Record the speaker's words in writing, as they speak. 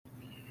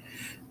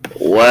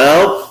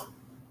Well,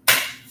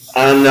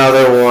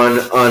 another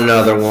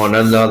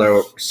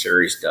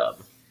series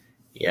dub.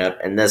 Yep,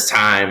 and this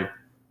time,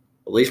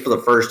 at least for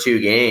the first two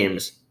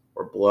games,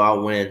 were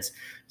blowout wins.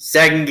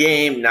 Second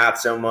game, not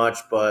so much,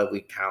 but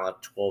we kind of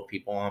left 12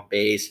 people on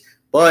base.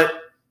 But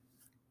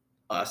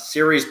a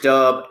series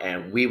dub,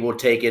 and we will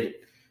take it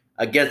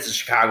against the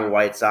Chicago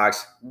White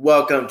Sox.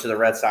 Welcome to the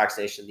Red Sox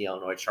Nation, the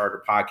Illinois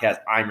Charter Podcast.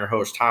 I'm your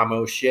host, Tom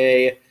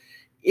O'Shea.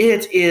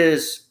 It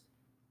is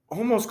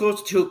almost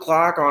close to 2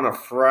 o'clock on a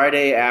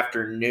Friday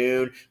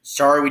afternoon.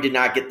 Sorry we did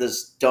not get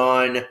this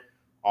done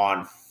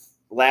on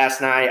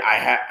last night.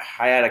 I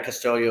had a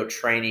custodial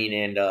training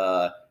and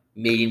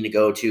meeting to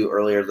go to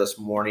earlier this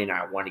morning.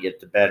 I wanted to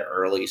get to bed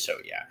early, so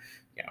yeah.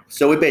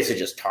 So we basically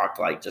just talked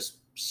just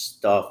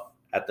stuff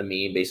at the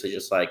meeting, basically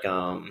just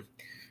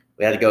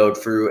we had to go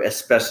through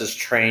asbestos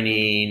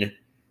training,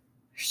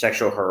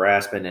 sexual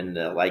harassment, and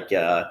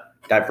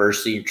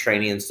diversity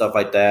training and stuff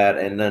like that,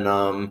 and then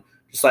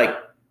just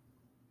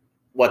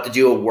what to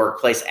do with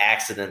workplace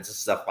accidents and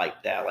stuff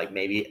like that, like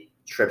maybe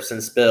trips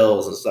and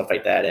spills and stuff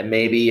like that. And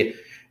they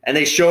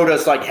showed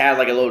us had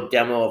a little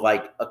demo of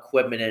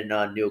equipment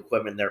and new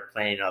equipment they're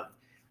planning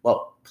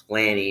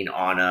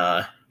on.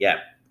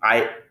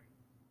 I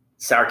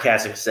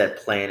sarcastically said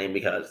planning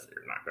because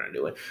they're not going to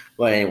do it.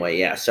 But anyway,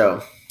 yeah.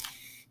 So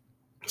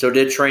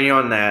did training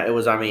on that. It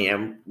was,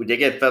 and we did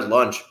get fed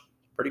lunch.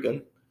 Pretty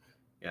good.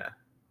 Yeah.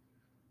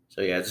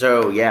 So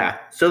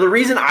the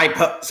reason I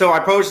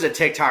posted a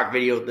TikTok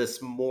video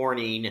this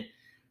morning,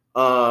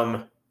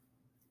 on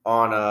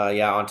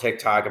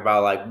TikTok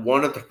about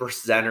one of the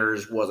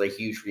presenters was a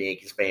huge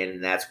Yankees fan,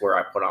 and that's where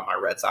I put on my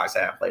Red Sox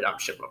hat, played I'm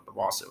shipping up the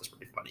ball. So it was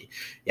pretty funny.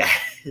 Yeah,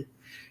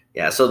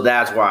 yeah. So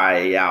that's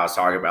why I was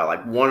talking about I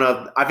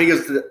think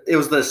it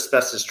was the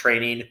asbestos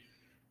training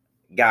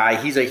guy.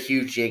 He's a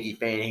huge Yankee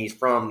fan. He's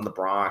from the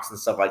Bronx and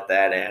stuff like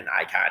that, and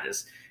I kind of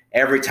just.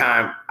 Every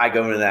time I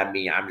go into that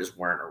meeting, I'm just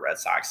wearing a Red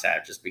Sox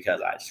hat just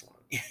because I just want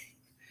to.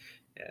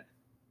 Yeah.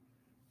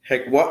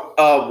 Heck,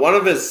 one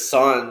of his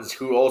sons,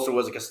 who also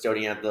was a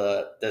custodian at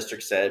the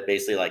district, said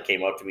basically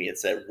came up to me and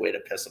said, "Way to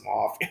piss him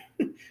off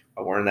by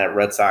wearing that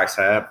Red Sox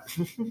hat."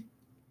 So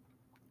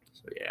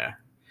yeah,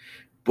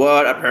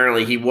 but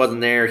apparently he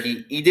wasn't there.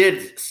 He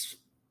did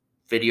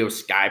video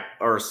Skype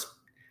or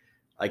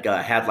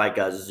had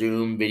a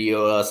Zoom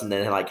video of us, and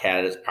then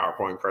had his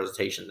PowerPoint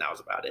presentation. That was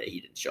about it.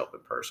 He didn't show up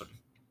in person.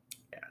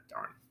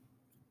 Darn.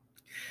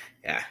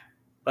 Yeah.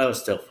 But it was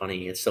still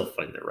funny. It's still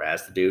funny to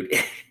razz the dude.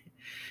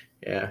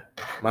 Yeah.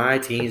 My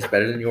team's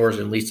better than yours,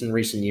 at least in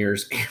recent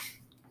years.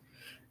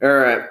 All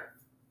right.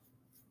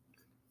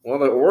 Well,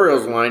 the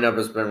Orioles lineup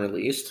has been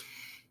released.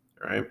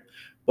 All right.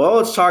 Well,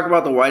 let's talk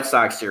about the White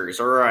Sox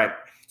series. All right.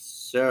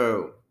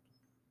 So.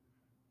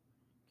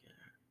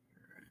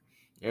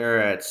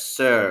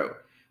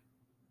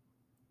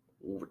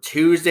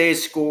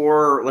 Tuesday's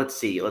score. Let's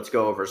see. Let's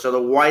go over. So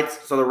the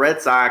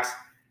Red Sox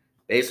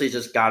basically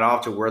just got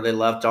off to where they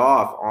left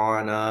off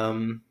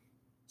on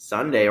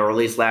Sunday, or at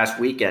least last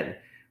weekend,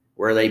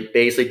 where they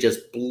basically just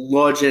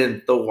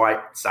bludgeoned the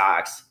White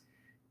Sox.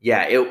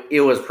 Yeah,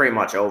 it was pretty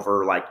much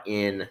over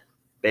in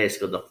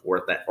basically the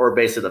fourth, or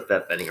basically the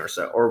fifth inning or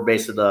so, or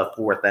basically the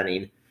fourth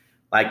inning.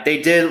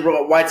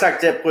 White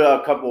Sox did put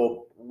a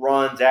couple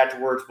runs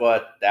afterwards,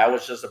 but that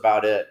was just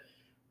about it.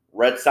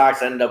 Red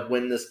Sox ended up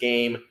winning this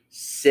game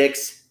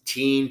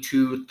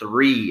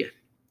 16-3.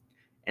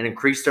 And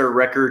increased their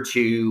record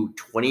to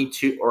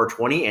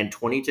 20 and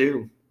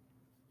 22.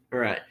 All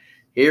right,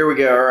 here we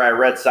go. All right,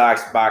 Red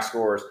Sox box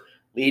scores.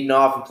 Leading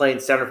off and playing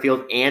center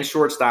field and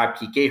shortstop,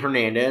 Kike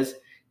Hernandez.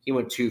 He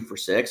went 2 for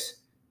 6,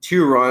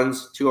 2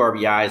 runs, 2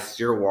 RBIs,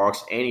 0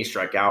 walks, and he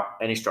struck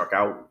out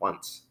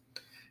once.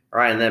 All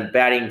right, and then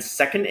batting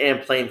second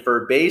and playing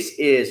third base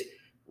is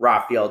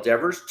Rafael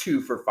Devers,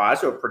 2 for 5,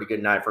 so a pretty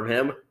good night from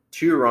him.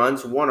 2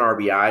 runs, 1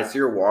 RBI,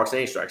 0 walks,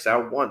 and he strikes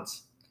out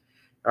once.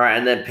 All right,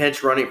 and then pitch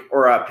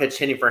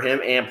hitting for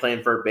him and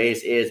playing third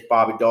base is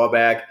Bobby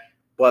Dahlbeck,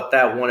 but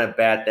that one at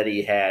bat that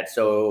he had,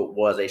 so it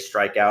was a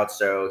strikeout,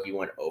 so he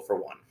went 0 for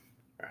 1. All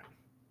right.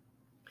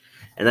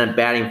 And then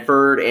batting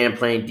third and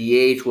playing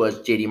DH was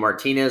JD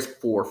Martinez,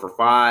 4 for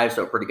 5,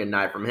 so a pretty good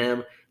night from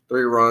him.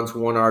 3 runs,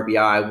 1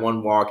 RBI,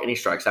 1 walk, and he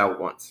strikes out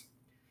once.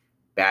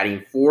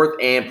 Batting fourth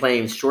and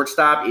playing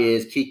shortstop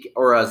is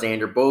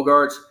Xander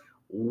Bogaerts.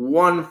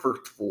 1 for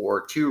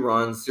 4, 2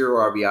 runs, 0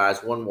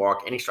 RBIs, 1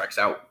 walk, and he strikes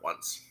out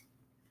once.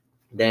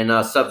 Then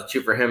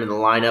substitute for him in the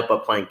lineup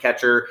of playing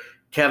catcher,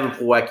 Kevin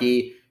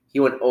Plawecki.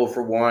 He went 0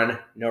 for 1,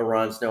 no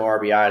runs, no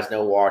RBIs,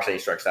 no walks, and he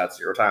strikes out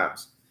 0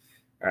 times.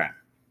 All right.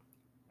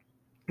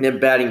 And then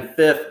batting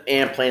fifth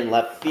and playing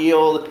left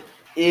field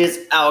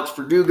is Alex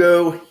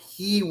Verdugo.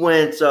 He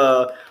went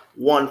 1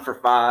 for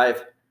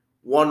 5,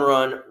 1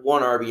 run,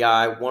 1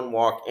 RBI, 1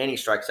 walk, and he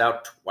strikes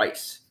out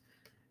twice.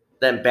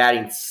 Then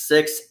batting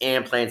sixth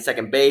and playing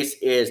second base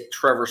is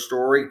Trevor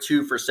Story,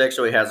 2 for 6,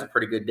 so he has a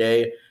pretty good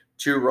day.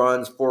 2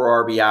 runs,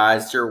 4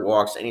 RBIs, 0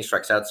 walks, and he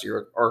strikes out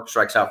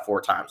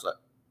 4 times. All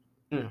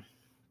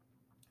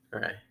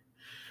right.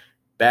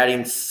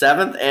 Batting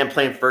seventh and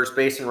playing first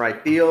base and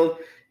right field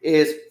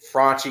is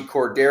Franchy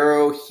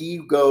Cordero. He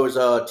goes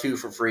 2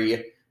 for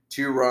 3,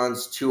 2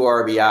 runs, 2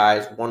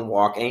 RBIs, 1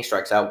 walk, and he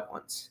strikes out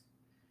once.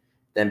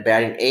 Then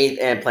batting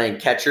 8th and playing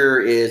catcher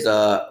is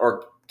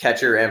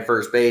catcher and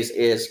first base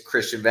is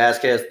Christian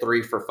Vasquez,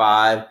 3 for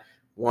 5,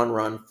 1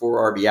 run,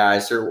 4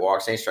 RBIs, 0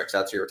 walks, and he strikes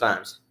out 0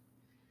 times.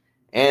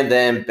 And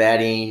then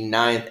batting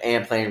 9th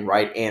and playing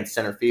right and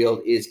center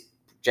field is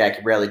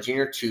Jackie Bradley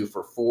Jr., 2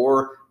 for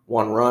 4,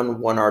 1 run,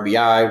 1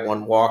 RBI,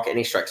 1 walk, and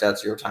he strikes out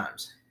 0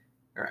 times.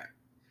 All right.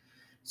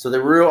 So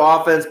the real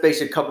offense,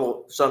 basically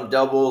some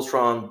doubles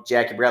from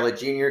Jackie Bradley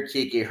Jr.,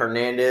 Kike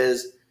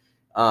Hernandez,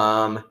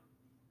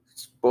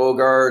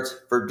 Bogarts,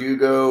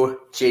 Verdugo,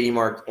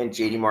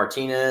 JD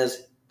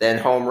Martinez. Then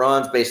home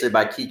runs, basically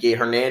by Kike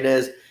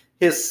Hernandez,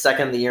 his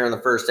second of the year in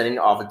the first inning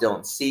off of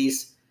Dylan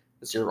Cease,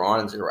 0 on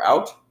and 0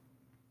 out.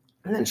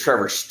 And then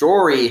Trevor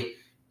Story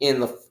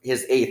in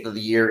his 8th of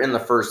the year in the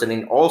first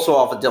inning, also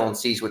off of Dylan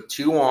Cease with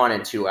 2 on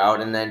and 2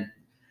 out. And then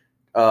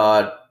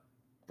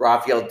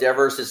Rafael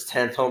Devers, his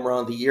 10th home run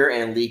of the year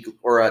and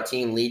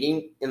team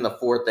leading in the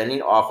 4th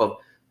inning off of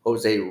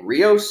Jose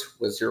Rios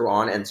with 0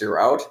 on and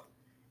 0 out.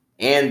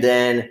 And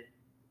then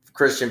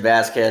Christian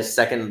Vasquez,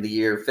 second of the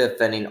year,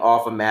 5th inning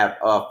off of Matt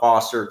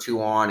Foster,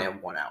 2 on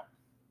and 1 out.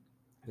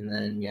 And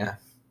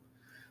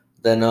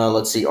then,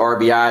 let's see,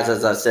 RBIs,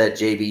 as I said,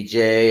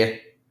 JBJ,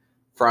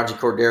 Franchy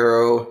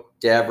Cordero,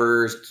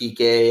 Devers,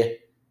 Kike,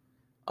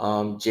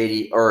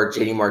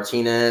 JD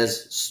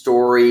Martinez,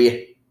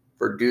 Story,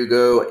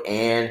 Verdugo,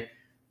 and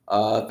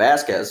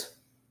Vasquez.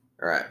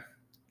 All right.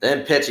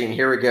 Then pitching.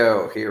 Here we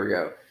go.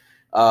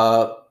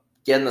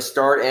 Getting the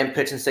start and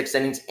pitching 6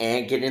 innings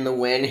and getting the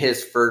win,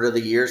 his third of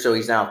the year. So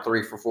he's now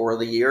 3 for 4 of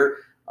the year.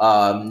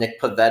 Nick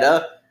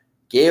Pivetta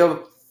gave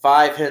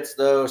 5 hits,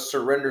 though,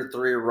 surrendered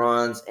 3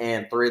 runs,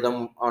 and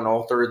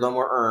all 3 of them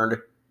were earned.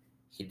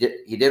 He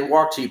did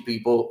walk 2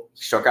 people.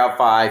 He struck out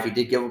 5. He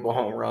did give up a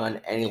home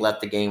run, and he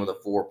left the game with a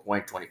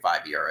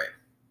 4.25 ERA.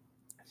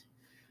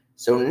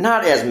 So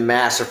not as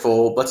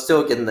masterful, but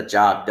still getting the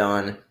job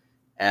done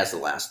as the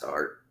last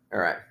start. All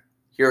right.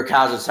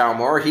 Hirokazu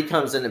Sawamura, he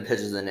comes in and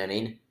pitches an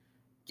inning,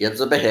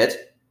 gives up a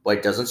hit,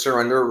 but doesn't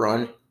surrender a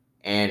run,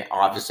 and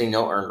obviously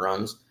no earned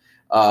runs.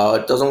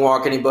 Doesn't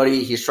walk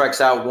anybody. He strikes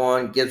out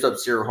 1, gives up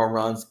 0 home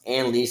runs,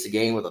 and leads the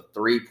game with a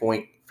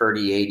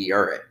 3.38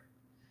 ERA.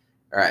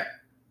 All right.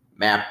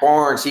 Matt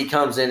Barnes, he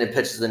comes in and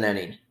pitches an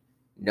inning.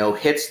 No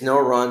hits, no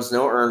runs,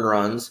 no earned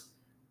runs.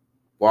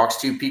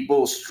 Walks 2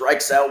 people,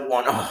 strikes out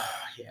 1.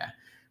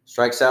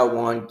 Strikes out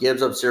 1,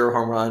 gives up 0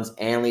 home runs,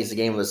 and leads the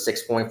game with a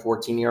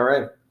 6.14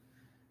 ERA. All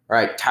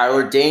right,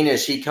 Tyler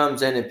Danish, he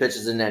comes in and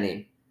pitches an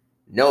inning.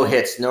 No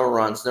hits, no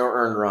runs, no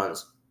earned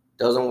runs.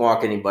 Doesn't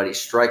walk anybody,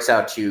 strikes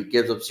out 2,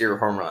 gives up 0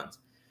 home runs,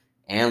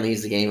 and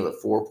leads the game with a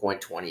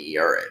 4.20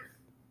 ERA.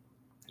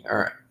 All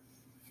right.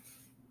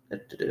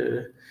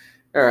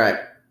 All right.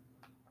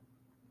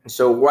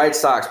 So White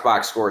Sox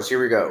box scores.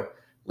 Here we go.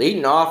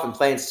 Leading off and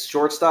playing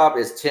shortstop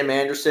is Tim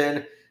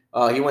Anderson.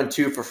 He went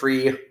 2 for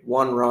 3,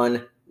 1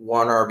 run,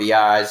 1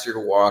 RBI,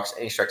 0 walks,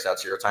 and he strikes out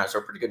 0 times. So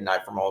a pretty good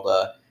night from all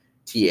the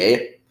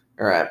TA.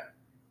 All right.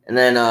 And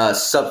then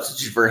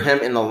substitute for him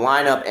in the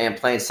lineup and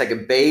playing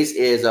second base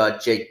is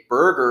Jake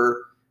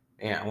Berger.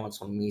 Man, I want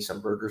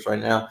some burgers right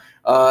now.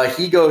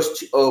 He goes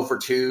 0 for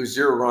 2,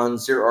 0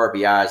 runs, 0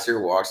 RBI,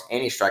 0 walks,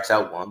 and he strikes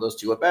out 1 of those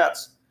 2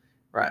 at-bats.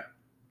 Right.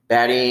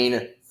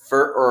 Batting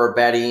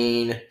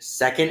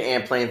second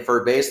and playing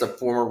third base, the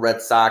former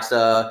Red Sox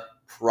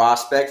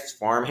prospect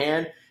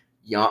farmhand,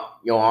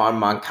 Yohan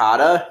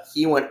Moncada.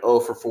 He went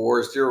 0 for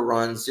 4, 0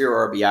 runs, 0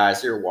 RBI,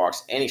 0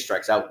 walks, and he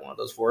strikes out 1 of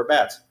those 4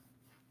 at-bats.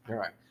 All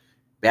right.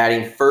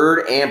 Batting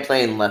third and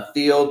playing left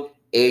field,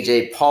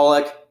 A.J.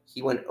 Pollock.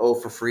 He went 0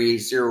 for 3,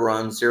 0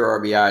 runs, 0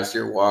 RBI,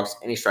 0 walks,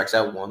 and he strikes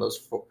out 1 of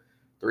those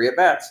 3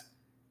 at-bats.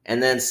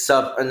 And then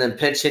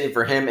pinch hitting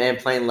for him and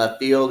playing left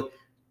field,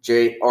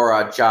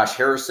 Josh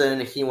Harrison.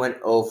 He went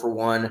 0 for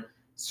 1,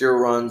 0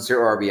 runs,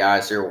 0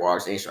 RBI, 0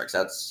 walks, and he strikes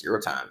out 0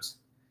 times.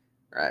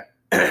 All right.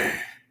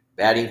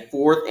 Batting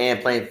fourth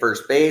and playing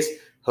first base,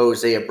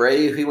 Jose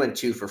Abreu. He went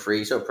 2 for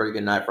 3, so a pretty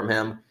good night from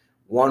him.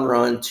 1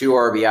 run, 2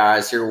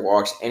 RBIs, 0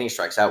 walks, and he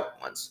strikes out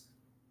once.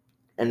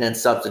 And then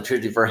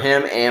substituting for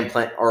him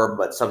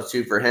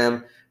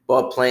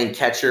but playing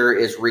catcher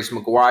is Reese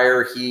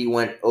McGuire. He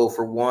went 0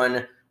 for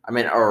 1.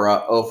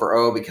 0 for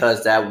 0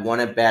 because that 1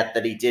 at bat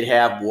that he did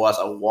have was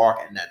a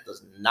walk, and that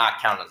does not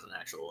count as an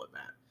actual at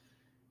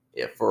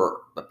bat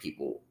for the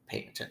people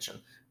paying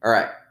attention. All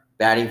right.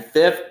 Batting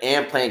fifth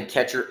and playing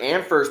catcher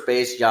and first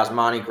base,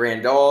 Yasmani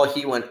Grandal.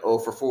 He went 0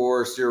 for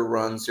 4, 0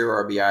 runs,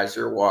 0 RBI,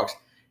 0 walks,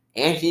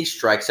 and he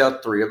strikes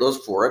out 3 of those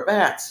 4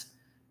 at-bats.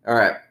 All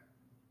right.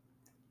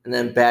 And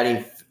then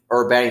batting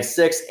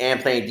sixth and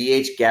playing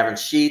DH, Gavin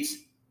Sheets.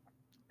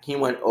 He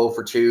went 0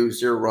 for 2,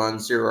 0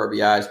 runs, 0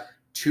 RBIs,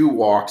 2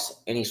 walks,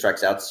 and he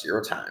strikes out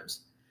 0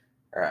 times.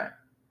 All right.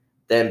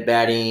 Then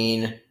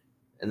batting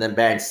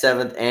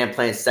seventh and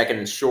playing second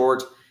and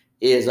short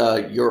is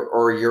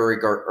Yuri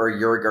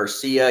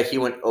Garcia. He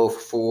went 0 for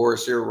 4,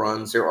 0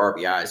 runs, 0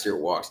 RBIs, 0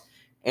 walks,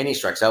 and he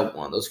strikes out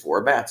 1 of those 4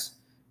 at-bats.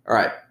 All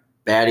right.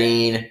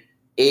 Batting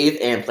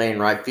 8th and playing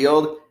right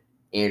field,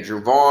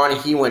 Andrew Vaughn.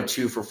 He went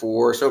 2 for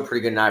 4, so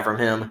pretty good night from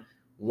him.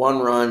 1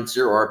 run,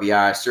 0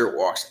 RBI, 0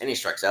 walks, and he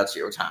strikes out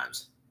 0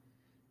 times.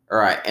 All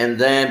right, and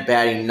then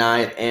batting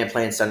 9th and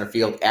playing center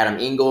field, Adam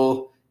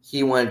Engel.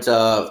 He went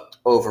 0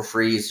 for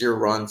 3, 0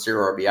 runs,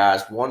 0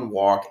 RBIs, 1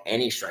 walk,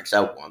 and he strikes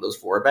out 1 of those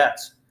 4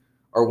 bats.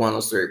 Or 1 of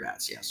those 3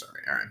 bats, yeah,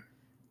 sorry. All right.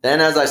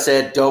 Then, as I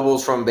said,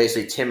 doubles from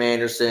basically Tim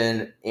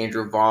Anderson,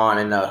 Andrew Vaughn,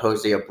 and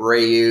Jose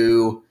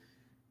Abreu.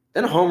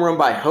 Then a home run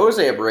by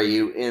Jose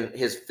Abreu in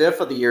his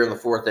 5th of the year in the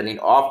 4th inning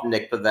off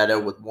Nick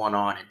Pivetta with 1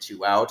 on and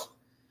 2 out.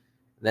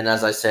 Then,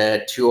 as I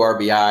said, 2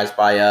 RBIs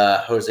by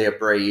Jose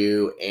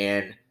Abreu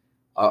and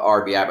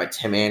RBI by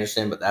Tim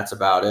Anderson, but that's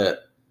about it.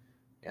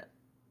 Yeah.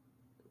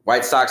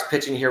 White Sox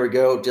pitching, here we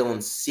go.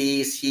 Dylan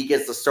Cease, he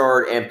gets the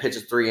start and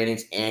pitches 3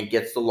 innings and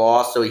gets the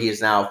loss, so he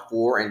is now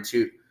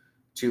 4-2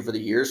 for the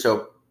year.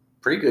 So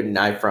pretty good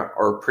night for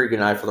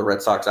the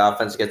Red Sox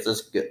offense. Gets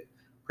this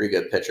pretty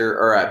good pitcher.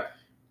 All right.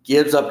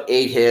 Gives up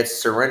 8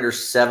 hits,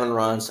 surrenders 7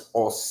 runs.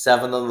 All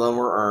 7 of them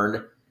were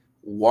earned.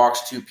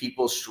 Walks 2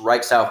 people,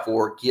 strikes out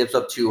 4, gives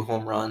up 2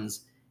 home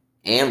runs,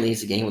 and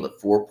leads the game with a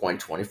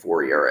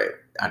 4.24 ERA.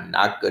 A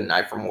not good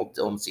night from old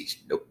Dylan Cease.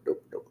 Nope.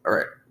 All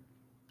right.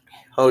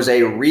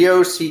 Jose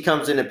Rios, he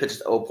comes in and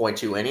pitches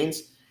 0.2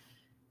 innings.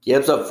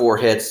 Gives up 4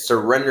 hits,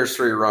 surrenders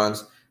 3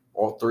 runs.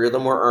 All 3 of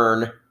them were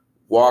earned.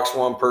 Walks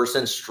 1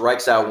 person,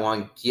 strikes out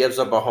 1, gives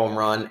up a home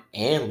run,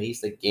 and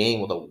leads the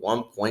game with a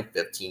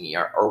 1.15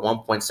 ERA or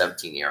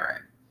 1.17 ERA.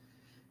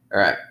 All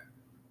right.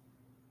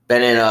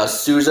 Then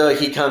Souza,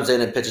 he comes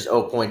in and pitches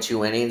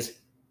 0.2 innings,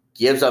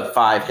 gives up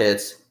 5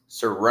 hits,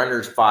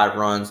 surrenders 5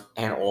 runs,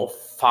 and all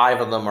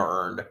 5 of them are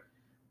earned.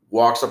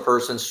 Walks a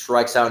person,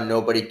 strikes out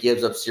nobody,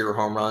 gives up 0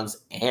 home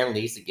runs, and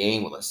leads the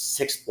game with a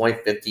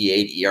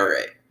 6.58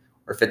 ERA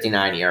or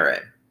 59 ERA.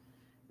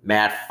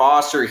 Matt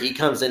Foster, he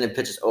comes in and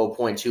pitches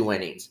 0.2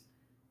 innings.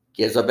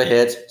 Gives up a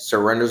hit,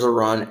 surrenders a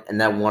run, and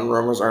that 1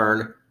 run was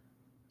earned.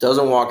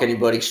 Doesn't walk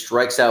anybody,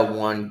 strikes out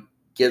 1,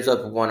 gives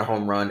up 1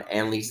 home run,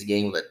 and leads the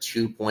game with a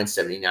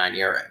 2.79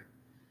 ERA.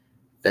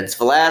 Vince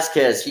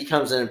Velasquez, he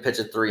comes in and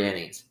pitches 3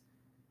 innings.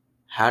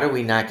 How do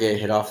we not get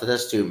hit off of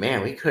this, too?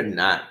 Man, we could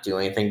not do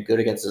anything good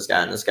against this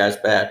guy, and this guy's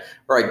bad.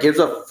 All right, gives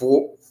up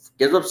 0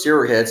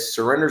 hits,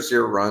 surrenders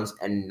 0 runs,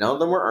 and none of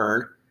them were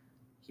earned.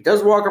 He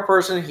does walk a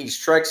person. He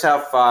strikes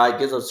out 5,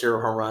 gives up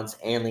 0 home runs,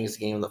 and leads the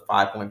game with a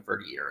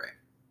 5.30 ERA.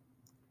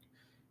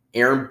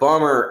 Aaron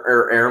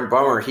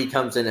Bummer, he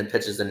comes in and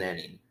pitches an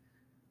inning.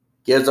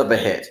 Gives up a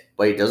hit,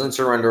 but he doesn't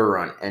surrender a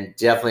run, and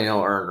definitely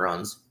no earned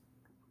runs.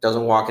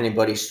 Doesn't walk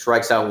anybody,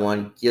 strikes out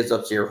 1, gives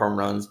up 0 home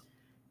runs,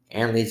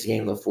 and leads the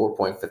game with a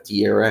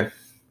 4.50 ERA.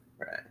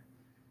 Right.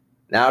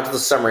 Now to the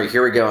summary.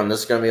 Here we go, and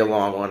this is going to be a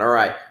long one. All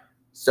right.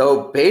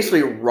 So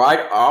basically,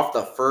 right off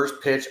the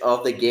first pitch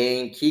of the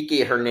game,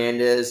 Kike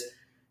Hernandez,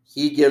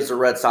 he gives the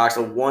Red Sox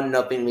a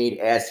 1-0 lead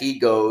as he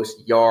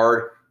goes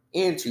yard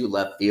into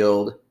left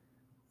field.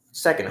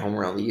 2nd home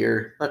run of the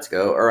year. Let's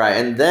go. All right.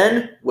 And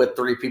then with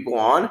 3 people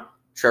on,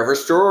 Trevor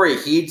Story,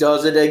 he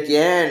does it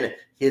again.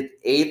 His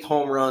 8th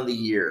home run of the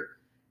year.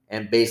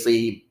 And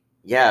basically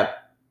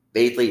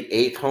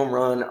 8th home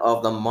run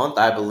of the month,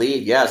 I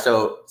believe.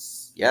 So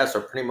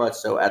pretty much.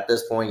 So at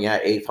this point,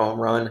 8th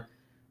home run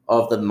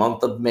of the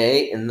month of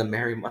May in the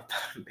merry month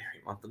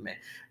of May.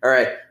 All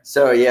right.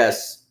 So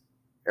yes.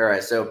 All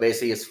right. So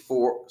basically it's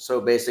 4.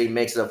 So basically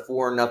makes it a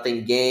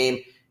 4-0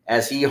 game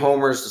as he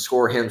homers to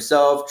score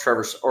himself.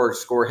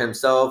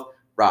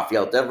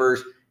 Rafael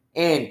Devers,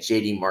 and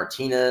JD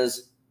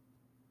Martinez.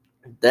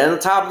 Then at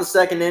the top of the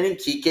 2nd inning,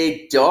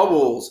 Kike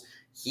doubles.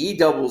 He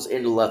doubles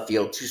into left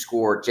field to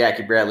score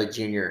Jackie Bradley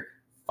Jr.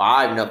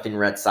 5-0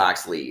 Red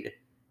Sox lead.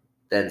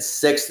 Then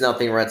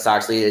 6-0 Red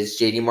Sox lead is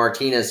JD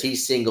Martinez. He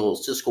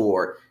singles to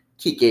score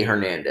Kike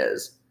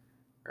Hernandez.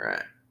 All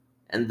right.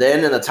 And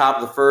then in the top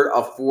of the 3rd,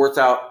 a 4th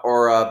out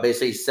or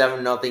basically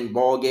 7-0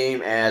 ball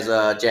game as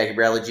Jackie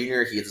Bradley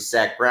Jr. He gets a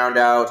sack ground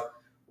out,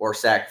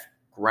 force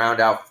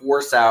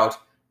out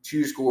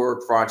to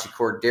score Franchi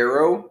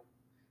Cordero.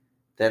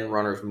 Then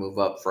runners move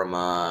up from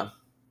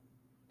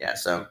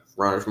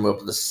runners move up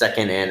to the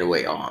 2nd and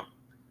away on.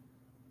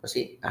 Was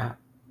he? No,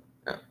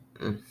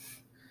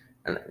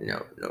 I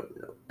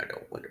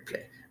don't want to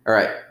play. All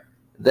right.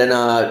 Then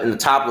in the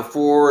top of the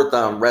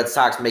 4th, Red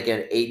Sox make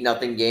an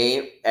 8-0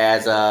 game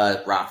as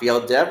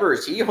Rafael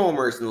Devers, he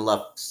homers in the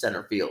left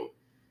center field.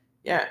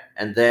 Yeah.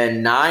 And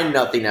then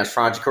 9-0 as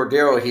Franchi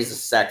Cordero, he's a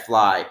sac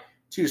fly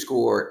to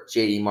score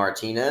JD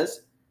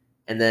Martinez.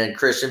 And then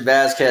Christian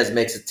Vasquez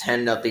makes it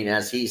 10-0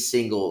 as he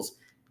singles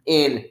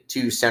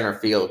into center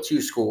field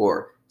to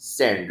score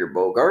Xander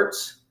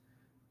Bogaerts.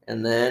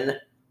 And then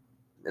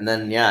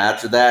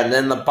after that, and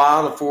then the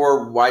bottom of the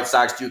 4, White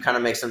Sox do kind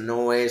of make some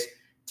noise.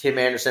 Tim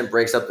Anderson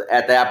breaks up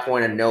at that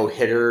point a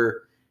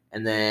no-hitter,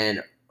 and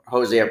then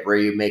Jose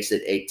Abreu makes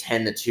it a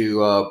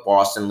 10-2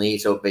 Boston lead,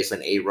 so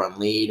basically an 8-run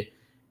lead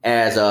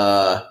as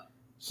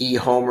he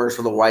homers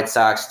for the White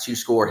Sox to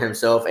score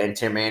himself and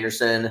Tim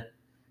Anderson.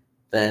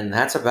 Then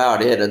that's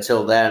about it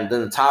until then.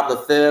 Then the top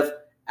of the 5th,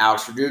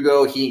 Alex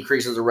Verdugo, he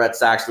increases the Red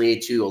Sox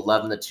lead to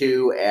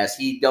 11-2 as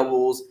he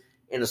doubles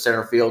in the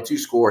center field to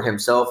score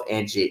himself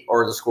and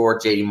the scorer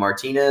JD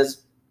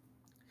Martinez.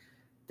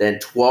 Then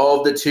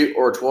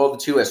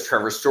 12-2 as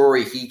Trevor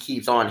Story, he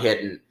keeps on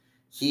hitting.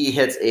 He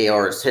hits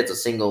a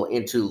single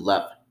into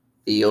left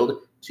field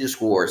to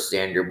score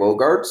Xander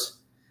Bogaerts.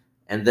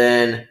 And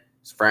then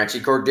Franchi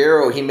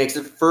Cordero, he makes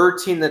it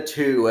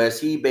 13-2 as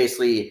he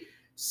basically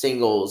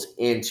singles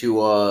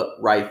into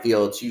right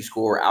field to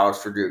score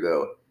Alex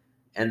Verdugo.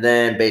 And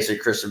then basically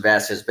Christian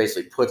Vasquez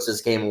basically puts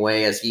this game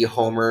away as he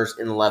homers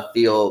in the left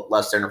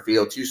center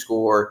field to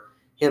score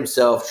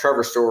himself,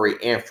 Trevor Story,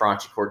 and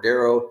Franchi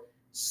Cordero.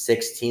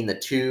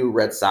 16-2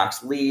 Red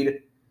Sox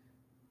lead.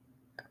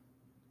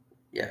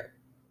 Yeah.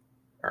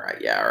 All right.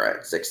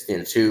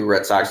 16-2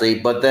 Red Sox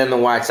lead. But then the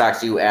White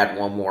Sox do add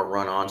one more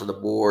run onto the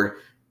board,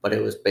 but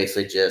it was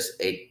basically just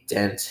a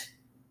dent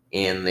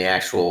in the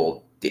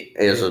actual.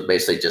 It was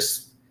basically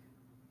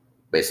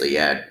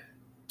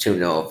to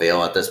no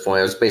avail at this point.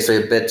 It was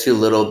basically a bit too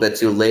little, a bit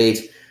too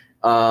late.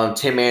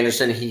 Tim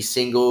Anderson, he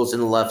singles in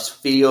the left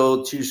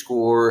field to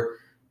score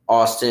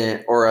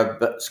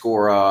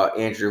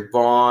Andrew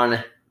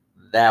Vaughn.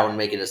 That would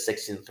make it a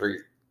 16-3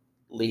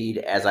 lead.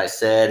 As I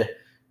said,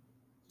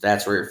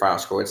 that's where your final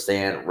score would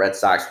stand. Red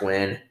Sox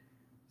win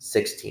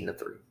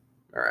 16-3.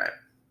 All right.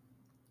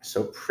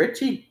 So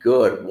pretty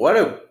good. What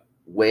a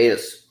way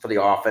for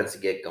the offense to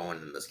get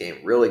going in this game.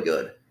 Really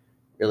good.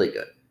 Really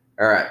good.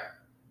 All right.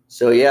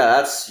 So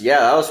that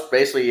was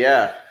basically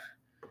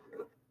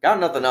Got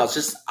nothing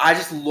else. I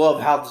just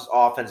love how this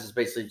offense has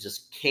basically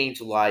just came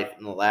to life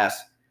in the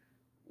last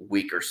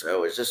week or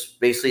so. It's just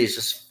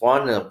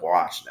fun to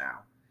watch now.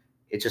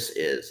 It just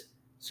is.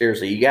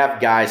 Seriously, you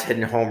have guys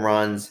hitting home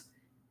runs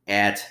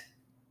at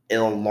an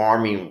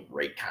alarming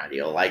rate, kind of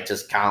deal.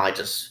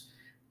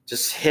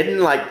 Just hitting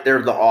like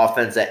they're the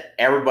offense that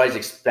everybody's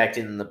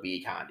expecting them to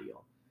be, kind of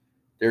deal.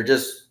 They're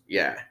just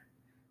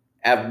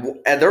And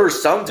there were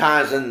some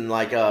times in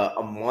like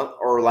a month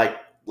or like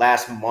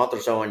last month or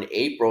so in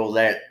April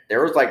that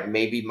there was like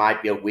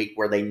might be a week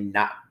where they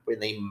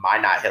might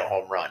not hit a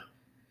home run.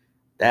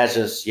 That's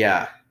just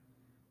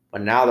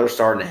But now they're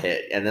starting to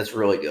hit, and that's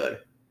really good.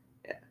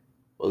 Yeah.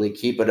 Will they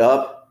keep it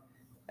up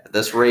at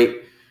this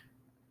rate?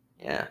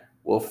 Yeah.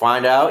 We'll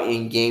find out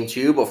in game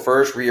 2, but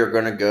first we are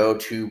going to go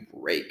to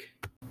break.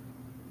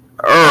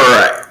 All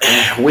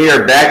right. We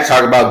are back to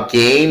talk about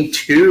game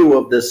 2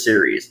 of this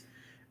series.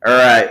 All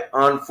right.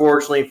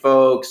 Unfortunately,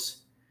 folks,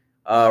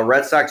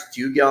 Red Sox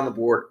do get on the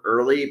board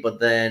early, but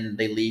then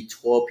they leave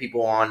 12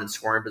 people on in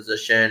scoring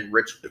position.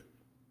 Rich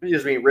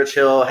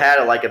Hill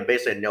had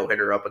basically a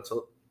no-hitter up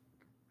until.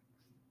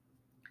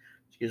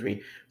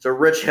 So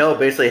Rich Hill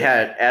basically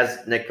had,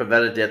 as Nick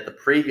Pivetta did the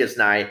previous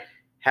night,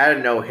 had a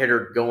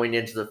no-hitter going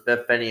into the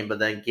 5th inning, but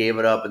then gave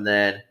it up and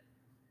then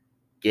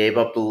gave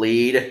up the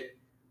lead.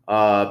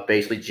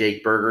 Basically,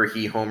 Jake Berger,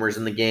 he homers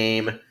in the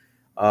game.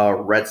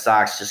 Red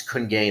Sox just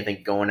couldn't get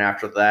anything going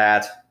after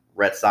that.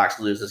 Red Sox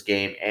lose this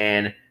game,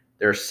 and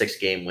their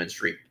 6-game win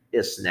streak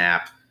is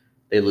snapped.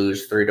 They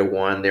lose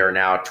 3-1. They are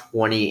now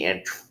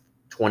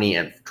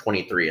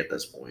 20-23 at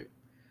this point.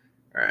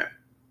 All right.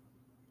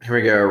 Here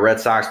we go. Red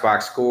Sox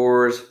box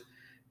scores.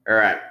 All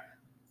right.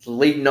 So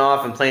leading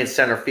off and playing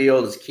center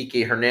field is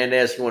Kike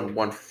Hernandez. He went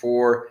 1 for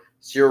 4,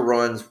 0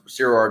 runs,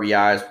 0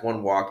 RBIs,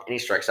 1 walk, and he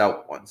strikes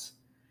out once.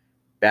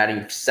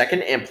 Batting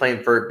second and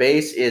playing third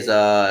base is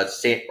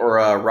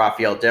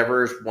Rafael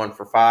Devers, 1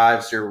 for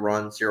 5, 0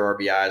 runs, 0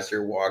 RBIs,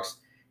 0 walks,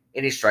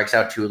 and he strikes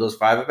out 2 of those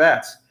 5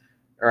 at-bats.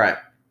 All right.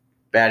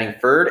 Batting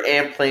third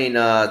and playing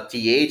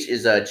DH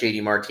is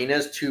JD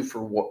Martinez, 2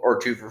 for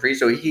 3,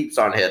 so he keeps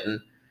on hitting.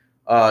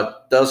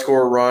 Does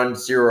score a run,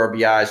 0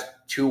 RBIs,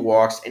 2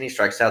 walks, and he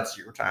strikes out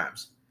 0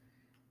 times.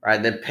 All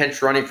right, then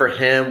pinch running for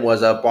him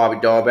was Bobby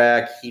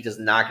Dahlbeck. He does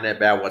not get a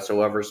bat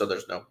whatsoever, so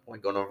there's no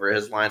point going over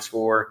his line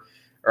score.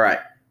 All right,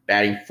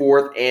 batting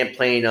fourth and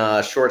playing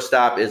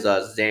shortstop is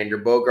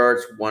Xander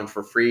Bogaerts, 1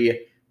 for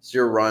 3,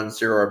 0 runs,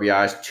 0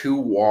 RBIs, 2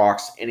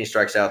 walks, and he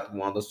strikes out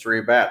 1 of those 3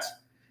 bats.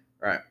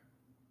 All right.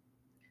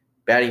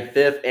 Batting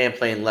fifth and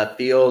playing left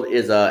field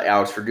is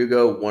Alex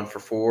Verdugo, 1 for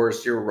 4,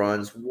 0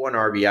 runs, 1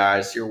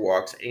 RBI, 0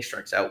 walks, and he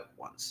strikes out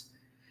once.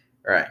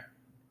 All right.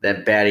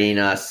 Then batting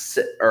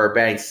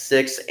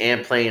sixth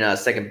and playing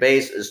second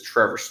base is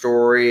Trevor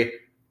Story,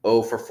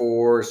 0 for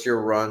 4,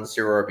 0 runs,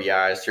 0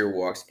 RBI, 0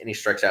 walks, and he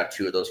strikes out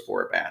 2 of those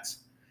 4 at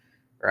bats.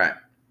 All right.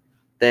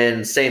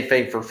 Then same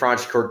thing for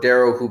Franchi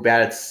Cordero, who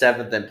batted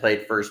seventh and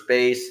played first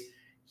base.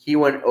 He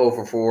went 0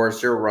 for 4,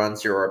 0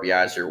 runs, 0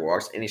 RBI, 0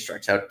 walks, and he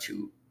strikes out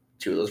 2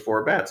 of those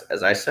 4 bats,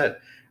 as I said.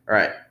 All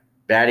right.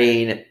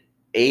 Batting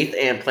eighth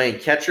and playing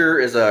catcher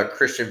is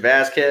Christian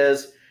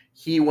Vasquez.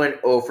 He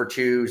went 0 for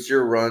 2,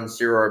 0 runs,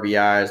 0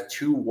 RBIs,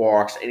 2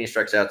 walks, and he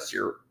strikes out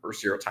 0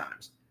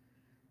 times.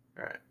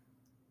 All right.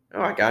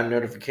 Oh, I got a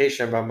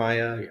notification about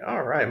my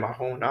my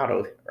home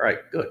auto. All right,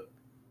 good.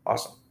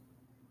 Awesome.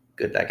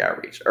 Good, that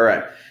got reached. All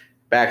right.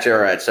 Back to,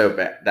 all right, so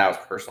that was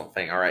a personal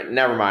thing. All right,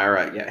 never mind. All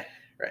right, yeah,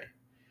 right.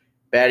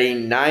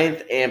 Batting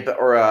ninth and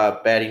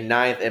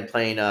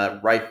playing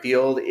right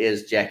field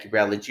is Jackie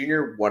Bradley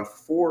Jr. 1 for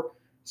 4,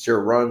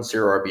 0 runs,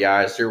 0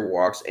 RBIs, 0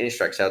 walks, and he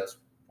strikes out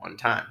 1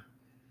 time.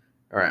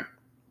 All right.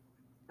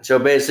 So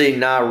basically,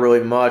 not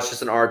really much.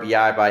 Just an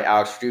RBI by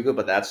Alex Verdugo,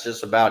 but that's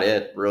just about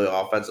it, really,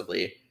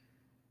 offensively.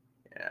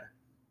 Yeah.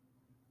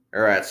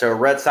 All right. So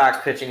Red Sox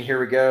pitching. Here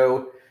we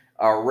go.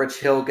 Rich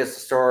Hill gets the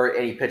start,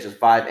 and he pitches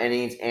 5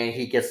 innings, and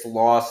he gets the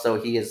loss.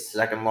 So he is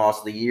second loss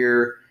of the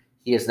year.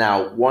 He is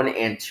now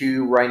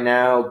 1-2 right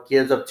now.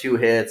 Gives up 2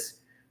 hits,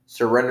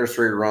 surrenders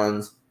 3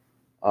 runs.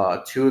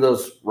 2 of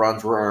those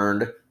runs were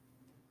earned.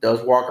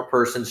 Does walk a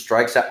person,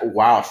 strikes out.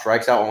 Wow,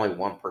 strikes out only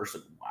 1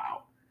 person.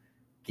 Wow.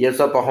 Gives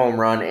up a home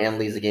run and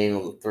leads the game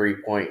with a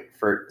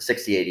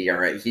 3.68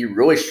 ERA. He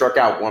really struck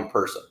out 1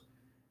 person.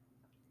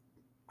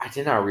 I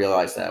did not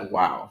realize that.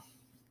 Wow.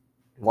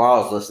 While I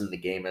was listening to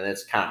the game, and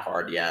it's kind of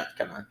hard. Yeah,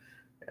 kind of.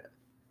 Yeah.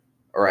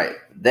 All right.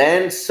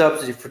 Then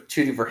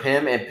substituting for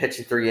him and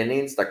pitching 3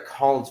 innings, the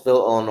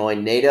Collinsville, Illinois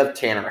native,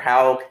 Tanner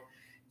Houck.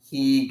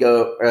 He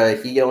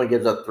only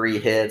gives up 3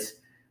 hits,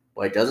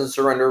 but doesn't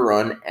surrender a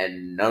run,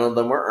 and none of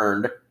them were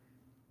earned.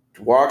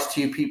 Walks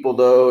 2 people,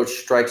 though,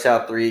 strikes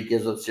out 3,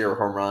 gives up 0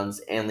 home runs,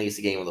 and leads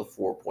the game with a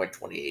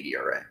 4.28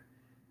 ERA.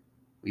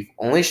 We've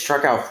only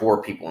struck out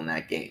 4 people in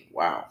that game.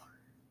 Wow.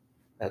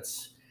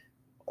 That's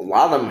a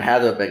lot of them had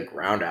to have been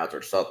ground outs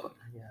or something.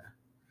 Yeah.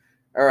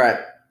 All right.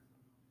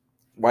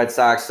 White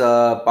Sox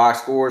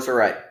box scores. All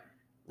right.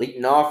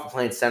 Leading off and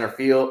playing center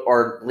field,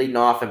 or leading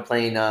off and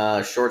playing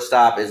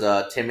shortstop is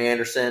Tim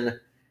Anderson.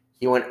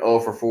 He went 0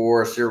 for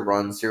 4, 0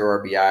 runs,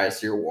 0 RBIs,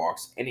 0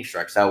 walks, and he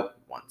strikes out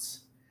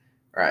once.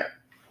 All right.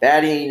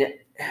 Batting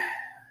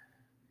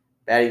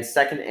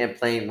second and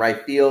playing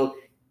right field,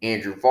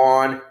 Andrew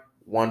Vaughn,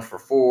 1 for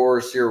 4,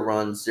 0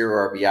 runs,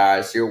 0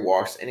 RBIs, 0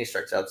 walks, and he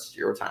strikes out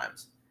 0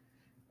 times.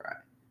 All right.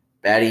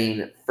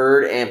 Batting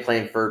third and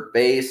playing third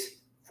base,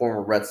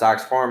 former Red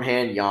Sox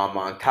farmhand, Jan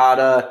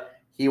Moncada.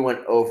 He went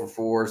 0 for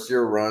 4,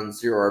 0 runs,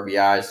 0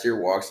 RBIs,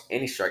 0 walks,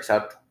 and he strikes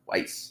out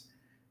twice.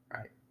 All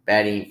right.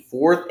 Batting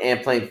fourth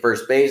and playing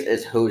first base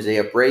is Jose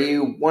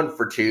Abreu, 1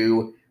 for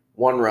 2,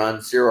 1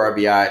 run, 0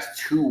 RBIs,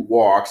 2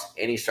 walks,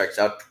 and he strikes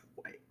out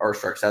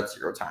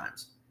 0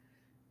 times.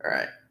 All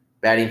right.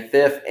 Batting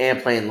fifth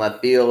and playing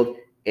left field,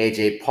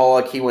 AJ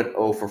Pollock. He went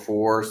 0 for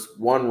 4,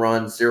 1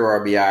 run, 0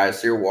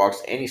 RBIs, 0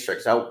 walks, and he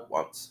strikes out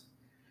once.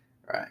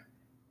 All right.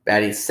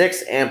 Batting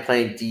sixth and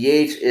playing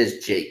DH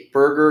is Jake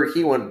Berger.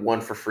 He went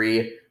 1 for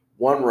 3,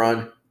 1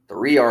 run,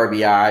 3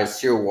 RBIs,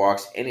 0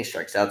 walks, and he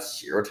strikes out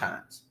 0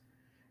 times.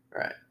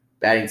 All right.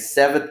 Batting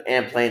seventh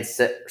and playing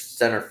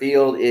center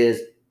field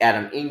is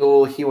Adam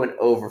Engel. He went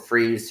 0 for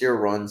 3, 0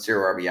 runs, 0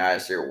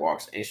 RBIs, 0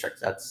 walks, and he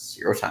strikes out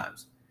 0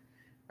 times.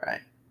 All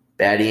right.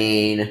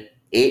 Batting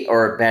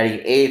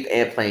eighth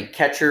and playing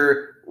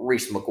catcher,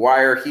 Reese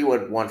McGuire. He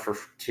went 1 for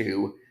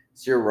 2,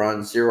 0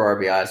 runs, 0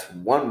 RBIs,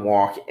 1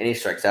 walk, and he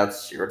strikes out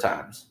 0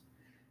 times.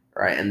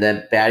 All right, and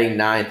then batting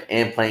ninth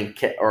and playing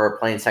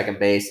second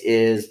base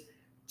is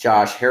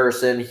Josh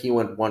Harrison. He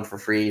went 1 for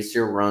 3,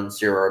 0 runs,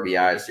 0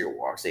 RBIs, 0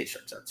 walks, 8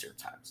 strikes out 0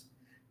 times.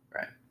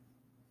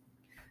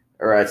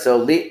 All right.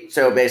 So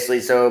basically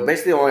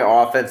the only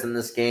offense in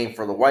this game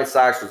for the White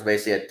Sox was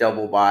basically a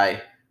double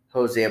by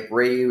Jose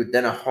Abreu,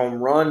 then a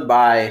home run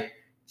by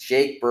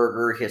Jake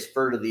Berger, his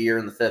third of the year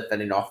in the 5th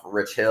inning off of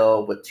Rich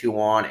Hill with 2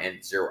 on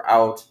and 0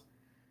 out.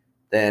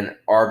 Then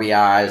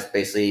RBIs,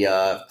 basically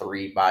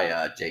 3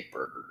 by Jake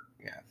Berger.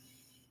 Yeah.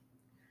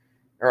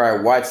 All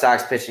right, White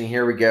Sox pitching.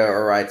 Here we go.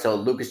 All right, so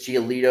Lucas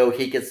Giolito,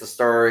 he gets the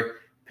start,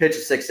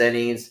 pitches 6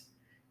 innings,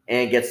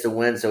 and gets the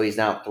win. So he's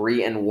now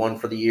 3-1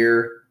 for the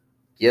year.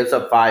 Gives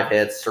up 5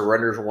 hits,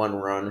 surrenders 1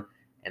 run,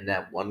 and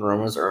that 1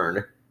 run was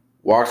earned.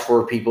 Walks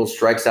 4 people,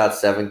 strikes out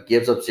 7,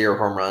 gives up 0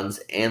 home runs,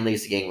 and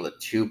leads the game with a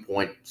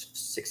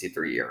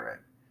 2.63 ERA.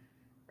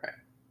 Right.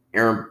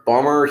 Aaron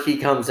Bummer, he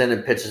comes in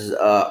and pitches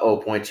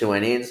 0.2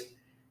 innings,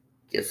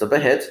 gives up a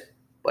hit,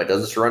 but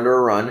doesn't surrender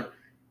a run,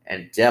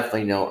 and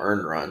definitely no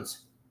earned runs.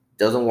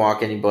 Doesn't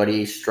walk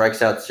anybody,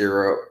 strikes out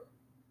 0,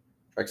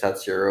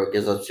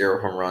 gives up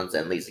 0 home runs,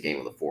 and leads the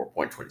game with a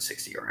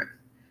 4.26 ERA.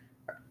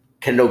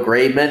 Kendall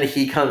Graveman,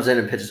 he comes in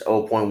and pitches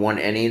 0.1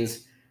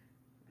 innings,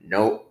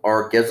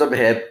 gives up a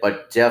hit,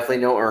 but definitely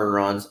no earned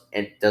runs,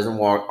 and doesn't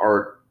walk,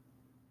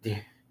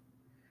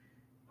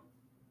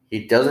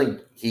 he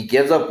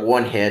gives up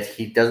 1 hit,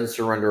 he doesn't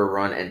surrender a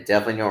run, and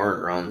definitely no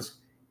earned runs.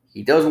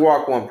 He does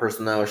walk 1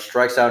 person, though,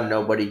 strikes out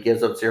nobody,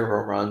 gives up 0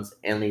 home runs,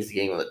 and leads the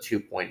game with a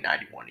 2.91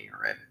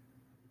 ERA.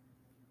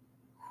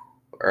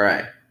 All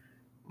right.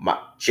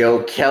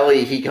 Joe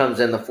Kelly, he comes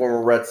in, the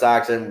former Red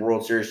Sox and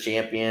World Series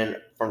champion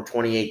from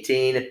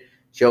 2018.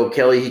 Joe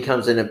Kelly, he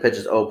comes in and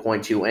pitches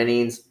 0.2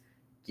 innings,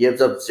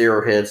 gives up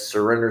 0 hits,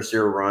 surrenders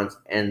 0 runs,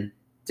 and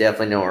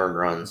definitely no earned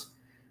runs.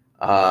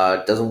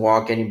 Doesn't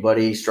walk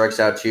anybody, strikes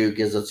out 2,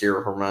 gives up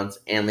 0 home runs,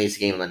 and leads the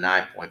game with a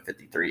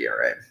 9.53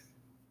 ERA.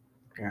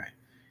 All right.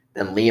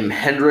 Then Liam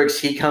Hendricks,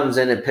 he comes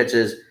in and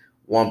pitches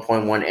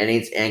 1.1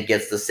 innings and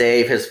gets the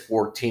save, his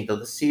 14th of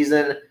the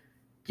season.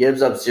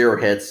 Gives up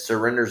 0 hits,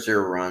 surrenders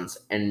 0 runs,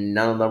 and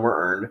none of them were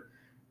earned.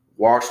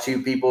 walks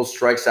 2 people,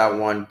 strikes out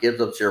 1,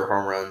 gives up 0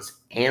 home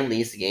runs, and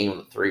leads the game with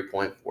a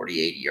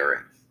 3.48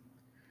 ERA.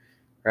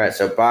 All right,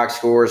 so box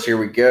scores, here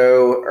we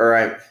go. All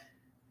right.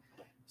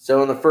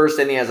 So in the first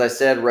inning, as I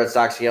said, Red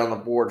Sox get on the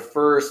board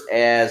first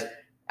as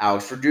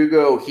Alex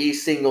Verdugo, he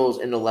singles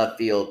into left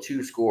field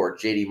to score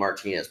JD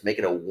Martinez, make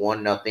it a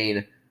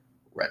 1-0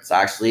 Red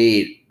Sox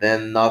lead.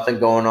 Then nothing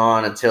going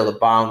on until the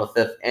bottom of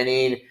the 5th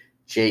inning.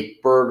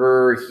 Jake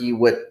Berger, he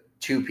with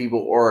 2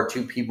 people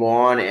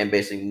on and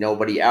basically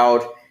nobody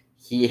out.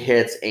 He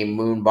hits a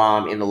moon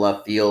bomb into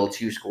left field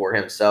to score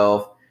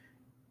himself.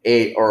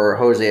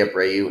 Jose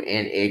Abreu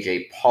and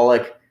AJ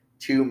Pollock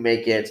to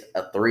make it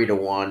a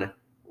 3-1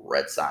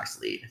 Red Sox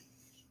lead.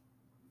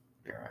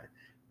 All right.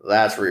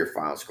 That's where your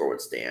final score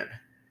would stand.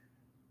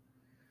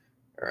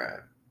 All right.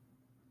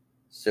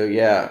 So,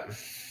 yeah.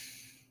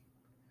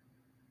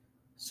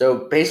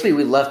 So, basically,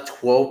 we left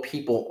 12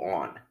 people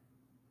on.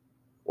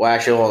 Well,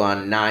 actually, hold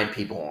on. 9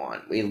 people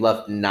on. We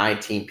left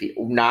 19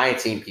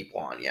 people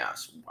on,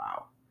 yes.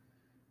 Wow.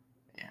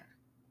 Man.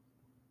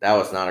 That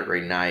was not a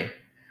great night.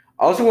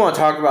 I also want to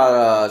talk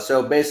about,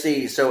 so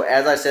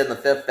as I said in the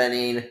 5th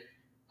inning,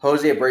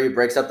 Jose Abreu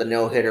breaks up the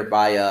no-hitter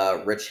by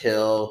Rich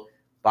Hill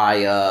by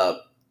a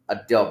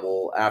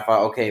double. And I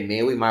thought, okay,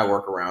 maybe we might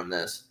work around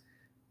this.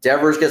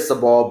 Devers gets the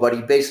ball, but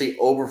he basically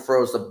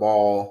overthrows the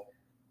ball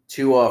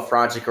to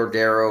Franchi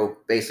Cordero,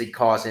 basically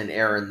causing an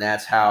error, and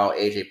that's how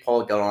AJ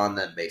Pollock got on.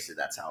 Then basically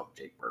that's how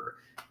Jake Berger.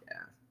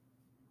 Yeah,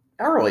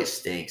 that really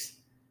stinks.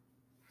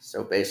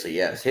 So basically,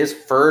 yes, his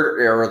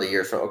 3rd error of the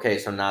year. So okay,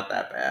 so not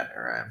that bad.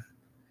 All right.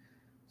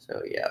 So,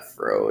 yeah,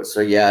 froze.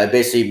 So, yeah, it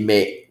basically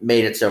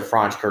made it so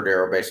Franchi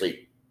Cordero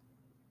basically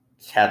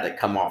had to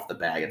come off the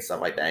bag and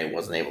stuff like that. He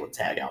wasn't able to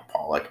tag out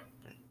Pollock.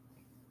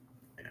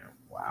 Yeah,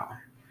 wow.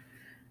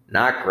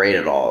 Not great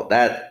at all.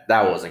 That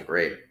wasn't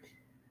great.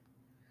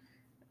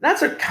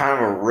 That's a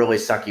kind of a really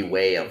sucky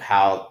way of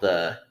how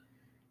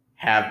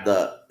have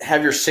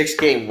your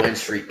 6-game win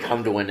streak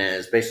come to an end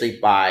is basically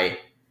by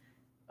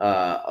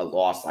a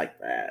loss like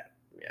that.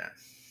 Yeah.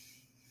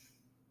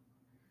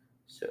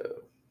 So,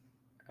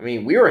 I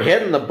mean, we were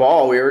hitting the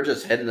ball. We were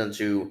just hitting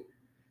into,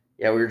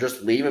 we were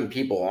just leaving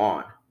people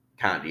on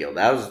kind of deal.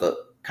 That was the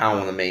kind of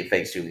one of the main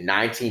things too.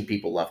 19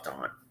 people left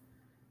on.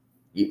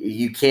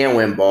 You can't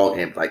win ball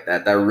games like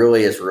that. That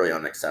really is really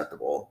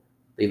unacceptable.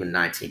 Leaving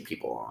 19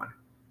 people on.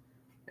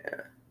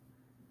 Yeah.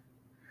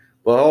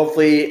 Well,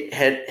 hopefully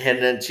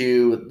heading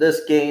into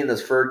this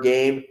 3rd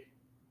game,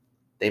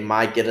 they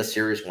might get a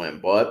series win.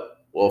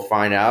 But we'll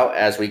find out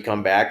as we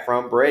come back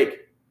from break.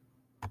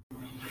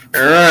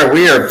 All right,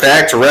 we are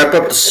back to wrap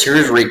up the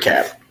series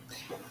recap.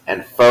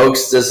 And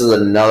folks, this is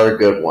another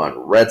good one.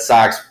 Red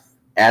Sox,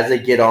 as they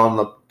got on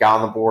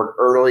the board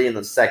early in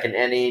the 2nd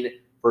inning,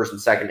 1st and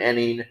 2nd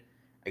inning,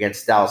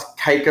 against Dallas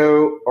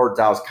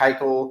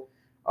Keuchel.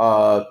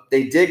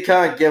 They did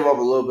kind of give up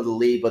a little bit of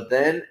lead, but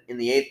then in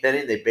the 8th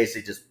inning, they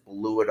basically just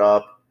blew it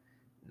up.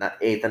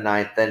 8th and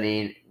 9th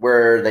inning,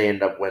 where they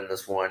end up winning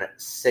this one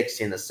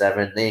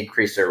 16-7. They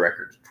increased their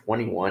record to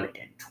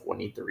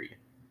 21-23.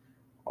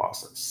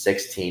 Awesome.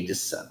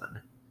 16-7.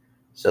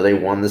 So they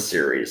won the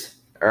series.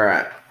 All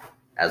right.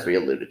 As we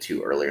alluded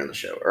to earlier in the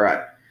show. All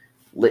right.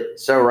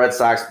 So Red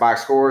Sox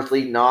box scores,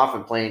 leading off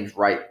and playing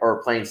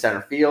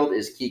center field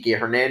is Kike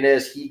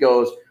Hernandez. He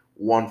goes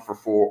 1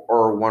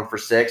 for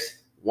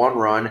 6, 1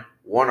 run,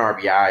 1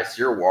 RBI,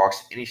 0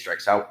 walks, and he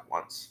strikes out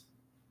once.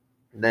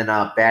 And then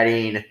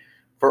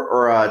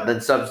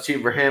then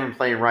substitute for him and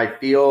playing right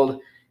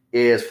field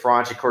is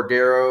Franchi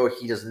Cordero.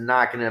 He does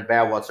not get in a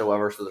bat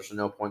whatsoever, so there's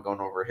no point going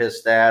over his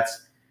stats.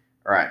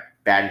 All right,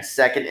 batting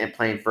second and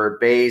playing third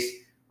base,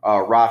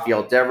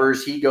 Rafael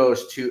Devers. He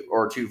goes 2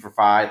 for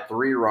 5,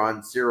 3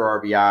 runs,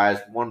 0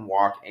 RBIs, 1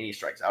 walk, and he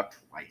strikes out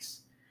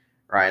twice.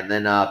 All right, and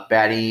then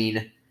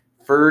batting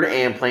third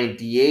and playing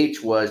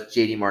DH was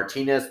JD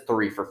Martinez,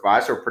 3 for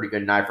 5, so a pretty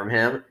good night from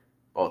him.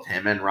 Both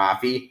him and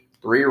Rafi.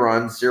 3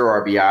 runs,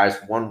 0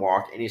 RBIs, 1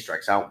 walk, and he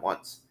strikes out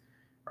once.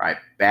 All right,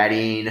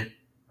 batting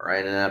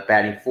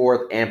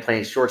fourth and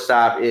playing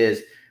shortstop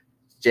is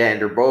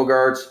Xander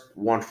Bogaerts,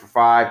 1 for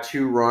 5,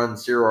 2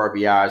 runs, 0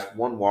 RBIs,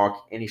 1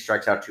 walk, and he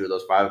strikes out 2 of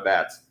those 5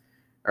 at-bats.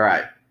 All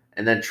right,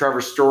 and then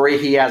Trevor Story,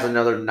 he has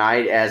another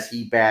night as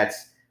he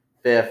bats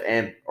fifth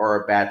and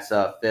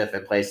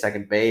plays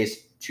second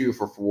base, 2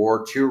 for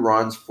 4, 2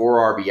 runs,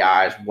 4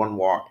 RBIs, 1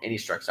 walk, and he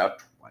strikes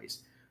out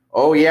twice.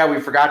 Oh yeah,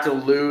 we forgot to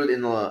allude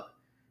in the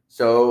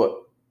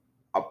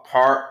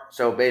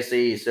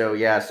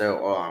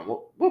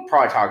we'll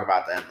probably talk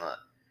about that in the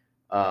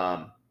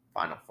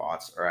final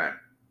thoughts. All right.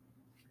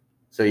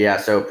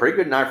 So pretty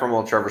good night from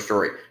old Trevor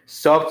Story.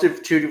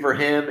 Substituting for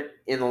him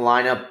in the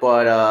lineup,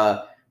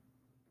 but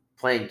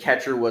playing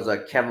catcher was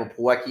Kevin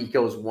Plawecki. He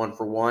goes 1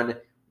 for 1,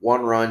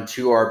 1 run,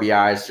 2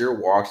 RBIs, 0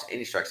 walks, and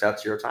he strikes out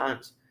 0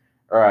 times.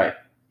 All right.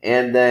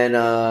 And then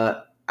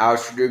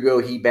Alex Verdugo,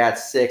 he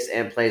bats 6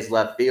 and plays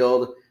left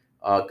field.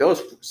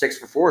 Goes 6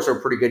 for 4, so a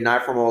pretty good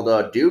night from old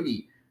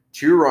Doogie.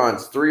 2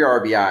 runs, 3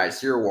 RBIs,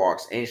 0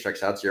 walks, and he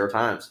strikes out 0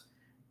 times.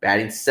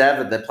 Batting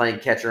 7th, then playing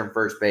catcher and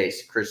first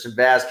base. Christian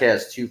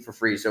Vasquez, 2 for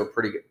 3, so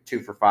pretty good.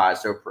 2 for 5,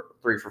 so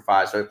 3 for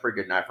 5, so a pretty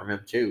good night from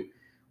him too.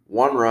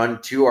 1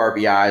 run, 2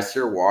 RBIs,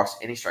 0 walks,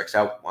 and he strikes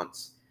out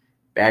once.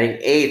 Batting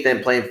 8th,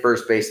 then playing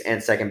first base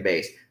and second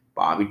base.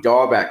 Bobby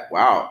Dahlbeck.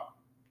 Wow.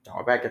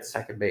 Dahlbeck at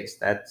second base.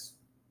 That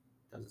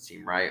doesn't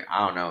seem right.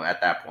 I don't know. At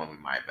that point, we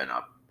might have been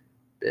up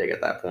big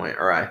at that point.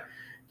 All right.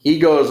 He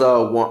goes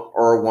 1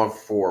 for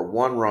 4.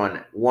 1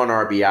 run, 1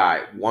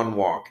 RBI, 1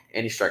 walk,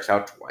 and he strikes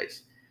out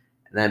twice.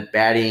 And then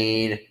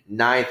batting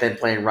 9th and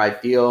playing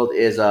right field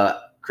is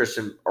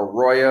Christian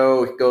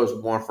Arroyo. He goes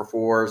 1 for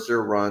 4,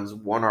 0 runs,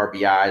 1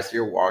 RBI,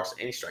 0 walks,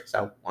 and he strikes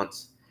out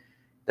once.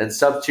 Then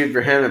substitute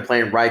for him and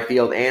playing right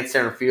field and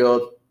center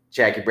field,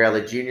 Jackie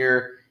Bradley Jr.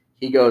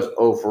 He goes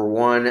 0 for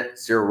 1,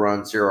 0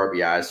 runs, 0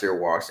 RBIs, 0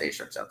 walks, and he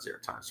strikes out 0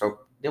 times.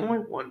 So the only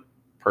one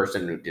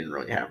person who didn't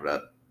really have it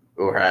up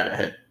or had a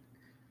hit.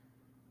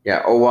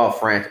 Yeah,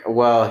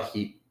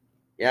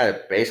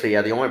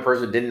 basically, the only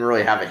person who didn't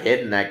really have a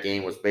hit in that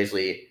game was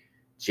basically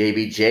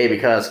JBJ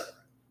because,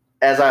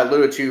 as I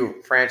alluded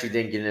to, Franchi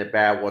didn't get in it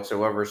bad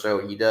whatsoever,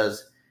 so he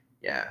does,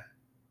 yeah.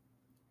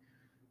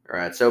 All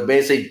right, so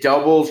basically a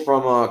couple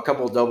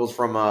of doubles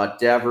from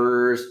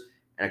Devers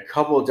and a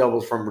couple of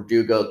doubles from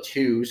Verdugo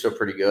too, so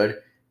pretty good.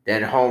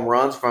 Then home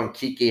runs from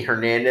Kike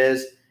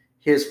Hernandez,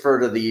 his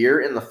third of the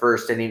year in the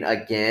first inning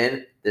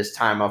again, this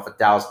time off of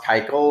Dallas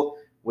Keuchel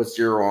with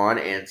 0 on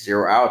and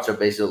 0 out, so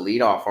basically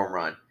leadoff home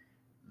run.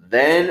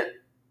 Then,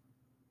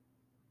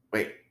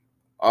 I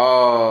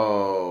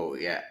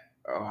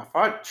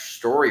thought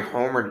Story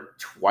homered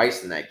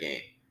twice in that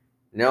game.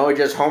 No, he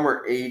just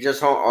homers. So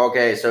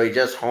he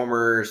just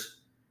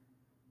homers.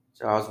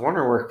 So I was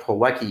wondering where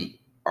Plawecki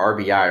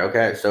RBI.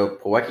 Okay, so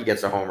Plawecki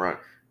gets a home run.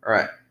 All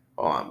right,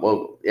 hold on.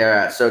 Well,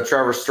 yeah. So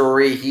Trevor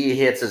Story, he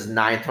hits his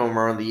 9th home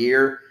run of the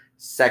year,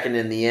 second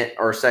in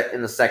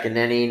the second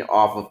inning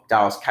off of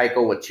Dallas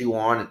Keuchel with 2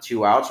 on and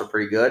 2 outs, so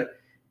pretty good.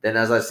 Then,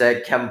 as I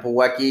said, Kevin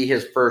Plawecki,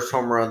 his first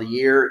home run of the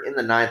year in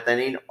the 9th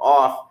inning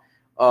off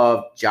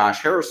of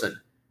Josh Harrison.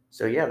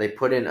 So, yeah, they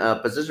put in a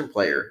position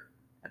player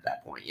at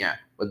that point, yeah,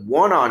 with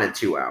 1 on and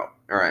 2 out.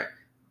 All right.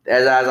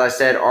 As I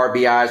said,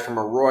 RBIs from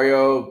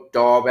Arroyo,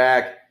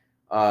 Dahlbeck,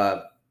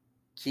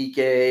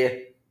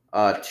 Kike,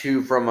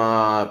 2 from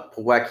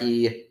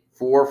Plawecki,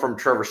 4 from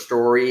Trevor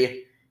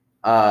Story.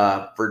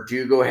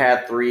 Verdugo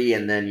had 3,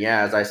 and then,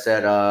 yeah, as I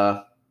said,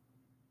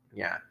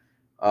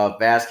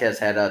 Vasquez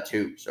had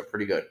 2, so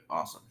pretty good.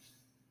 Awesome.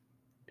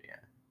 Yeah.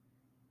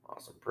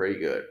 Awesome. Pretty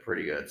good.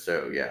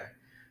 So, yeah.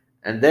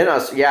 And then,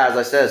 as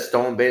I said,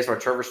 stolen base by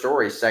Trevor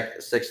Story,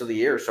 6th of the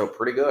year, so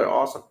pretty good.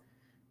 Awesome.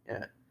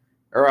 Yeah.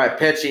 All right,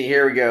 pitching,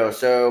 here we go.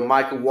 So,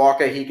 Michael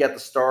Walker, he got the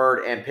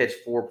start and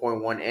pitched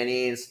 4.1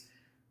 innings.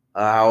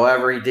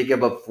 However, he did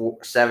give up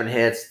 7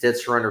 hits, did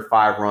surrender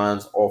 5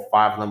 runs. All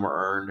 5 of them were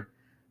earned.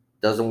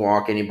 Doesn't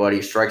walk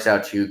anybody, strikes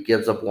out 2,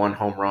 gives up 1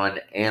 home run,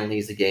 and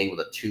leads the game with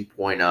a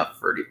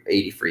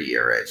 2.83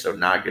 ERA. So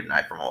not a good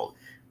night from old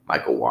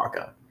Michael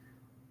Walker.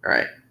 All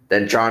right.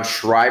 Then John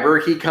Schreiber,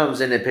 he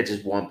comes in and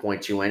pitches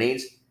 1.2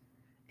 innings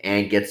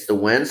and gets the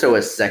win. So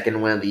his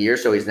 2nd win of the year.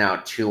 So he's now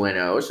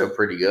 2-0, so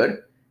pretty good.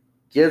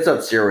 Gives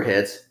up 0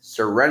 hits,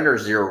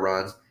 surrenders 0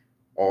 runs.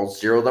 All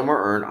 0 of them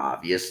are earned,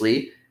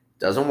 obviously.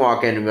 Doesn't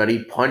walk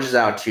anybody, punches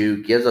out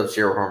 2, gives up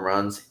 0 home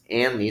runs,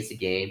 and leads the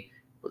game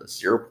with a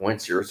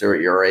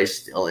 0.00 ERA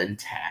still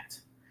intact.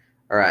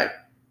 All right.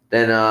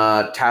 Then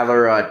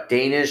Tyler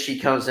Danish, he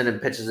comes in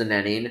and pitches an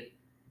inning,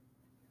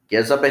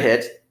 gives up a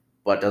hit,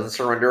 but doesn't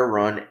surrender a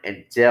run,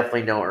 and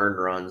definitely no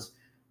earned runs.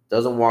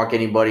 Doesn't walk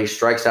anybody,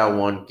 strikes out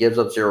 1, gives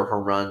up 0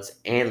 home runs,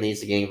 and leads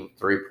the game with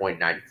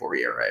 3.94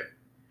 ERA.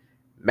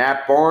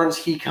 Matt Barnes,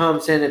 he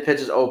comes in and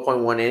pitches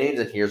 0.1 innings,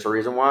 and here's the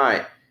reason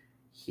why.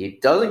 He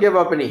doesn't give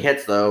up any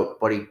hits, though,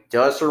 but he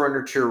does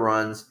surrender 2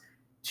 runs.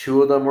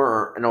 2 of them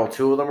are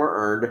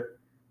earned.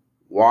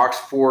 Walks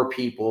 4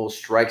 people,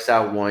 strikes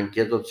out 1,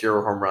 gives up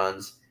 0 home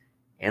runs,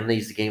 and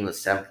leads the game with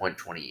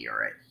 7.20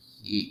 ERA.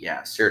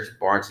 Serge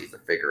Barnes needs to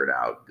figure it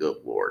out. Good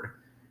Lord.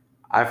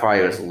 I thought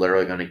he was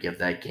literally going to give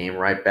that game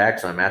right back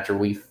to him after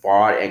we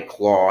fought and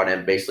clawed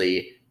and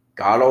basically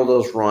got all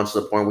those runs to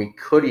the point we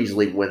could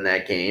easily win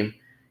that game.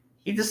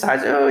 He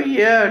decides,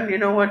 you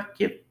know what?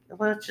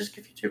 Let's just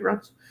give you 2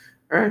 runs.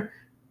 All right.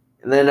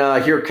 And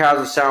then here,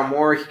 Kyle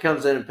Salmore, he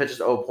comes in and pitches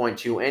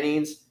 0.2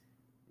 innings.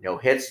 No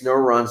hits, no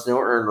runs, no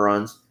earned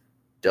runs.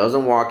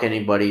 Doesn't walk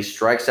anybody.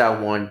 Strikes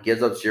out 1,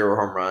 gives up 0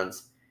 home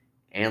runs,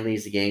 and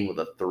leads the game with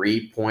a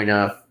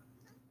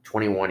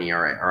 3.21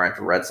 ERA. All right,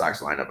 the Red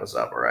Sox lineup is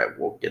up. All right,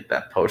 we'll get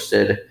that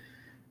posted.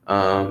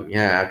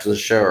 After the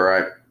show. All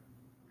right.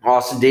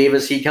 Austin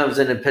Davis, he comes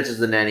in and pitches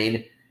an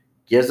inning.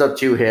 Gives up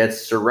 2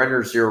 hits,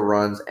 surrenders 0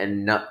 runs,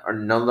 and none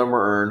of them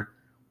are earned.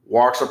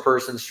 Walks a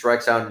person,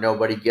 strikes out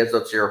nobody, gives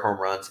up 0 home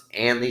runs,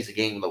 and leads the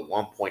game with a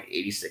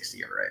 1.86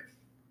 ERA.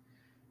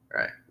 All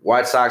right.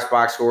 White Sox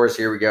box scores.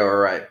 Here we go. All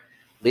right.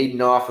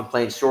 Leading off and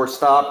playing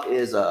shortstop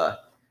is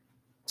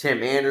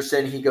Tim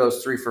Anderson. He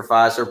goes 3 for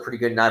 5, so a pretty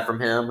good night from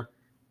him.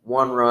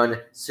 1 run,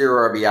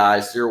 0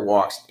 RBIs, 0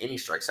 walks, and he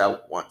strikes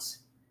out once.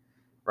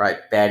 Right,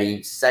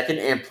 batting second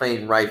and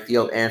playing right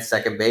field and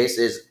second base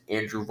is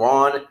Andrew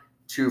Vaughn,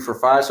 2 for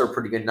 5, so a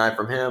pretty good night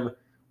from him.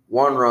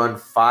 1 run,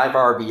 5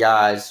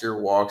 RBIs, 0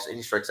 walks, and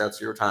he strikes out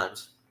 0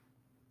 times.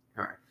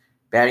 All right.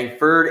 Batting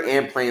third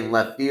and playing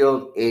left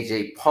field,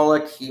 AJ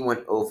Pollock. He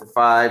went 0 for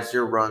 5,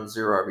 0 runs,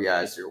 0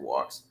 RBIs, 0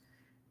 walks.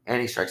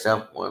 And he strikes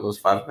out 1 of those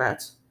 5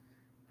 bats.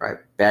 All right.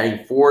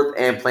 Batting fourth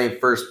and playing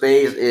first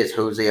base is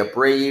Jose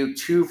Abreu,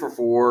 2 for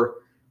 4,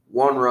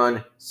 1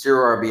 run,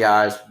 0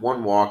 RBIs,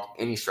 1 walk,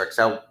 and he strikes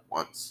out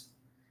once.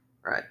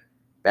 All right.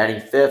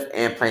 Batting fifth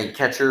and playing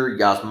catcher,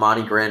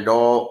 Yasmani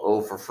Grandal,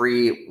 0 for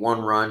 3,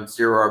 1 run,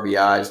 0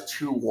 RBIs,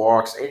 2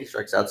 walks, and he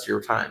strikes out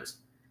 0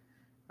 times.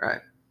 All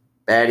right.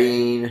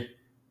 Batting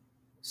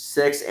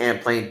sixth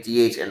and playing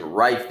DH in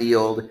right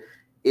field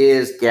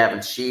is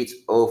Gavin Sheets,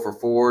 0 for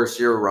 4,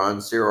 0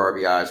 runs, 0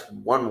 RBIs,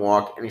 1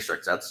 walk, and he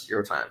strikes out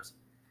 0 times.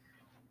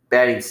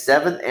 Batting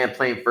seventh and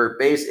playing third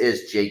base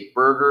is Jake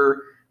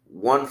Berger,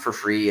 1 for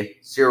 3,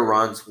 0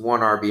 runs,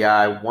 1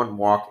 RBI, 1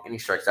 walk, and he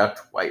strikes out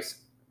twice.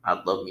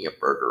 I'd love me a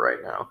burger right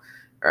now.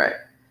 All right.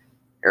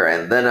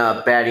 And then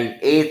batting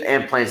eighth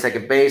and playing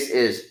second base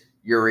is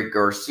Yuri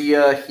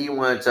Garcia. He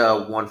went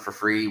 1 for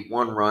 3,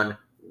 1 run,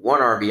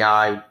 1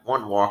 RBI,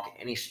 1 walk,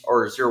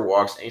 0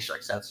 walks, and he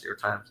strikes out 0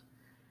 times.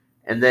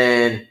 And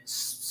then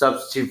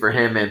substitute for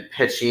him in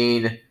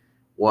pitching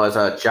was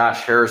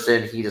Josh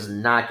Harrison. He does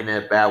not get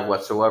a bat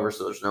whatsoever,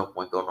 so there's no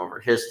point going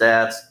over his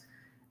stats.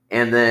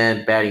 And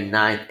then batting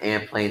ninth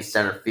and playing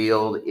center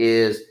field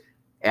is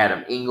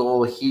Adam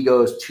Engel. He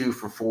goes 2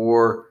 for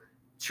 4,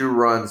 2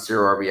 runs,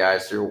 0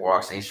 RBIs, 0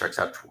 walks, and he strikes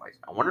out twice.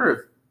 I wonder if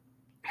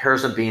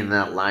Harrison being in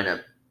that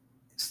lineup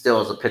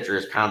still as a pitcher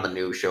is kind of the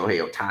new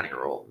Shohei Ohtani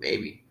role.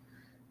 Maybe.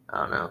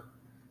 I don't know.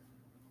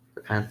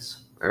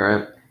 Depends. All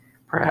right.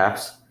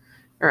 Perhaps.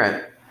 All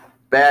right.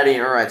 Batting.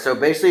 All right. So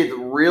basically,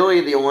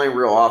 really the only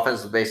real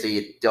offense is basically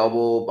a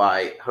double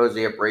by Jose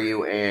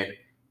Abreu and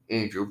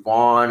Andrew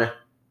Vaughn.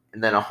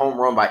 And then a home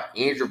run by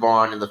Andrew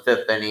Vaughn in the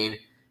 5th inning.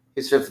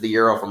 His 5th of the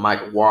year off of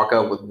Mike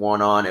Walker with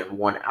 1 on and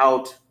 1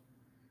 out.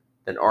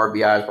 Then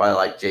RBIs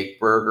by Jake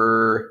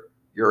Berger,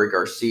 Yuri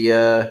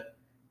Garcia.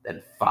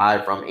 Then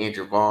 5 from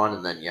Andrew Vaughn.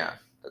 And then, yeah,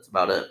 that's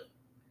about it.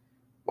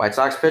 White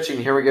Sox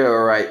pitching. Here we go.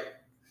 All right.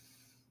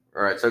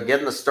 So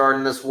getting the start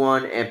in this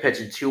one and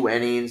pitching 2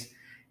 innings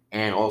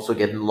and also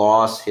getting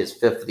lost his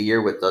 5th of the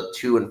year with the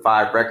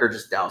 2-5 record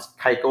is Dallas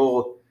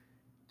Keuchel.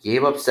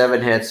 Gave up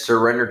 7 hits,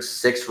 surrendered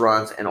 6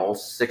 runs, and all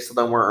 6 of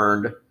them were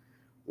earned.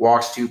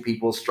 Walks 2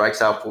 people,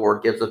 strikes out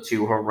 4, gives up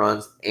 2 home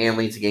runs, and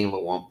leads the game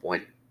with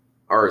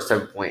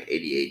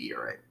 7.88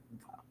 ERA.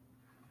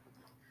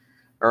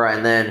 All right,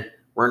 and then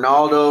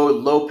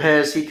Ronaldo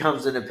Lopez, he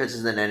comes in and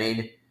pitches an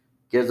inning,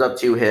 gives up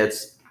 2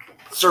 hits,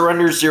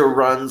 surrenders 0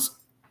 runs,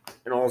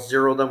 and all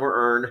 0 of them were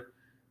earned.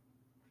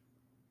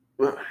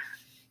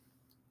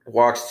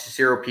 Walks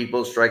 0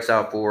 people, strikes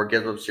out 4,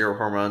 gives up 0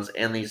 home runs,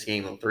 and leads the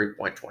game with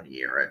 3.20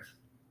 ERA.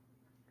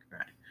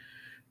 Right.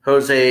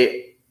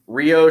 Jose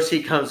Rios,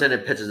 he comes in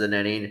and pitches an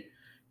inning,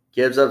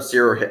 gives up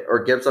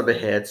a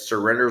hit,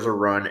 surrenders a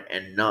run,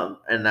 and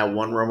that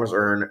 1 run was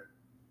earned.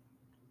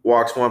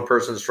 Walks 1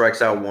 person,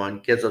 strikes out 1,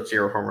 gives up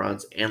 0 home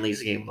runs, and leads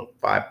the game with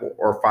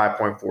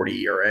 5.40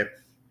 ERA.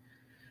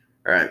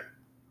 All right.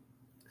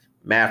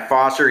 Matt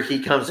Foster, he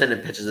comes in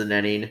and pitches an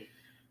inning,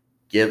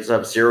 gives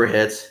up 0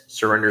 hits,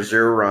 surrenders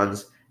 0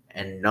 runs,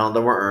 and none of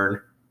them were earned.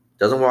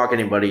 Doesn't walk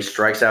anybody,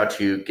 strikes out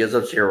 2, gives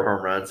up 0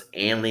 home runs,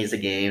 and leads the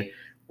game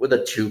with a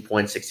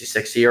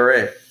 2.66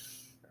 ERA. All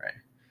right.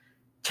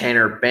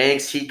 Tanner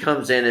Banks, he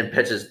comes in and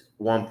pitches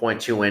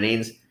 1.2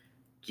 innings,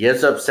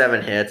 gives up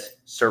 7 hits,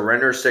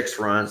 surrenders 6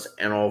 runs,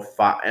 and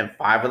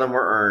 5 of them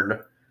were earned.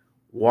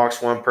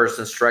 Walks 1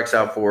 person, strikes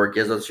out 4,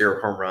 gives up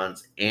 0 home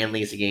runs, and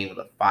leads the game with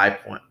a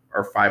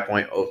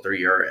 5.03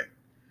 ERA.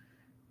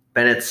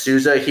 Bennett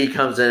Souza, he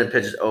comes in and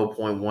pitches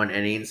 0.1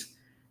 innings,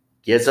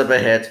 gives up a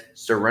hit,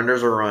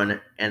 surrenders a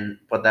run,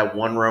 but that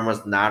 1 run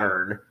was not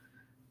earned.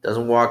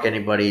 Doesn't walk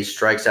anybody,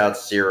 strikes out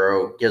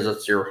 0, gives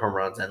up 0 home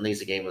runs, and leads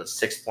the game with a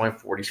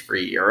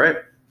 6.43 ERA.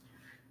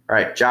 All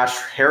right, Josh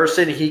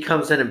Harrison, he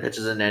comes in and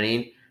pitches an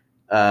inning.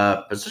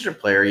 Position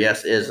player,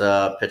 yes, is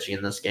pitching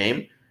in this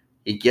game.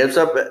 He gives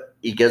up a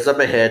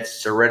hit,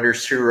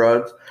 surrenders 2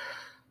 runs.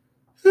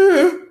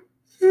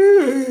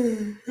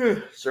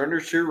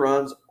 Surrenders 2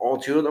 runs, all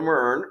 2 of them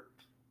are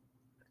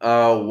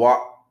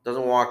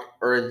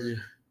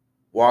earned.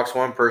 Walks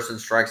 1 person,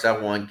 strikes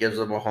out 1, gives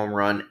up a home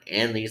run,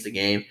 and leads the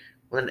game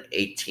with an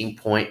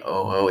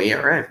 18.00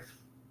 ERA.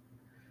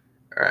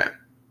 All right.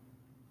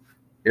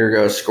 Here we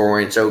go,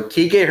 scoring. So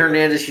Kike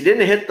Hernandez, he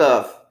didn't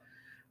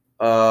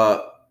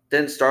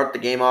start the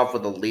game off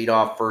with a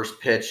leadoff first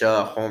pitch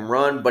home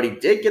run, but he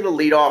did get a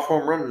leadoff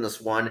home run in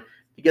this one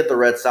to get the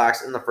Red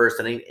Sox in the first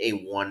inning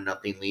a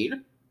 1-0 lead.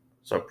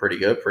 So pretty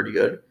good.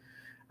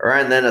 All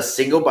right, and then a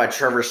single by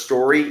Trevor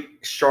Story,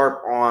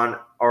 sharp on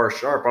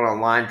a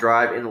line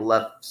drive in the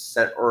left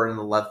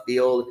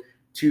field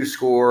to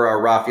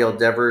score. Rafael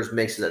Devers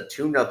makes it a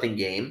 2-0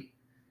 game.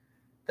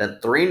 Then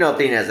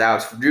 3-0 as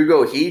Alex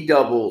Verdugo, he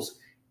doubles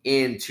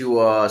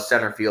into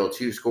center field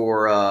to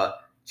score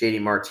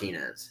JD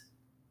Martinez.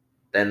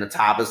 Then the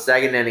top of the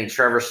second inning,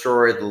 Trevor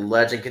Story, the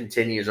legend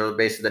continues, or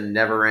basically the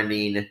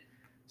never-ending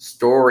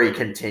story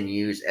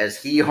continues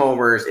as he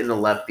homers in the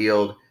left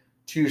field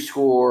to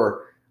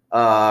score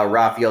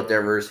Rafael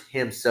Devers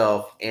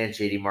himself and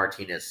JD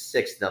Martinez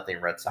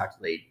 6-0 Red Sox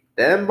lead.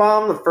 Then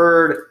bottom of the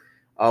third,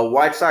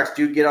 White Sox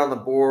do get on the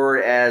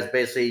board as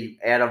basically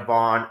Adam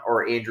Vaughn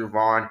or Andrew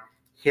Vaughn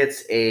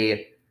hits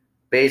a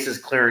bases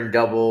clearing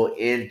double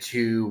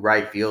into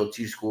right field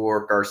to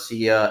score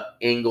Garcia,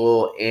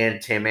 Engel,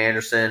 and Tim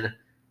Anderson.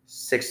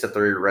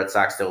 6-3 Red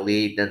Sox still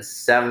lead. Then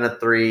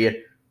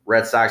 7-3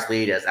 Red Sox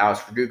lead as Alex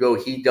Verdugo,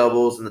 he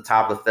doubles in the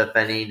top of the fifth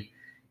inning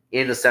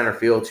in the center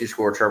field to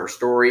score Trevor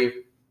Story.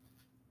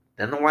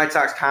 Then the White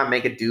Sox kind of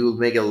make it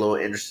a little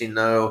interesting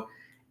though,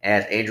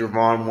 as Andrew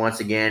Vaughn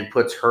once again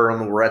puts her on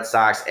the Red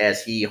Sox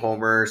as he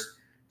homers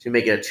to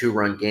make it a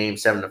 2-run game,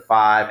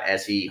 7-5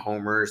 as he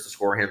homers to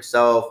score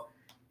himself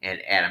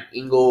and Adam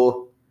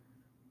Engel.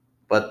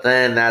 But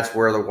then that's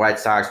where the White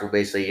Sox will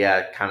basically,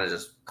 kind of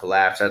just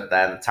collapse at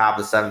that. In the top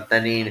of the seventh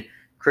inning,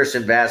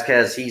 Christian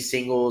Vasquez, he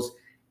singles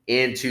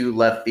into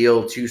left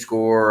field to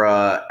score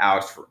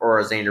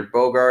Alexander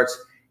Bogaerts.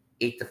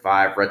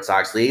 8-5 Red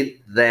Sox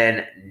lead.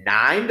 Then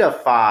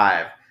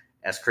 9-5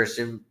 as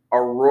Christian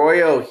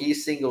Arroyo, he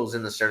singles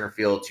in the center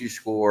field to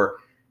score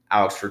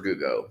Alex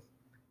Verdugo.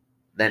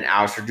 Then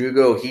Alex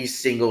Verdugo, he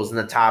singles in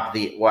the top of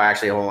the – well,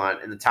 actually, hold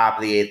on. In the top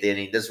of the eighth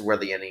inning, this is where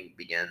the inning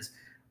begins.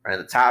 Right,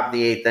 in the top of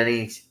the eighth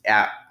inning,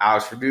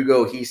 Alex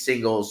Verdugo, he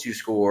singles to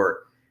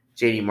score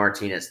JD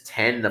Martinez.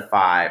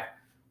 10-5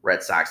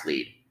 Red Sox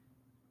lead.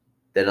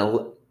 Then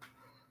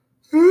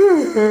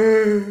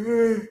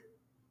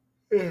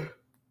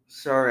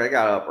sorry, I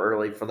got up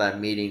early for that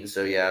meeting,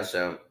 so you're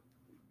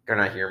going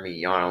to hear me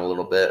yawn a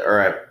little bit. All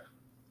right.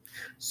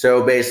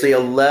 So basically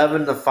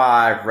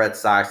 11-5 Red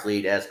Sox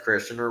lead as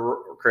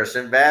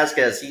Christian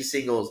Vasquez, he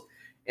singles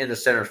in the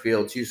center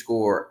field to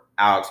score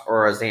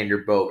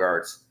Alexander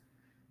Bogaerts.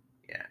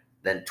 Yeah.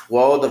 Then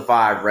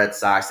 12-5 Red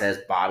Sox as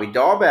Bobby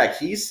Dahlbeck,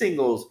 he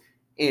singles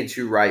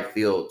into right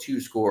field to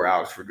score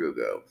Alex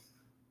Verdugo.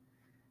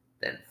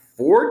 Then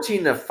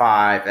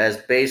 14-5 as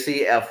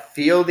basically a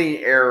fielding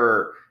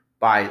error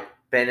by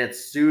Bennett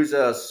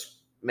Souza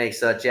makes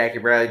Jackie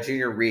Bradley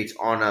Jr. reach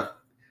on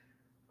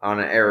an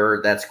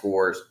error that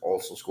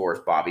also scores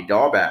Bobby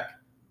Dahlbeck.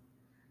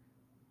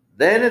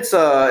 Then it's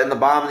in the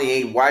bottom of the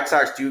eighth. White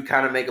Sox do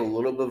kind of make a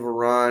little bit of a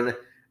run.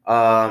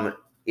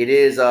 It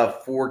is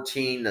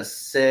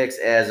 14-6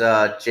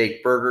 as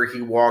Jake Berger,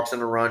 he walks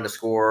in a run to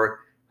score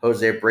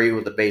Jose Brady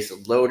with the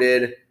bases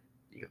loaded.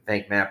 You can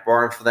thank Matt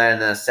Barnes for that.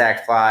 And then a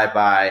sac fly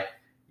by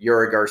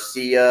Yuri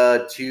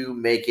Garcia to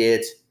make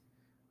it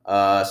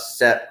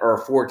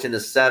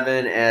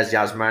 14-7 as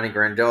Yasmani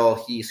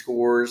Grandal, he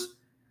scores.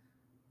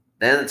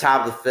 Then at the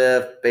top of the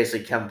fifth,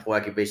 basically Kevin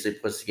Plawecki basically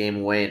puts the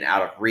game away and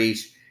out of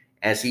reach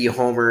as he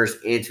homers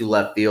into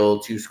left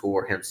field to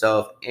score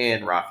himself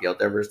and Rafael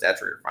Devers.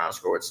 That's where your final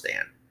score would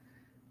stand.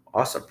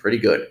 Awesome. Pretty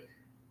good.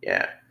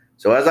 Yeah.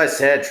 So as I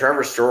said,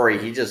 Trevor Story,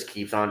 he just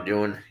keeps on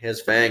doing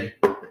his thing.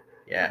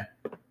 Yeah.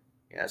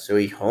 Yeah. So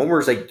he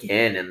homers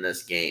again in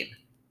this game.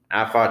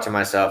 I thought to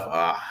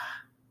myself,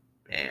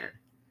 man,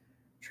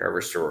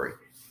 Trevor Story.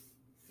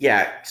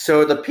 Yeah,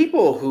 so the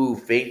people who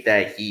think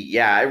that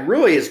it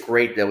really is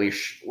great that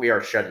we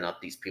are shutting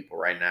up these people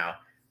right now.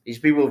 These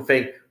people who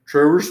think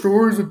Trevor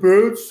Story's a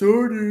bad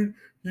signing.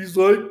 He's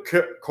like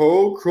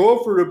Carl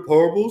Crawford and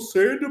Pablo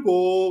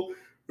Sandoval.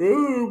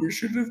 Oh, we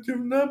shouldn't have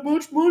given that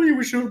much money.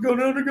 We should have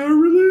gone out and got a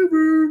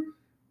reliever.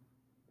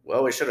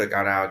 Well, we should have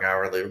gone out and got a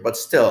reliever, but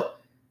still,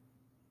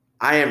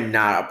 I am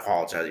not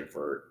apologizing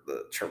for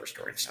the Trevor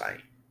Story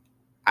signing.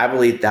 I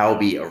believe that will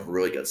be a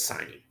really good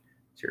signing.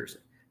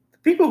 Seriously.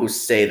 People who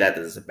say that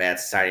this is a bad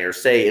signing or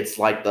say it's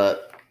like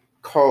the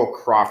Carl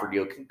Crawford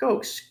deal can go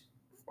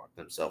fuck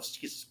themselves.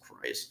 Jesus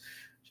Christ.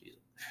 Jesus.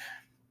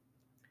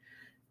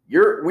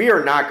 We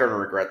are not going to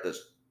regret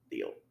this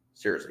deal.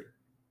 Seriously.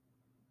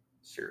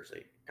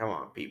 Seriously. Come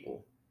on,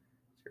 people.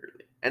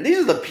 Seriously. And these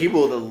are the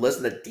people that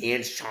listen to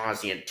Dan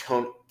Chauncey and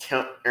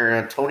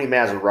Tony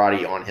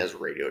Maserati on his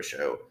radio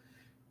show.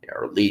 Yeah,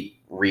 or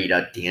read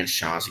Dan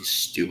Chauncey's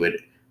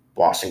stupid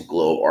Boston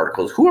Globe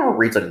articles. Whoever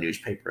reads a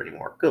newspaper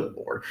anymore? Good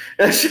Lord.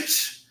 It's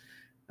just,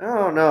 I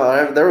don't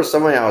know. There was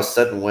somebody I was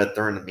sitting with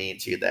during the meeting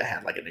too that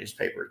had like a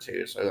newspaper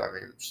too. So, I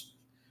mean, it's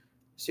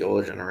the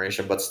older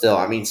generation. But still,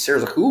 I mean,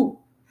 seriously,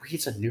 who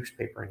reads a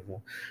newspaper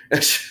anymore?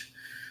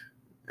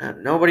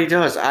 Nobody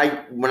does.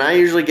 When I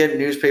usually get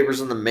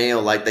newspapers in the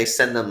mail, like they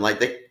send them,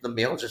 the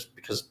mail just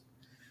because,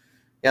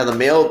 the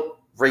mail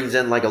brings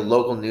in like a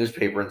local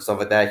newspaper and stuff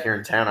like that here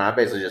in town. I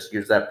basically just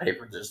use that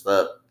paper just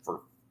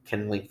for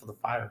kindling for the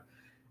fire.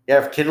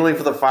 Yeah, kindling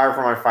for the fire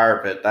for my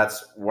fire pit.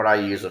 That's what I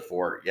use it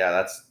for. Yeah,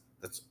 that's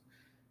because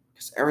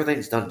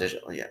everything's done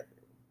digitally. Yeah,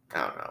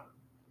 I don't know.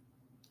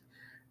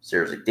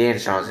 Seriously, Dan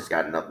Chauncey's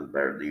got nothing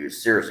better to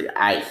use. Seriously,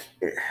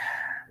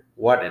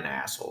 what an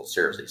asshole.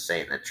 Seriously,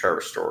 saying that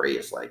Trevor Story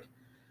is like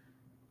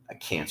a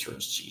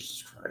cancerous.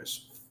 Jesus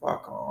Christ,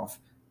 fuck off.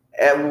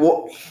 And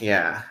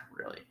yeah,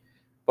 really.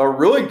 But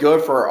really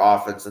good for our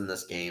offense in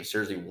this game.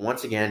 Seriously,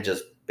 once again,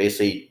 just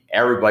basically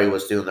everybody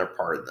was doing their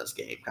part in this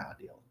game kind of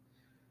deal.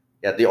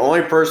 Yeah, the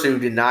only person who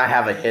did not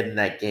have a hit in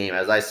that game,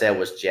 as I said,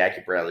 was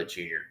Jackie Bradley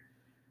Jr.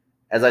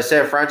 As I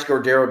said, Frank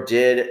Cordero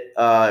did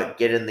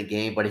get in the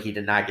game, but he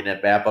did not get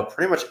it back. But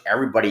pretty much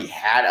everybody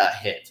had a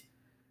hit.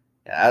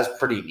 Yeah, that was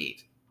pretty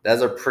neat.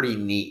 That's a pretty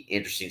neat,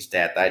 interesting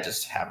stat that I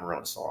just haven't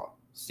really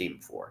seen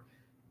before.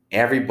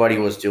 Everybody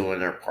was doing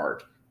their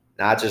part.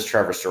 Not just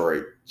Trevor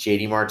Story.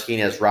 JD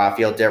Martinez,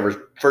 Rafael Devers.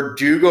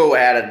 Verdugo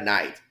had a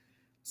night.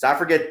 Let's not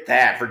forget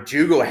that.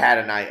 Verdugo had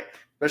a night.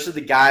 Especially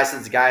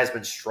since the guy has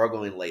been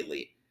struggling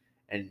lately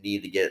and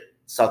need to get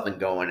something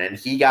going. And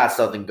he got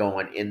something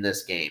going in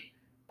this game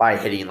by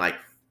hitting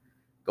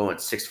going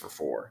 6 for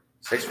 4.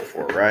 6 for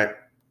 4, right?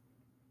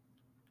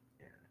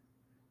 Yeah.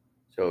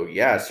 So,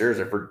 yeah,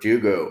 seriously,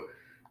 Verdugo.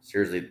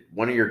 Seriously,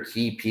 one of your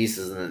key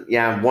pieces.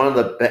 One of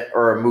the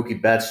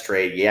Mookie Betts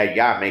trade. Yeah, you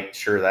got to make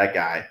sure that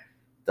guy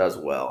does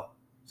well.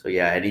 So,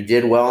 yeah, and he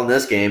did well in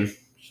this game.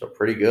 So,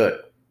 pretty good.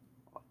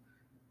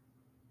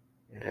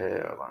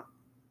 Yeah, hold on.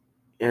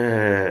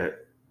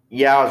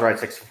 Yeah, I was right.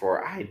 6 for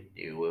 4. I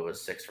knew it was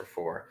 6 for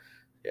 4.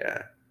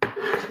 Yeah.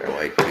 So,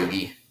 like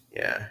Doogie.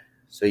 Yeah.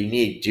 So you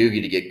need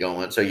Doogie to get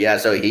going. So yeah.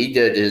 So he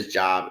did his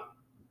job.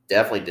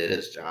 Definitely did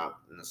his job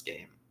in this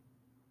game.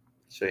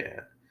 So yeah.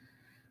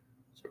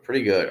 So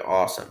pretty good.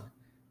 Awesome.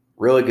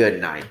 Really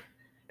good night.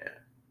 Yeah.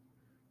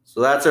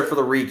 So that's it for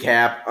the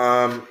recap.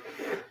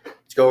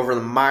 Let's go over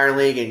the minor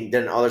league and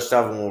then other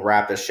stuff, and we'll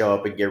wrap this show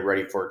up and get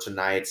ready for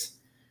tonight's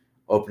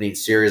opening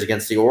series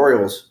against the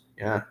Orioles.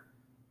 Yeah.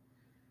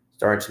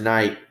 Starting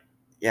tonight.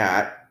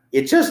 Yeah,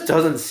 it just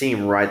doesn't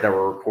seem right that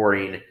we're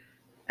recording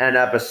an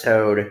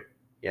episode.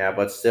 Yeah,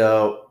 but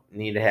still I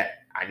need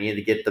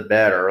to get to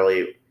bed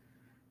early,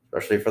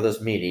 especially for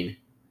this meeting.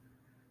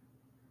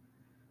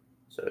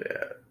 So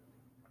yeah.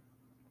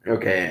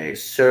 Okay,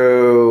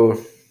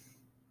 so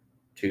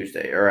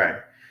Tuesday. All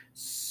right.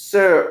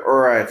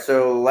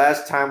 So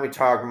last time we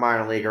talked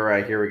minor league. All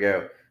right, here we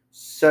go.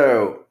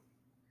 So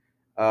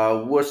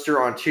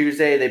Worcester on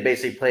Tuesday, they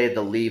basically played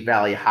the Lee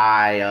Valley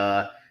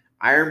High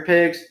Iron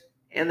Pigs,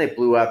 and they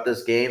blew out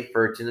this game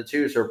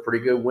 13-2. So a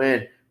pretty good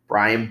win.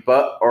 Brian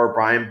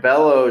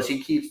Bellows,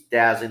 he keeps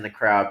dazzling the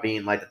crowd,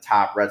 being like the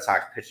top Red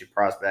Sox pitching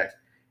prospect,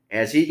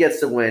 as he gets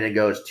the win and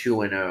goes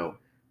 2-0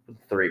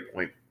 with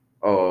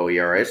 3.00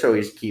 ERA. So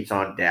he keeps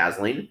on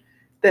dazzling.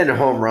 Then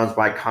home runs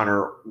by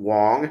Connor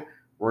Wong,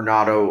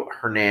 Renato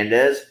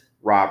Hernandez,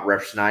 Rob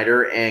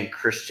Refsnyder, and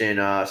Christian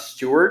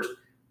Stewart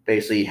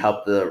basically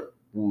helped the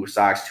Woo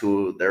Sox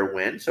to their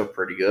win. So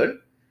pretty good.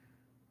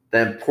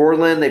 Then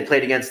Portland, they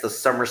played against the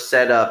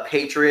Somerset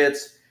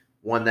Patriots,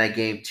 won that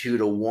game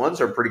 2-1,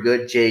 so pretty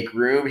good. Jake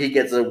Groom, he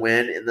gets a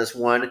win in this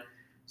one,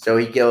 so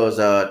he goes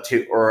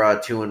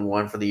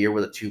 2-1 for the year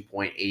with a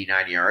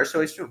 2.89 ERA, so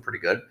he's doing pretty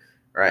good.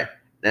 All right.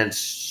 Then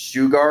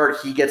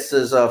Stugard, he gets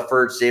his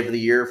first save of the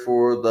year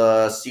for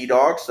the Sea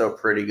Dogs, so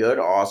pretty good,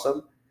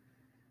 awesome.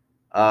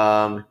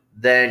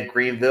 Then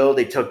Greenville,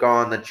 they took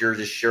on the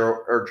Jersey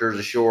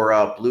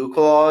Shore Blue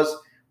Claws,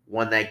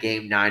 won that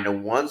game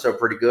 9-1, so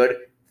pretty good.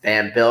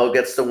 Van Bell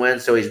gets the win,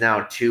 so he's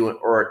now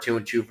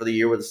 2-2 for the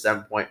year with a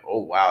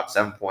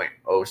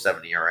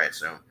 7.07 ERA.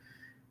 So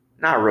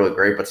not really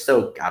great, but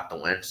still got the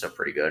win, so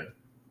pretty good.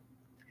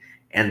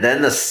 And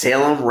then the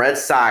Salem Red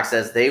Sox,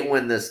 as they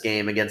win this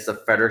game against the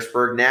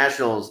Fredericksburg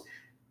Nationals.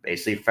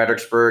 Basically,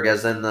 Fredericksburg,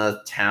 as in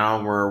the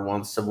town where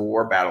one Civil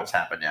War battles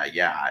happened.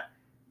 Yeah,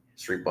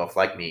 history buff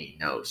like me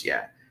knows.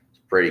 Yeah, it's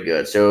pretty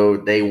good. So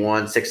they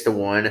won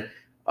 6-1.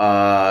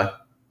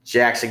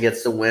 Jackson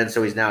gets the win,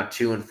 so he's now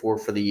 2-4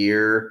 for the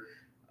year.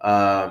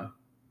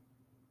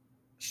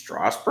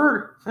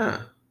 Strasburg? Huh.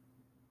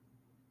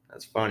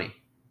 That's funny.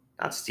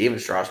 Not Steven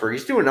Strasburg.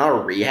 He's doing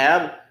another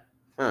rehab?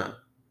 Huh.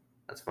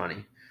 That's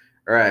funny.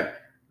 All right.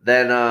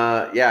 Then,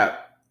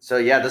 So,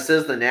 this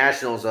is the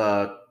Nationals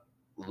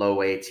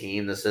low A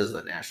team. This is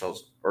the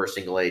Nationals or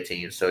single A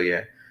team. So,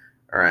 yeah.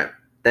 All right.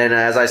 Then,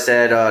 as I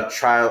said,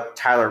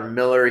 Tyler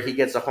Miller, he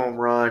gets a home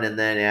run. And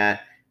then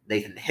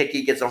Nathan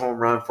Hickey gets a home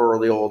run for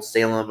the old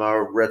Salem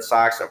Red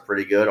Sox. So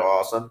pretty good.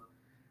 Awesome.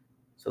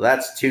 So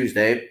that's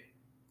Tuesday.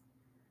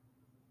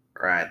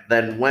 All right.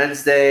 Then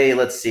Wednesday,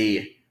 let's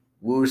see.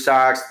 Woo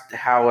Sox,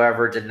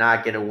 however, did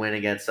not get a win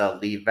against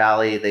Lee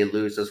Valley. They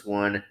lose this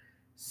one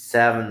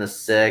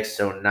 7-6.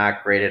 So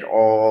not great at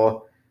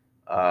all.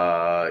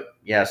 So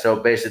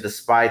basically,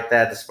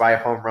 despite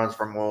home runs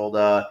from old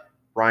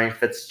Brian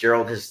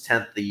Fitzgerald, his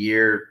 10th of the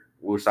year,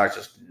 Woo Sox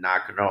just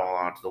not going to hold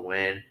on to the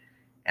win.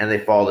 And they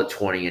fall to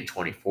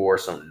 20-24,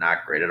 so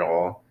not great at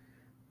all.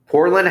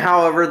 Portland,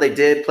 however, they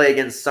did play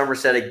against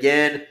Somerset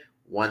again,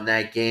 won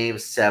that game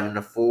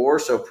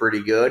 7-4, so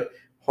pretty good.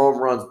 Home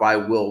runs by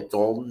Will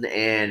Dalton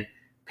and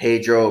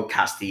Pedro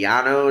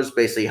Castellanos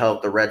basically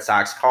helped the Red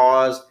Sox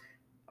cause.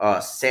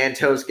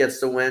 Santos gets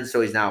the win,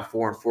 so he's now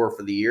 4-4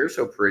 for the year,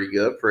 so pretty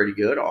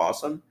good,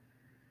 awesome.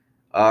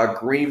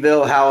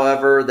 Greenville,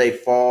 however, they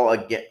fall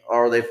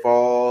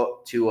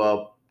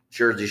to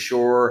Jersey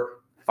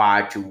Shore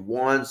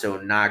 5-1, so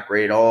not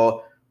great at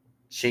all.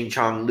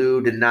 Xing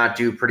Liu did not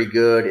do pretty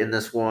good in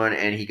this one,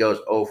 and he goes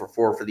 0 for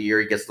 4 for the year.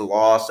 He gets the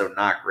loss, so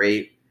not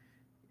great.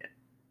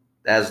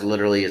 That is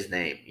literally his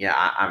name. Yeah,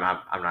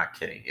 I'm not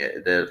kidding.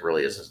 That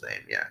really is his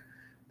name. Yeah,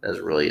 that is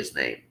really his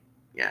name.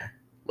 Yeah,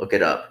 look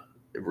it up.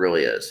 It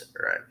really is.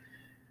 All right.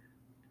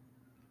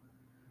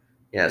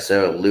 Yeah,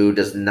 so Liu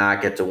does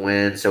not get to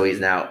win, so he's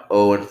now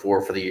 0 and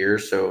 4 for the year,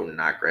 so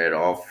not great at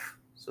all.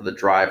 So the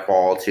drive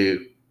fall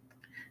to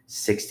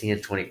 16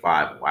 and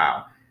 25.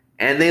 Wow.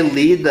 And they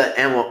lead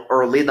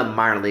lead the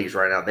minor leagues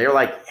right now. They're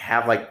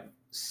have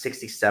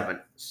 67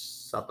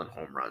 something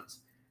home runs.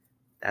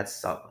 That's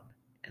something.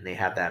 And they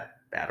have that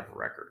bad of a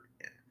record.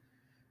 Yeah.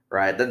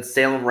 Right. Then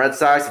Salem Red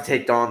Sox to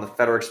take on the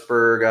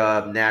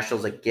Fredericksburg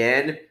Nationals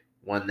again.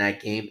 Won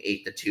that game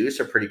 8-2,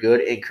 so pretty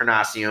good.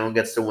 Encarnacion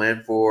gets the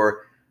win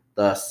for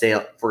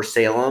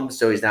Salem,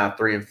 so he's now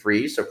 3 and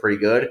 3, so pretty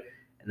good.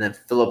 And then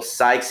Philip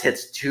Sykes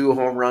hits 2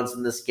 home runs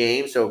in this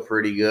game, so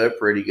pretty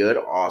good,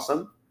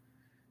 awesome.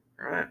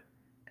 All right.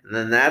 And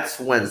then that's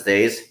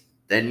Wednesdays.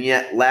 Then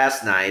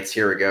last night's,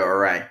 here we go. All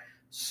right.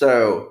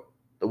 So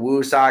the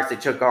Woo Sox, they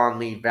took on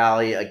Lee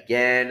Valley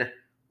again.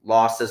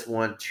 Lost this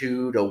one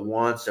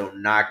 2-1, so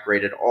not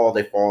great at all.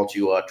 They fall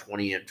to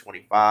 20 and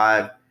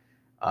 25.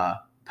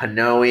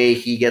 Panoe,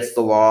 he gets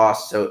the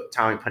loss. So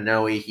Tommy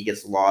Panoe, he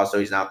gets the loss, so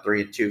he's now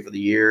 3 and 2 for the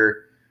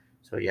year.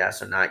 So yeah,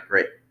 so not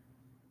great.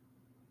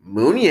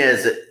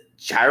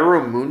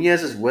 Jairo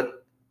Munoz is with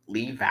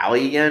Lee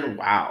Valley again.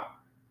 Wow.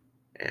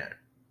 Man.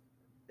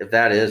 If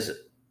that is,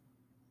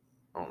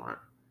 hold on.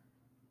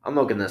 I'm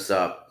looking this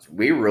up.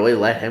 We really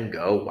let him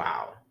go?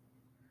 Wow.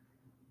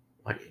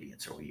 What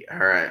idiots are we? All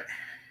right.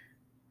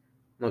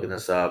 I'm looking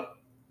this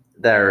up.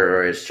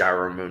 There is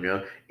Jairo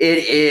Munoz.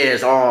 It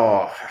is.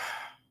 Oh.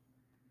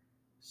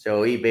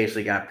 So he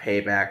basically got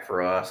payback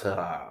for us.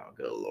 Oh,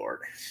 good Lord.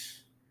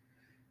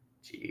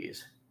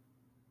 Jeez.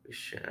 We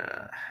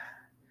should.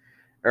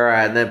 All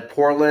right. And then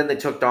Portland, they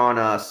took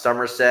on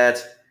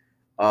Somerset.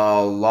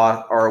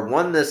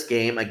 Won this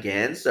game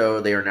again,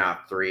 so they are now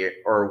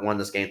won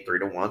this game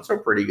 3-1, so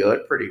pretty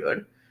good.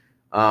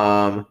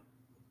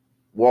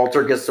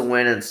 Walter gets the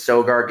win, and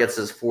Sogard gets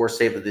his 4th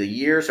save of the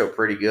year, so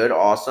pretty good,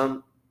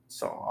 awesome.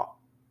 So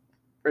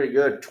pretty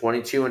good,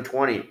 22 and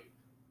 20,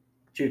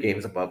 2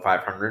 games above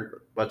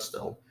 500, but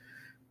still,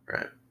 all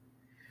right.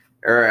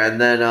 And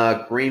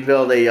then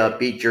Greenville, they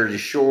beat Jersey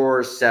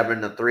Shore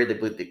 7-3. They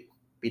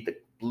beat the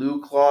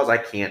Blue Claws. I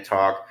can't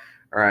talk.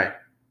 All right.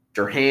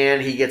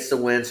 Durhan, he gets the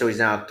win, so he's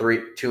now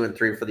 2 and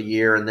 3 for the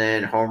year. And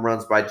then home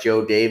runs by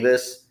Joe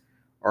Davis,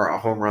 or a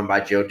home run by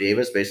Joe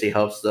Davis, basically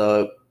helps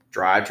the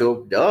drive to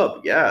a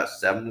dub. Yeah,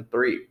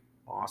 7-3,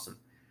 awesome.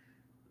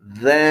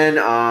 Then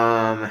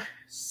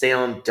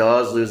Salem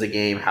does lose a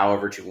game,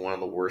 however, to one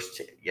of the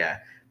worst. Yeah,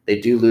 they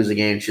do lose a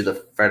game to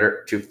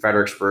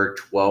Fredericksburg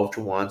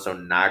 12-1, so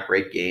not a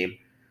great game.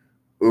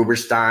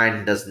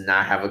 Uberstein does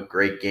not have a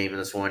great game in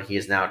this one. He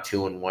is now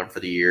 2 and 1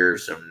 for the year,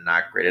 so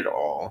not great at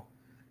all.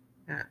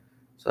 Yeah.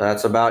 So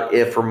that's about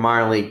it for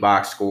minor league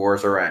box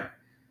scores. All right.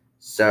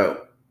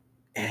 So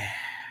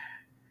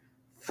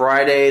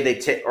Friday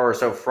tonight.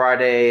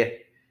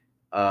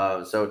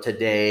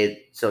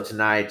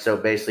 So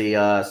basically,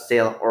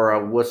 Salem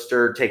or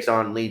Worcester takes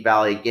on Lee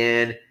Valley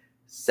again,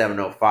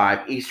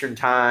 7:05 Eastern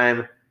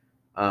time,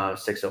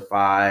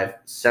 6:05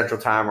 Central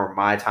time or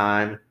my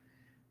time.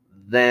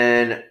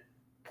 Then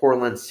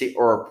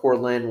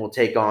Portland will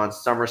take on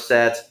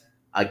Somerset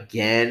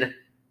again.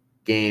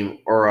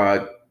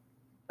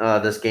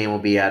 This game will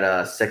be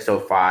at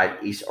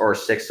 6:05 East or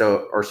 6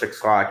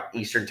 o'clock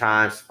Eastern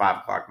time, 5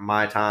 o'clock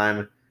my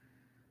time.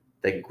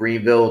 Then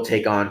Greenville will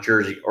take on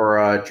Jersey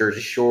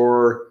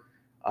Shore.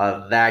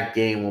 That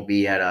game will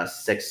be at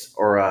 6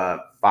 or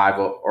 5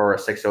 or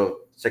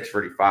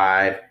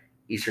 6:45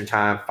 Eastern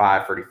time,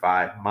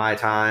 5:45 my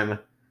time.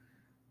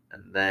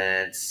 And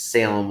then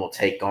Salem will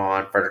take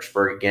on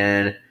Fredericksburg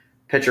again.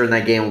 Pitcher in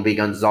that game will be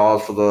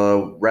Gonzalez for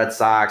the Red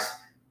Sox.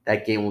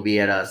 That game will be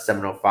at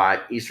 7:05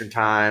 Eastern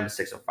time,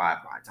 6:05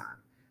 my time.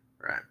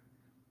 All right.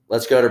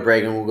 Let's go to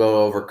break, and we'll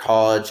go over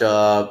college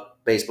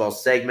baseball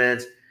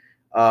segments,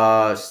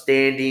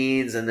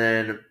 standings, and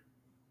then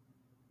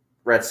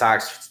Red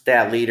Sox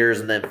stat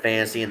leaders, and then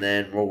fantasy, and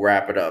then we'll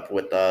wrap it up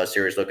with a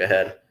series look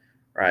ahead.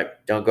 All right.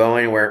 Don't go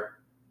anywhere.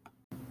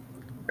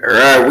 All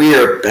right. We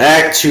are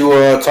back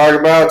to talk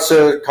about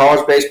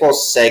college baseball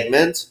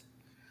segment.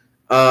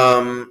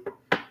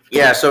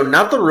 Yeah, so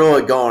nothing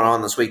really going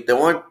on this week. The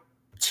only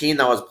team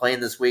that was playing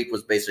this week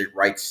was basically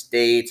Wright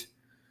State.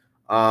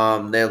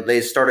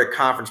 They started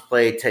conference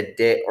play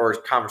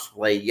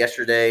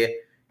yesterday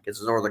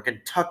against Northern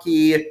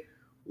Kentucky.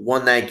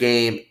 Won that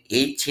game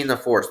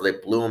 18-4, so they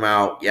blew them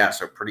out. Yeah,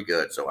 so pretty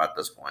good. So at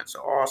this point,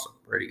 so awesome,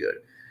 pretty good.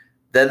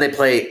 Then they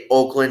play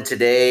Oakland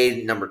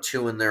today, number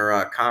 2 in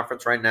their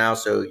conference right now.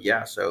 So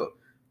yeah, so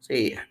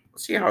let's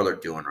see how they're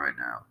doing right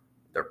now.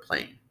 They're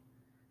playing.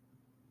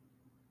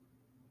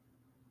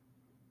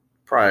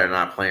 Probably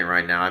not playing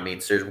right now. I mean,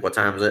 seriously, what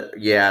time is it?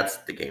 Yeah, it's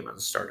the game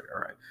hasn't started.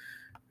 All right.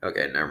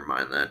 Okay, never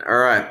mind then. All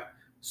right.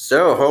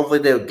 So hopefully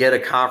they'll get a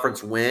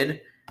conference win.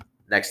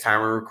 next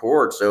time we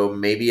record. So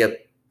maybe a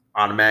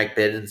automatic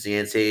bid into the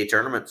NCAA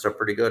tournament. So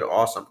pretty good.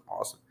 Awesome.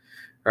 All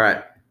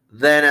right.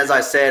 Then, as I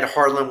said,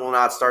 Heartland will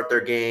not start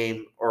their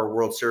game or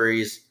World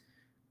Series.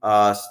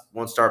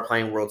 Won't start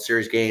playing World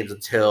Series games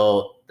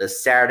until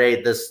this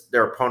Saturday.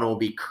 Their opponent will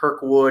be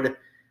Kirkwood,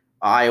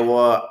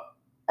 Iowa.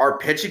 Our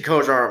pitching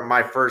coach,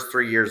 my first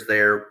 3 years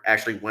there,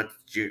 actually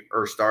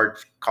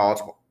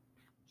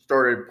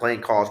started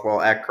playing college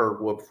ball at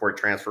Kirkwood before he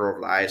transferred over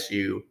to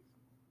ISU.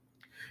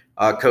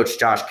 Coach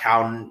Josh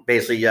Cowden,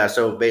 basically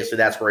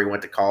that's where he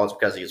went to college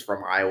because he's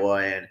from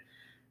Iowa, and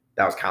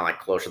that was kind of like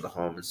closer to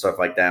home and stuff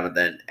like that. And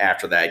then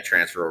after that, he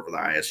transferred over to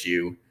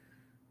ISU.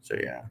 So,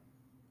 yeah.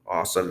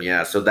 Awesome.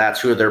 Yeah. So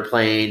that's who they're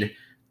playing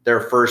their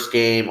first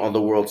game on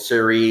the World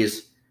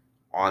Series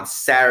on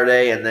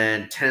Saturday. And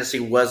then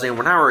Tennessee Wesleyan,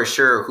 we're not really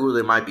sure who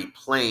they might be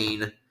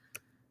playing.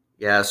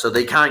 Yeah. So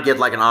they kind of get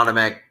like an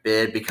automatic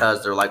bid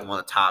because they're like one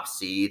of the top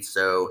seeds.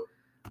 So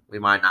we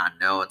might not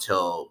know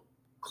until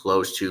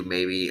close to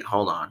maybe.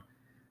 Hold on.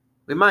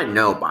 We might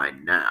know by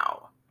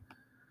now.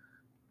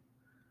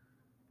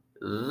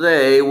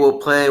 They will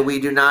play.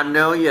 We do not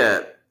know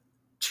yet.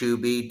 To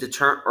be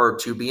determined or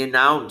to be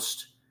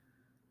announced.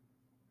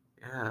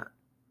 Yeah.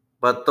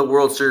 But the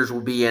World Series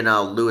will be in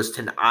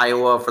Lewiston,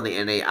 Iowa for the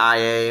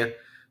NAIA.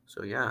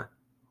 So, yeah.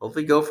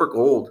 Hopefully go for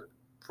gold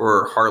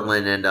for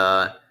Heartland and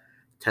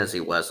Tennessee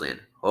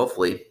Wesleyan.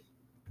 Hopefully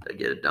they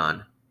get it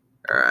done.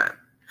 All right.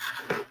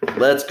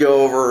 Let's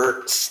go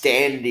over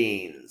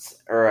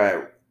standings. All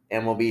right.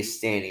 MLB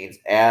standings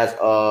as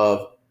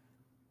of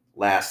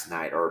last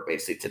night, or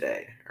basically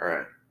today. All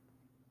right.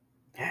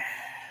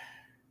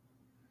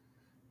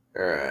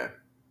 All right.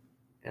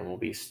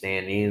 MLB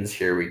standings.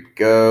 Here we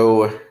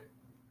go.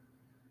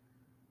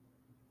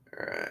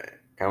 All right.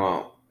 Come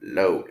on.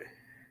 Load.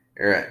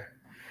 All right.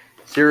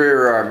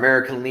 Superior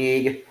American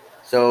League.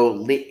 So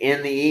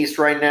in the East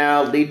right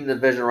now, leading the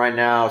division right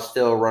now,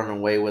 still running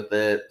away with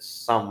it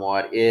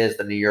somewhat, is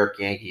the New York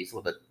Yankees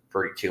with a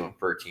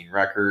 32-13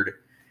 record.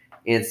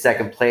 In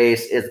second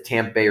place is the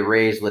Tampa Bay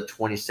Rays with a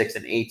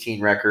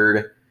 26-18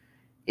 record.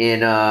 In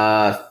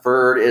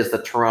third is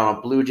the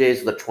Toronto Blue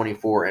Jays with a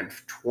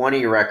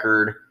 24-20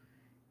 record.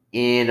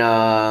 In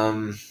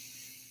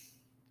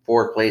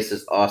fourth place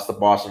is us, the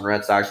Boston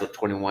Red Sox, with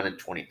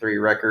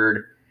 21-23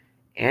 record.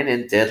 And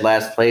in dead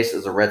last place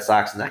is the Red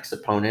Sox next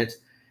opponent,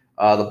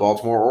 the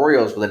Baltimore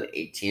Orioles, with an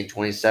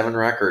 18-27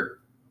 record.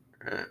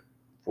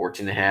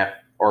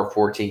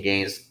 14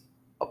 games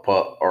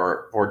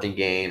 14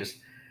 games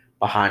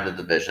behind the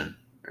division.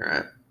 All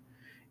right.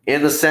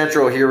 In the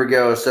Central, here we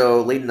go.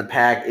 So leading the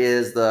pack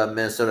is the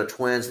Minnesota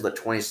Twins with a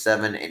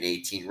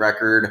 27-18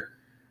 record.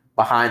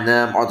 Behind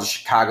them are the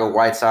Chicago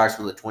White Sox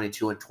with a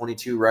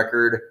 22-22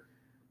 record.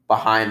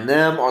 Behind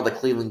them are the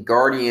Cleveland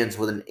Guardians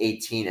with an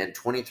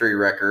 18-23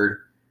 record.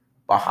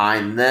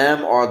 Behind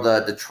them are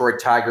the Detroit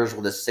Tigers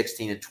with a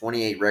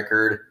 16-28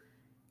 record.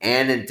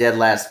 And in dead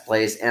last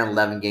place and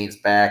 11 games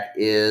back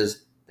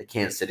is the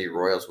Kansas City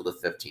Royals with a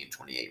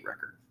 15-28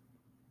 record.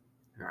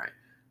 All right.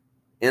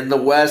 In the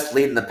West,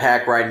 leading the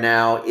pack right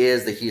now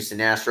is the Houston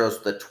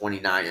Astros with a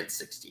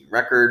 29-16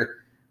 record.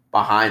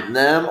 Behind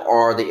them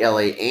are the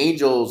LA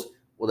Angels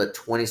with a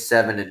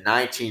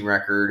 27-19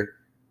 record.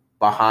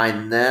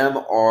 Behind them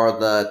are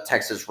the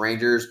Texas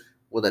Rangers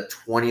with a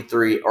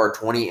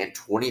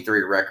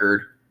 20-23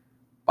 record.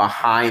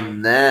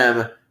 Behind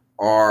them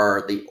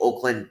are the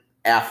Oakland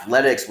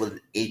Athletics with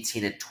an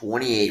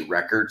 18-28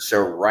 record.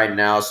 So right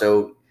now,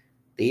 the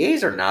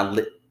A's are not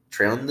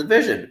trailing the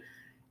division.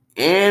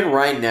 And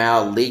right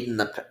now,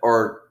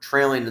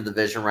 trailing the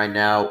division right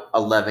now,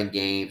 11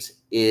 games,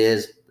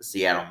 is the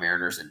Seattle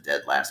Mariners in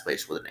dead last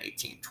place with an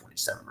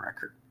 18-27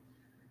 record.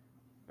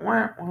 All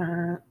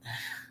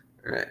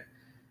right.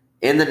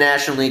 In the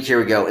National League, here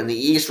we go. In the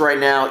East right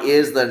now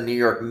is the New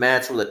York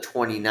Mets with a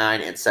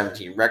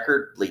 29-17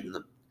 record, leading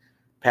the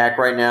pack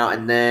right now.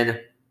 And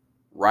then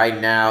right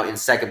now in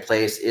second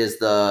place is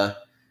the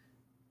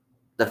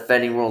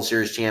defending World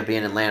Series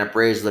champion Atlanta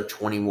Braves with a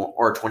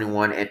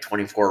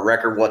 21-24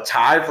 record. What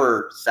tied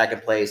for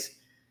second place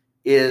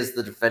is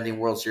the defending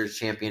World Series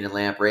champion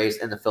Atlanta Braves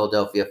and the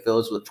Philadelphia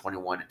Phillies with a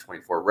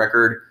 21-24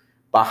 record.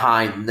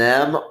 Behind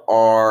them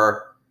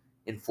are,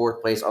 in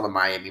fourth place, are the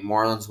Miami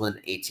Marlins with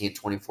an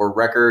 18-24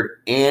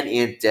 record. And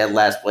in dead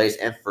last place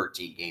and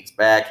 13 games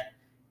back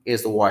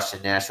is the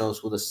Washington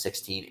Nationals with a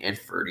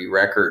 16-30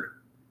 record.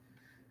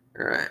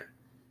 All right.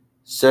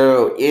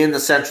 So in the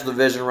Central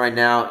Division right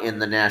now in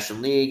the National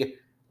League,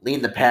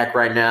 leading the pack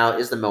right now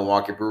is the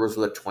Milwaukee Brewers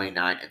with a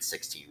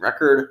 29-16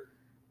 record.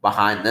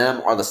 Behind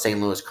them are the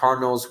St. Louis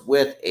Cardinals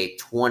with a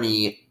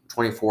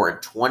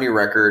 24-20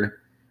 record.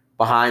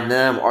 Behind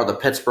them are the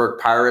Pittsburgh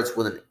Pirates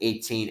with an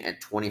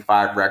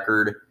 18-25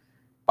 record.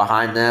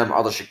 Behind them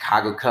are the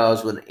Chicago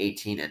Cubs with an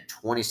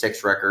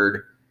 18-26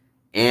 record.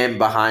 And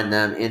behind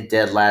them in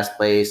dead last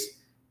place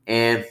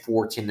and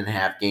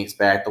 14.5 games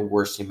back, the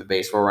worst team in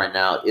baseball right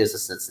now is the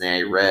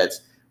Cincinnati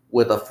Reds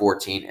with a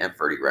 14-30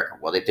 record.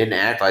 Well, they didn't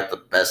act like the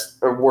best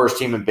or worst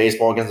team in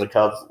baseball against the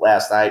Cubs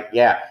last night.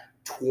 Yeah,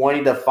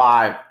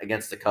 20-5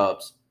 against the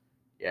Cubs.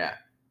 Yeah,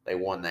 They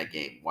won that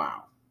game.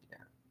 Wow.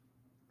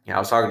 Yeah, I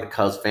was talking to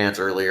Cubs fans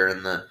earlier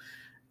in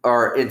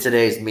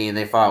today's meeting.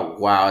 They thought,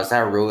 wow, is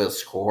that really a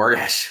score?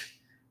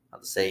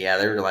 I'll say, yeah,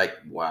 they were like,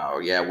 wow,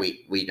 yeah,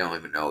 we don't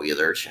even know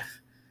either.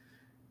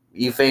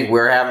 You think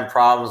we're having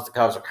problems? The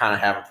Cubs are kind of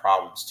having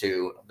problems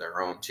too, of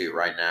their own too,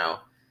 right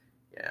now.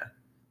 Yeah.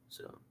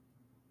 So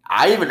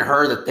I even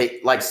heard that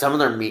they some of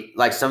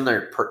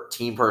their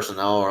team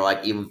personnel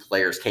or even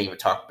players can't even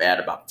talk bad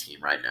about the team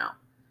right now.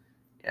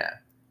 Yeah,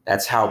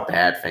 that's how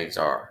bad things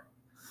are.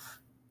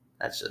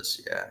 That's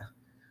just yeah.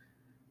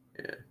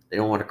 They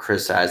don't want to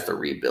criticize the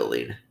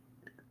rebuilding.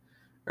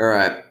 All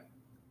right.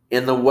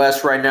 In the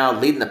West right now,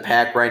 leading the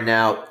pack right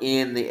now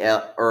leading the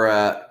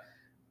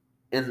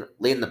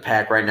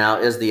pack right now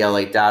is the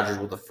LA Dodgers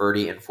with a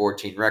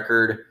 30-14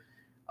 record.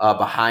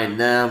 Behind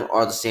them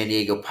are the San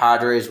Diego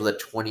Padres with a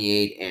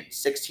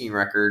 28-16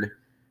 record.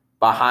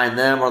 Behind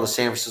them are the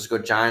San Francisco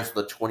Giants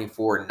with a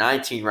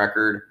 24-19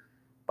 record.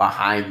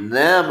 Behind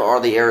them are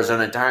the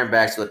Arizona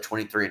Diamondbacks with a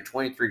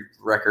 23-23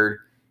 record.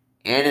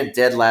 And in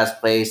dead last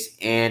place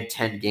and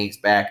 10 games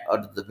back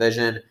of the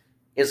division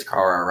is the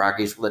Colorado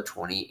Rockies with a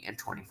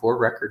 20-24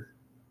 record.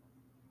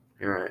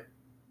 All right.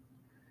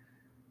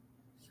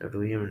 So do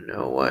we even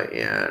know what?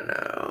 Yeah,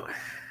 no.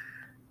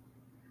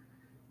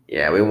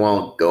 Yeah, we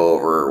won't go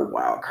over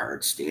wild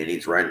card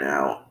standings right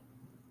now.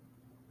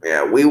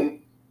 Yeah,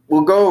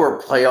 we'll go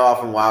over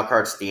playoff and wild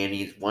card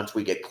standings once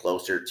we get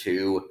closer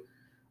to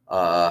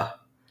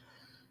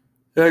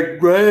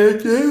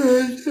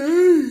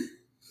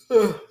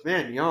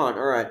man, yawn.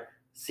 All right.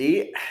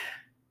 See,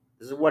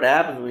 this is what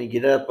happens when you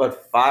get up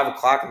at 5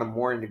 o'clock in the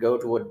morning to go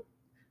to a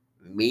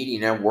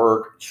meeting at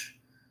work.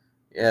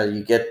 Yeah,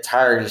 you get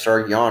tired and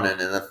start yawning,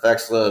 and it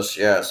affects us.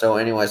 Yeah. So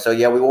anyway,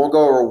 we won't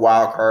go over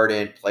wild card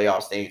and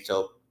playoff standings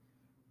until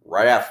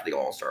right after the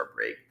All-Star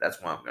break.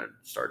 That's when I'm going to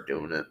start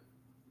doing it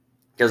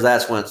because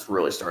that's when it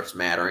really starts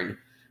mattering.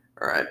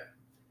 All right.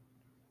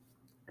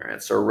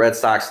 So Red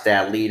Sox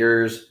stat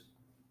leaders.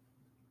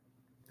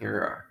 Here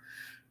are.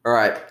 All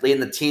right,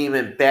 leading the team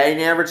in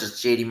batting average is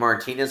JD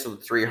Martinez with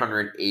a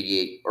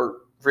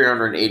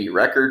 380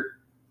 record,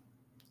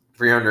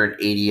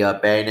 380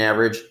 batting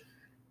average.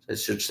 I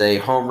should say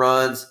home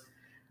runs.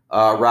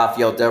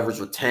 Rafael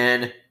Devers with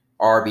 10,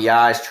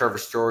 RBIs. Trevor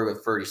Story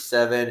with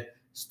 37,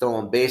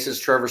 stolen bases.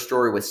 Trevor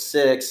Story with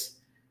 6,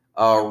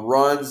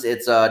 runs.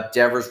 It's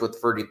Devers with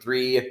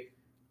 33.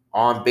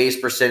 On base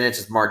percentage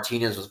is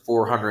Martinez with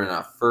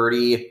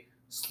 430.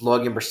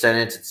 Slugging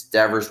percentage it's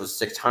Devers with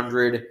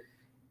 600.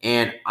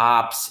 And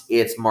ops,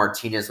 it's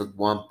Martinez with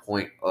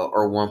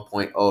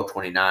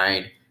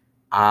 1.029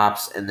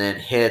 ops, and then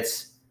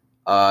hits,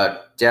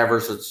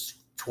 Devers with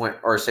 20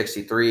 or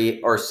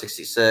 63 or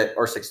 66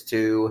 or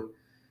 62.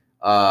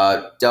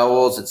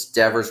 Doubles, it's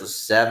Devers with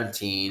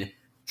 17.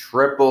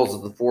 Triples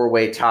is the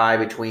four-way tie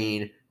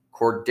between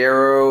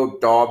Cordero,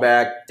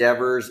 Dahlback,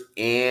 Devers,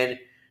 and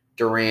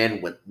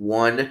Duran with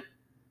 1.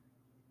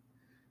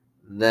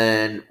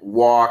 Then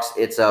walks,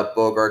 it's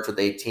Bogarts with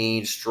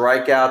 18.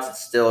 Strikeouts,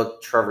 it's still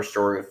Trevor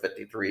Story with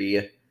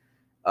 53.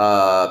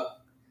 Caught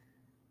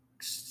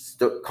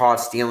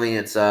stealing,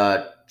 it's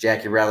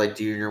Jackie Riley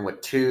Jr.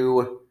 with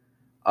 2.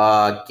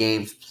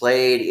 Games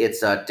played, it's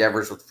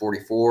Devers with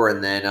 44.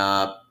 And then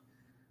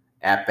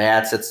at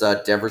bats, it's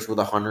Devers with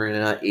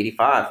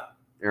 185. All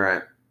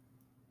right.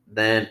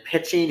 Then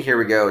pitching, here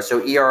we go.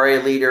 So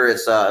ERA leader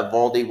is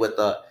Evaldi with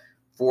a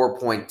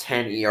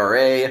 4.10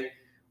 ERA.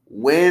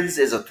 Wins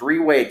is a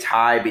three-way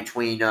tie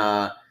between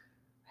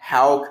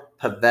Houck,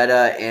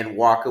 Pavetta, and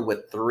Walker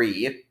with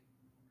 3.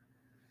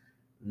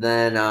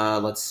 Then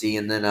let's see,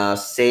 and then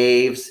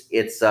saves,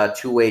 it's a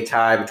two-way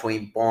tie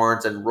between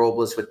Barnes and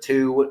Robles with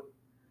 2.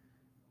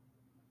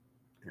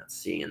 Let's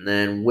see, and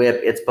then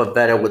whip, it's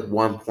Pavetta with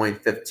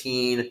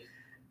 1.15.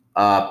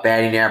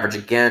 Batting average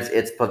against,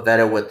 it's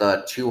Pavetta with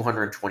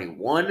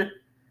 221.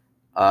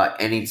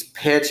 Innings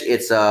pitch,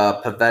 it's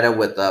Pavetta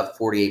with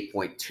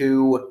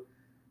 48.2.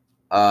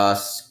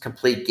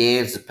 Complete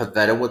games,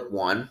 Pavetta with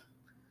 1.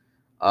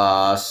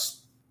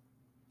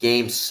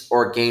 Games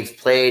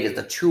played is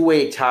a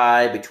two-way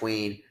tie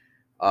between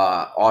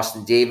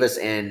Austin Davis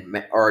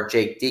and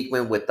Jake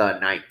Diekman with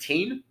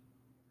 19.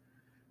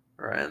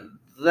 And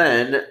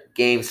then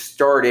games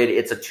started,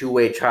 it's a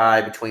two-way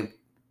tie between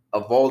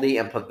Evaldi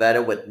and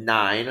Pavetta with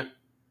 9.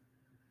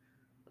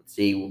 Let's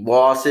see,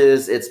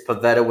 losses, it's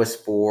Pavetta with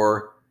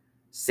 4.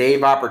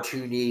 Save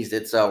opportunities,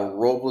 it's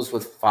Robles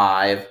with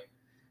 5.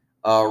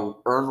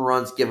 Earned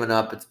runs given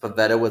up, it's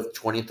Pavetta with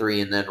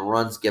 23, and then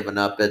runs given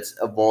up, it's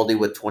Evaldi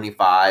with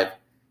 25.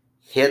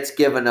 Hits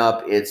given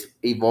up, it's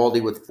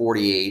Evaldi with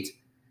 48.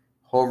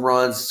 Home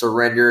runs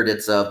surrendered,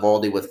 it's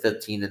Evaldi with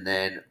 15, and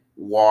then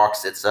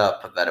walks, it's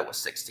Pavetta with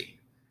 16.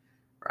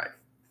 Right.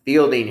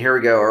 Fielding, here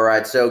we go. All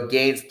right, so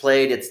games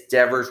played, it's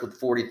Devers with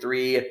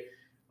 43.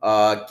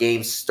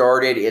 Games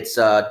started, it's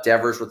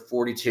Devers with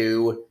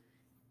 42.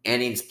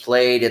 Innings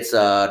played, it's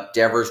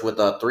Devers with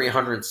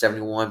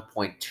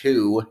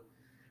 371.2.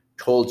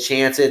 Total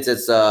chances,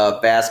 it's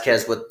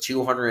Vasquez with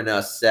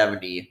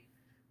 270.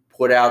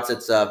 Putouts,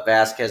 it's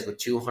Vasquez with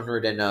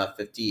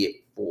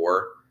 254.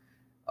 4.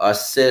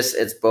 Assists,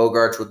 it's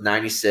Bogarts with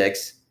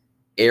 96.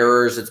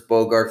 Errors, it's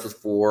Bogarts with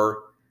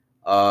 4.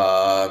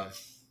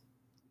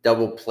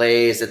 Double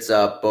plays, it's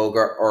a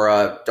Bogart or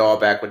a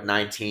Dahlback with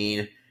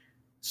 19.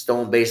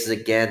 Stolen bases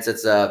against,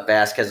 it's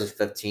Vasquez with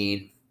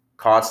 15.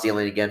 Caught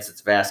stealing against,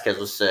 it's Vasquez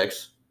with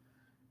 6.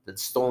 Then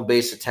stolen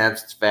base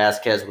attempts, it's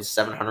Vasquez with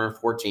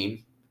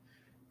 714.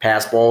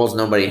 Pass balls,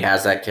 nobody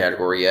has that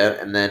category yet.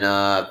 And then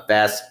wild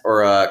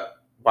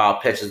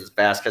pitches, it's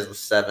Vasquez with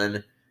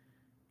 7.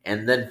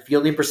 And then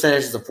fielding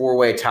percentage is a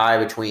 4-way tie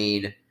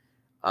between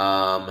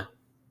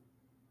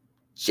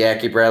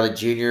Jackie Bradley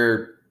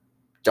Jr.,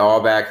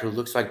 Dahlback, who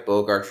looks like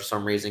Bogart for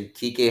some reason,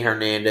 Kike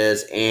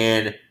Hernandez,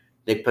 and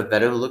Nick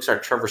Pivetta, who looks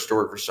like Trevor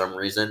Stewart for some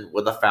reason,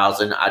 with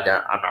 1,000. I'm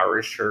not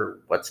really sure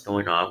what's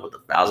going on with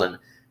 1,000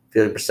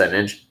 fielding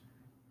percentage.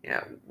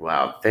 Yeah,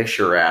 wow.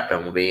 Fixture wrap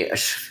MLB.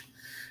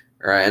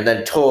 All right, and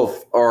then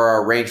total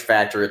or range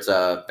factor, it's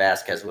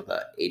Vasquez with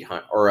a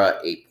 800 or a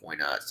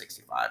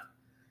 8.65. All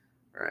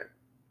right.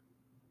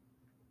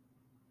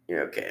 Yeah,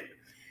 okay.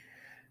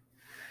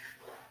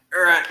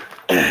 All right.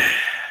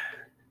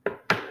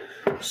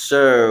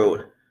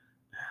 So,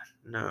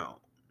 no.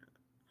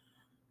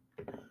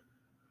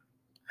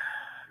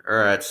 All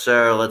right,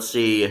 so let's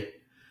see.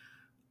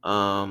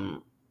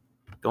 Going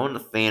to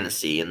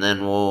fantasy, and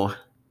then we'll.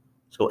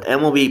 So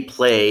MLB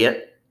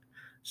play.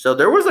 So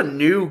there was a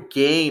new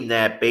game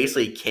that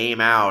basically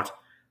came out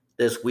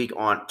this week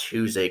on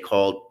Tuesday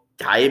called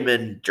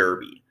Diamond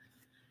Derby,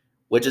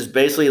 which is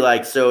basically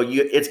like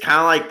it's kind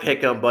of like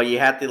Pick'em, but you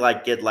have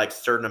to get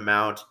certain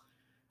amount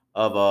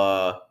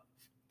of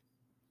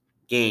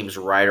games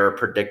right or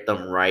predict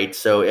them right.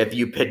 So if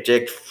you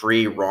predict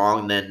 3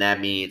 wrong, then that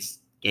means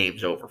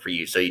game's over for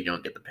you, so you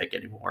don't get the pick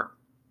anymore.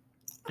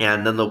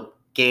 And then the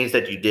games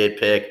that you did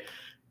pick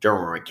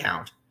don't really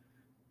count.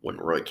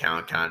 Wouldn't really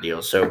count kind of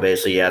deal. So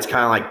basically, yeah, it's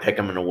kind of like pick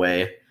them in a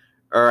way.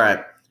 All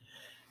right.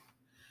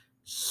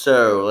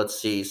 So let's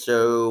see.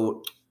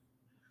 So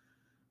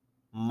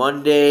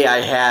Monday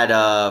I had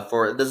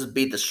this is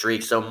beat the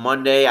streak. So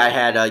Monday I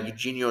had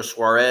Eugenio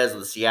Suarez of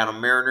the Seattle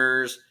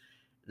Mariners.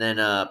 Then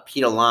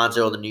Pete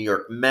Alonso of the New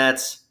York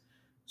Mets.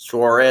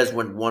 Suarez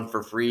went 1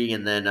 for 3,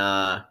 and then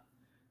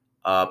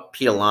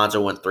Pete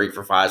Alonso went 3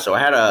 for 5. So I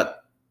had a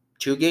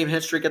 2-game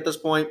hit streak at this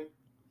point.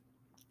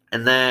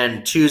 And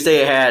then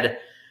Tuesday I had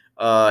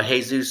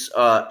Jesus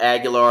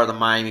Aguilar of the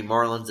Miami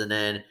Marlins, and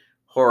then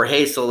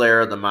Jorge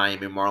Soler of the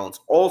Miami Marlins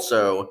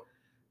also.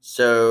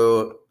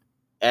 So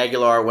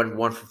Aguilar went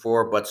 1 for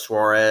 4, but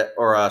Suarez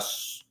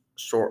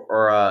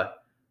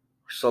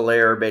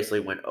Soler basically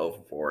went 0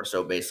 for 4.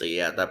 So basically,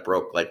 yeah, that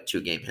broke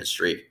 2-game hit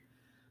streak.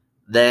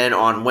 Then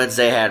on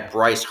Wednesday, I had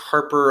Bryce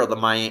Harper of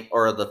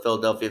the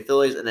Philadelphia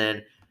Phillies, and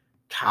then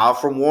Kyle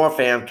from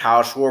Warfam,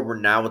 Kyle Schwarber,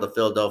 now with the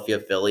Philadelphia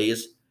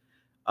Phillies.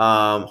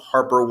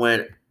 Harper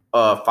went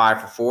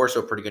 5 for 4,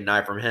 so pretty good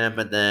night from him.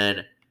 And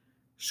then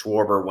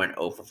Schwarber went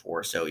 0 for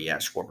 4. So yeah,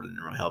 Schwarber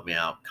didn't really help me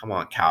out. Come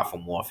on, Kyle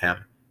from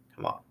Warfam.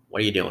 Come on,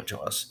 what are you doing to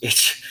us?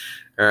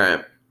 All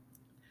right.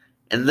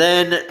 And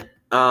then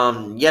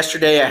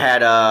yesterday I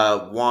had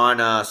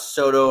Juan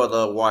Soto of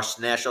the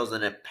Washington Nationals,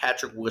 and then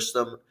Patrick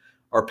Wisdom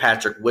of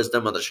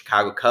the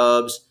Chicago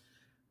Cubs.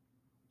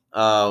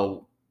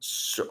 Or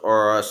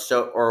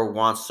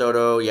Juan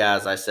Soto. Yeah,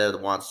 as I said,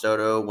 Juan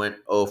Soto went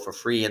 0 for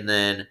 3, and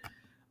then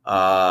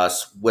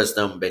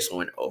Wisdom basically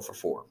went 0 for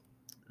 4.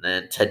 And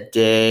then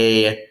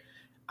today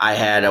I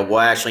had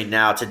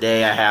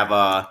today I have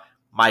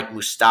Mike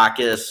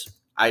Moustakas.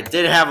 I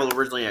did have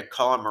originally a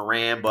Colin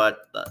Moran, but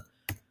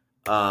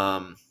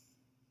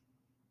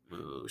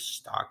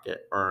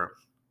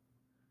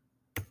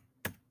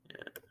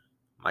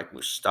Mike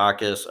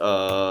Moustakas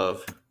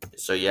of.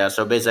 So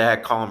basically I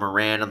had Colin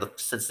Moran of the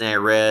Cincinnati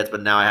Reds,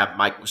 but now I have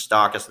Mike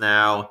Moustakas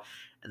now,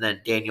 and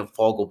then Daniel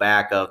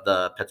Fogelback of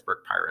the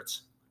Pittsburgh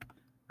Pirates.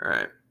 All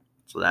right,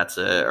 so that's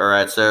it. All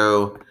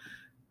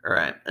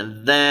right,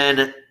 and then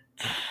let's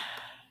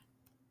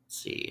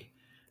see,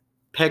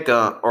 pick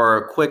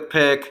a quick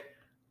pick.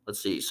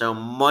 Let's see. So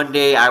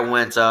Monday I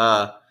went.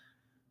 Let's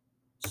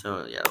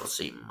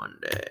see,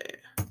 Monday.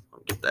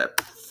 I'll get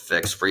that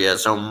fixed for you.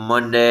 So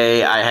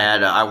Monday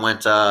I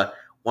went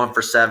 1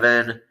 for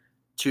 7.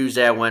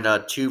 Tuesday I went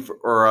 2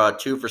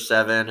 for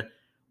 7.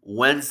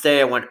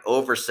 Wednesday I went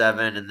over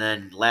 7, and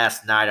then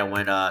last night I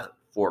went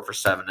 4 for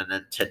 7, and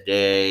then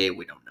today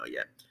we don't know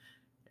yet.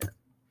 Yeah.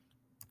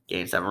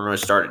 Games haven't really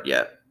started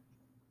yet.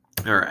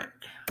 All right,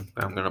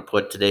 I'm gonna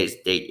put today's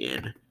date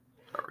in.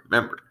 I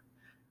remember.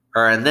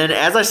 All right, and then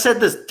as I said,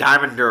 this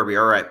Diamond Derby.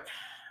 All right.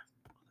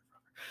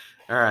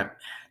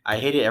 I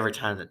hate it every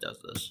time it does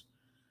this.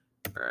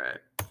 All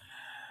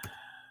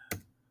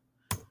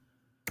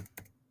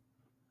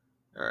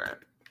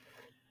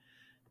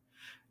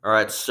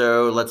right.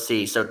 So let's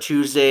see. So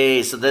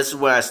Tuesday. So this is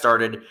when I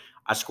started.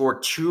 I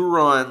scored 2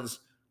 runs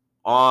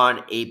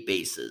on 8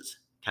 bases,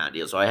 kind of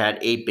deal. So I had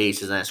 8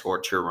 bases and I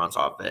scored 2 runs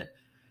off it.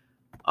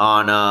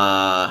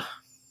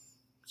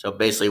 So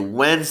basically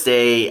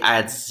Wednesday I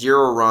had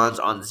 0 runs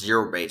on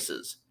 0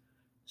 bases.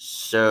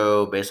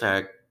 So basically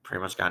I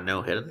pretty much got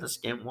no hit in this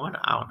game one.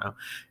 I don't know.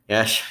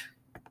 Yeah.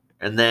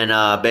 And then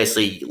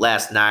basically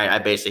last night I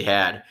basically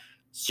had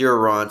 0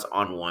 runs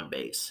on 1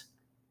 base.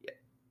 Yeah.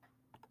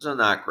 So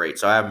not great.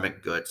 So I haven't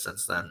been good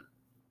since then.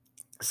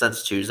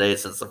 Since Tuesday,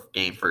 since the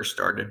game first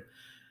started.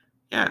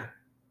 Yeah.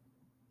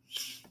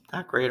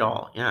 Not great at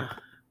all. Yeah.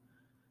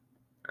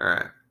 All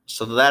right.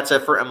 So that's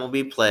it for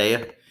MLB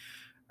play.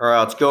 All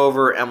right, let's go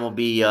over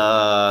MLB,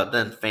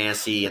 then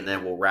fantasy, and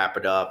then we'll wrap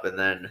it up, and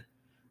then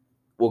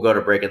we'll go to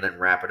break, and then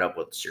wrap it up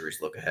with the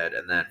series look ahead,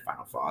 and then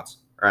final thoughts.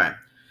 All right.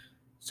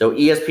 So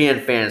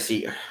ESPN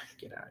fantasy,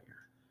 get out of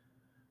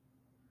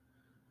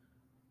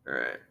here. All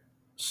right.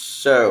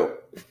 So,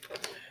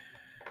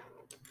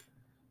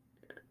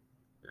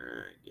 all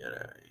right, get out of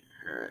here.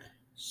 All right.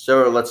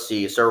 So let's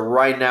see. So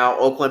right now,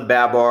 Oakland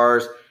Bad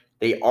Bars,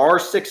 they are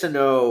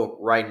 6-0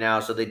 right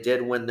now. So they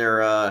did win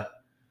their.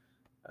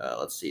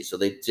 Let's see. So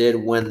they did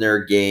win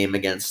their game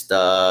against.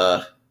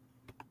 Right,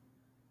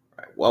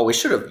 well, we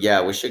should have.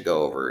 Yeah, we should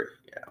go over.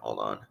 Yeah, hold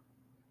on.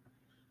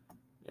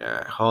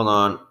 Yeah, hold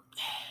on.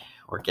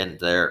 We're getting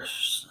there.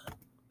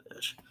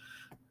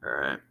 All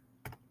right.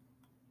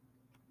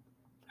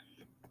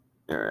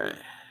 All right.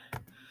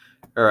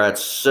 All right.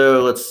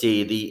 So let's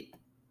see. The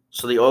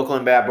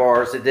Oakland Bad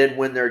Bars, they did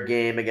win their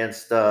game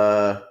against.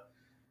 Crap.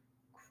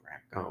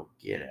 Oh,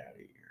 get out of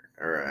here.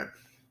 All right.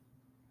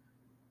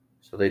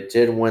 So they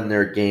did win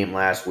their game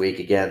last week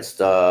against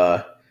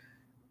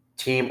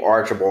Team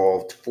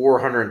Archibald,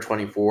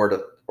 424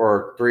 to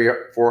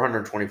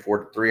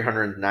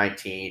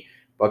 319.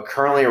 But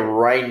currently,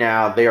 right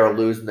now, they are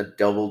losing the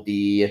Double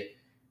D,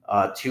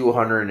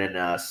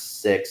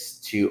 206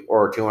 to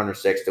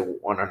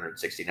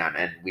 169,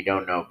 and we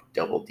don't know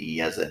Double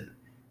D as in,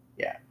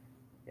 yeah,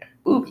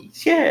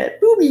 boobies, yeah,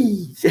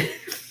 boobies,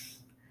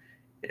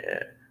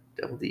 yeah,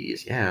 Double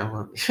D's,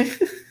 yeah.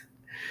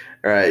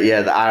 All right,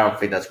 yeah, I don't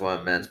think that's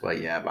what it meant,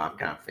 but yeah, but I'm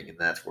kind of thinking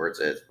that's where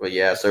it's at. But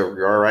yeah, so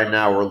right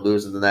now we're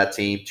losing to that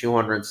team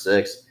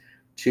 206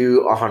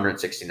 to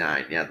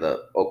 169. Yeah,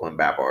 the Oakland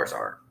Bad Bars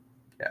are.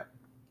 Yeah.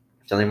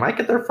 So they might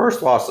get their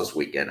first loss this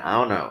weekend. I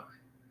don't know.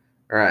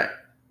 All right.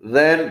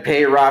 Then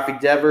pay Rafi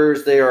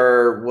Devers. They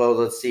are, well,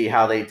 let's see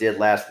how they did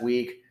last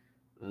week.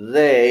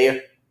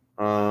 They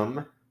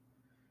are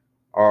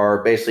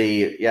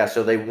basically, yeah,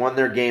 so they won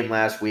their game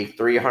last week,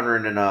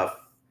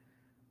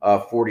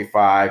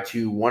 345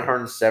 to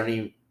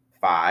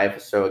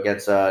 175. So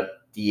against DH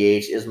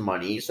is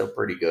money, so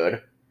pretty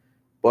good.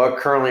 But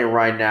currently,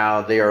 right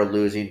now, they are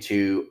losing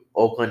to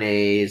Oakland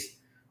A's,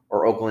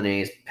 or Oakland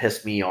A's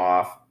pissed me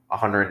off,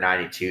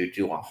 192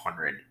 to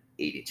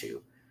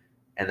 182.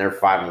 And they're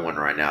 5-1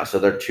 right now. So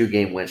their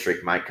 2-game win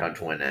streak might come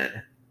to an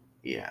end.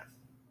 Yeah,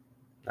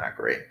 not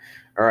great.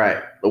 All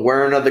right, the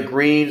wearing of the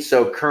green.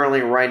 So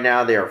currently, right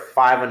now, they are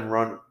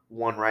 5-1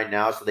 right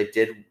now. So they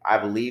did, I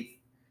believe,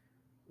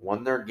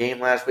 won their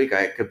game last week.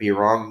 I could be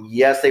wrong.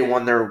 Yes, they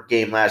won their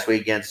game last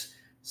week against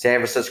San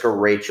Francisco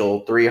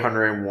Rachel,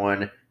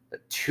 301 to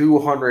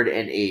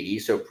 280.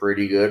 So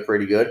pretty good,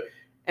 pretty good.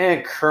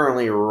 And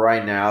currently,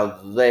 right now,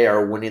 they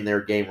are winning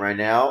their game right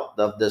now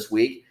of this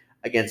week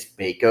against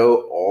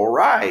Baco All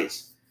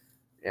Rise.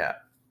 Yeah,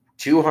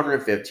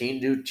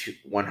 215 to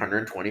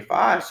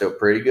 125. So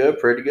pretty good,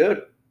 pretty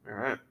good. All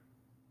right.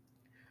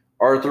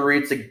 Arthur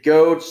Reed's the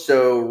GOAT.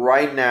 So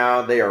right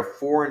now, they are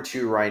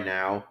 4-2 right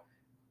now.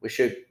 We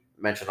should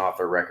mention off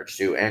their records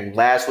too. And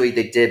last week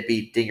they did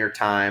beat Dinger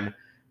Time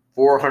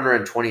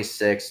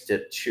 426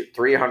 to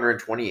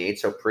 328.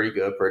 So pretty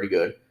good, pretty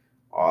good.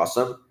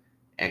 Awesome.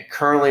 And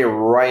currently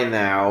right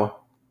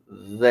now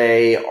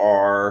they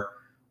are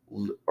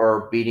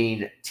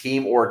beating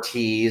Team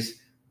Ortiz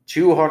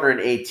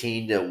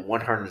 218 to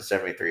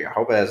 173. I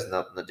hope it has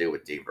nothing to do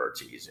with Dave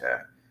Ortiz.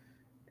 Yeah.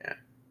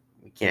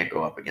 We can't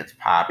go up against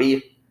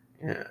Poppy.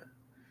 Yeah.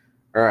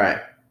 All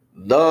right.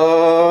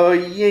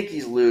 The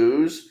Yankees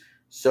lose.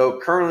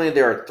 So currently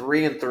they are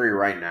 3-3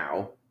 right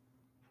now.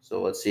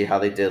 So let's see how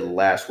they did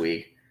last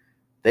week.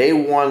 They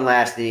won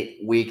last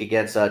week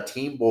against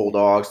Team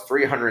Bulldogs,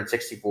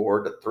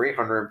 364 to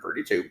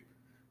 332.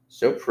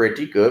 So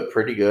pretty good,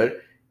 pretty good.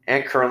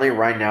 And currently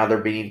right now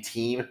they're beating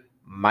Team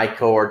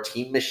Michael or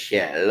Team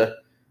Michelle.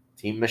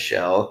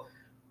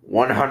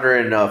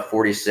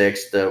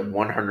 146 to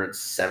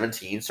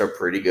 117. So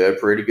pretty good,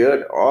 pretty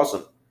good.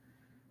 Awesome.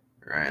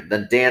 All right.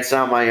 Then Dance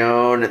on My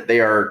Own.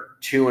 They are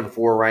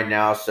 2-4 right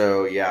now.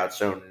 So yeah,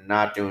 so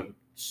not doing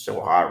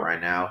so hot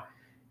right now.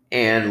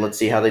 And let's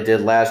see how they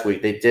did last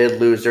week. They did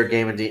lose their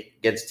game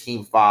against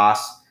Team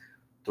Foss,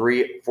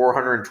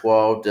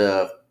 412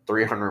 to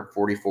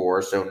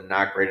 344. So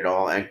not great at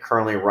all. And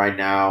currently right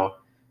now,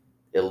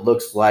 it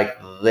looks like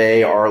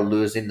they are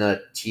losing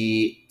the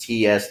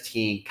TS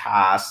Team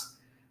Cost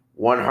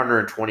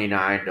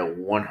 129 to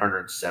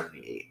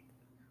 178.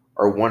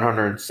 Or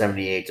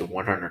 178 to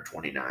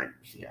 129.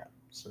 Yeah,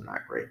 so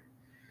not great.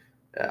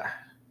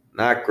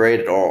 Not great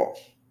at all.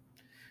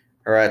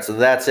 All right, so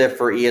that's it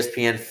for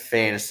ESPN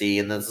Fantasy.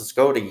 And then let's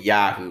go to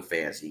Yahoo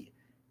Fantasy.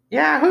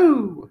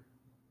 Yahoo!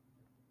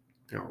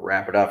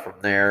 Wrap it up from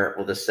there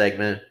with this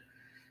segment.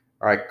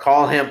 All right,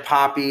 call him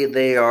Poppy.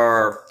 They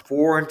are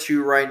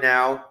 4-2 right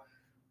now.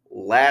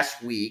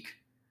 Last week,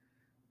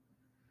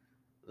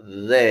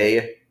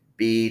 they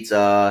beat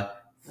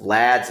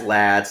Vlad's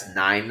Lads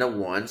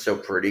 9-1, so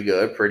pretty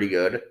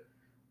good.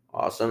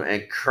 Awesome.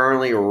 And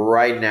currently,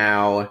 right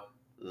now,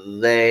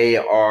 they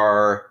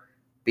are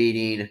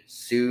beating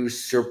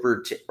Sue's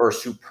superb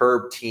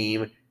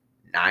team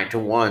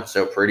 9-1,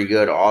 so pretty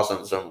good.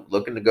 Awesome. So I'm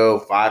looking to go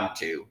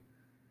 5-2.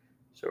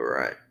 So all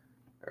right.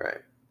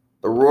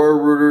 The Royal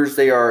Rooters,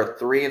 they are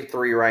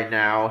 3-3 right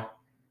now.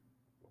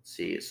 Let's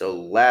see. So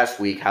last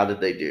week, how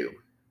did they do?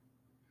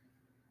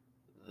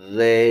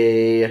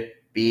 They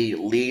beat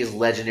Lee's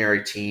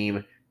legendary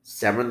team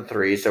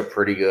 7-3, so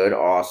pretty good.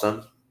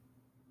 Awesome.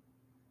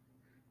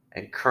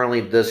 And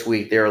currently this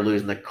week, they are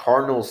losing the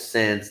Cardinals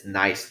Sins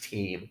nice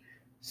team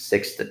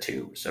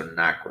 6-2, so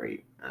not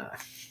great.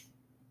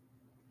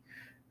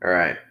 All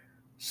right.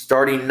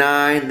 Starting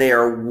 9, they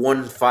are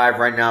 1-5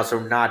 right now, so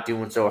not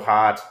doing so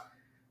hot.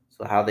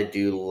 So how they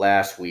do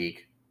last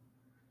week?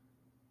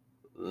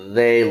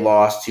 They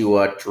lost to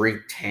a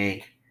Drink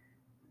Tank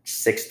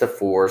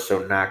 6-4,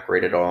 so not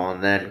great at all.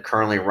 And then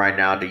currently right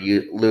now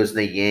losing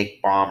the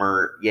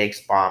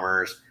Yanks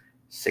Bombers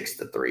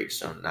 6-3,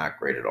 so not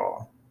great at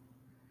all.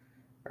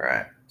 All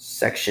right,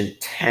 Section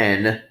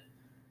 10. Let's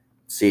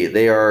see,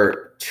 they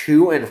are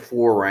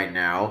 2-4 right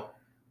now.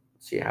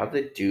 Let's see how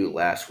they do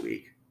last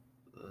week.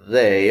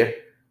 They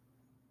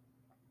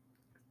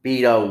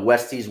beat a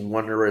Westie's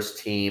Wondrous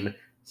team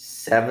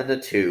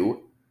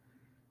 7-2.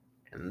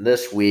 And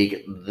this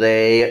week,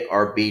 they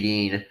are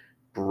beating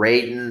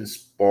Brayton's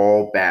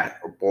Ball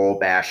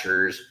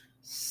Bashers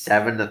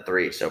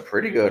 7-3. So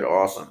pretty good.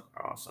 Awesome.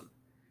 All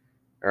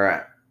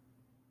right.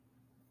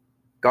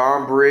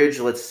 Garbridge,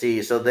 let's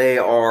see. So they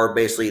are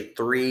basically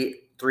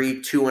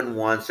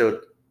 2-1.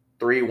 So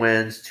 3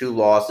 wins, 2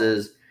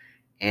 losses,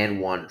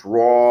 and 1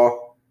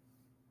 draw.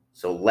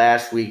 So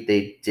last week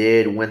they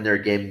did win their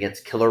game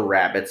against Killer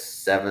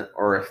Rabbits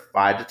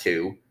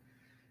 5-2.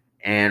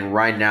 And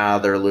right now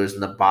they're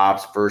losing the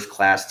Bob's first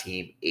class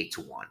team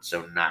 8-1.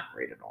 So not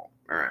great at all.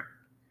 All right.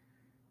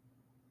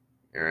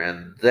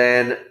 And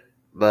then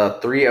the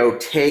 3-0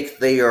 take,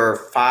 they are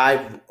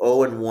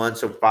 5-0-1.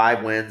 So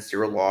 5 wins,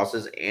 0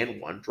 losses,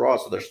 and 1 draw.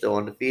 So they're still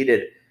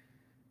undefeated.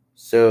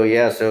 So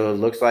so it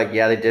looks like,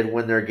 they did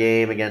win their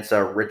game against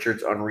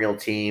Richard's Unreal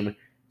team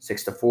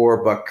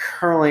 6-4. But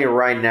currently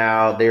right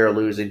now they are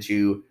losing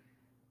to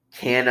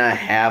Can I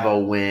Have a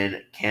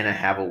Win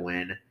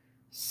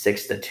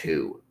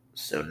 6-2.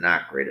 So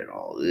not great at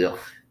all. Ugh.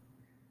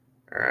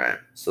 All right.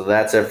 So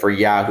that's it for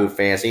Yahoo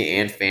Fantasy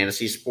and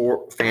Fantasy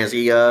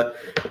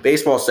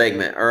baseball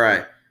segment. All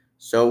right.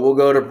 So we'll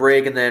go to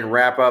break and then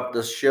wrap up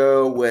the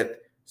show with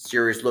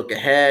serious look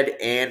ahead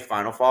and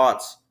final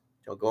thoughts.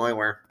 Don't go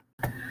anywhere.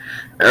 All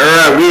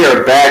right. We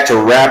are back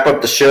to wrap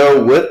up the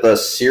show with a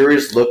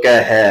serious look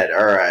ahead.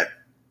 All right.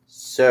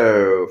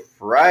 So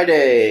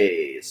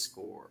Friday.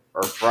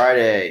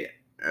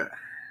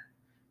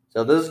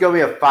 So this is going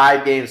to be a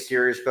 5-game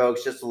series,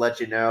 folks, just to let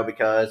you know,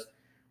 because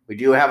we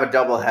do have a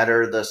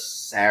doubleheader this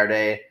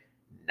Saturday.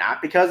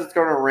 Not because it's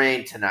going to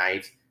rain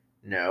tonight.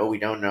 No, we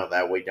don't know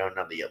that. We don't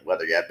know the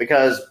weather yet.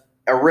 Because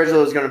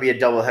originally it was going to be a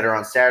doubleheader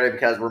on Saturday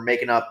because we're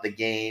making up the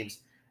games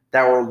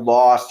that were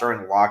lost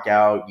during the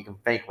lockout. You can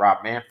thank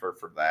Rob Manford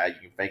for that.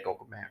 You can thank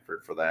Uncle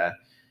Manford for that.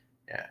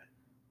 Yeah.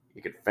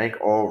 You can thank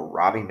old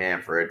Robbie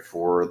Manfred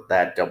for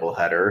that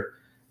doubleheader.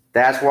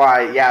 That's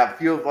why, a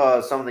few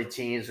of some of the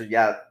teams,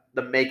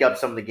 the makeup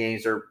some of the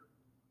games are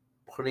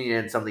putting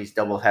in some of these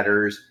double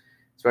headers,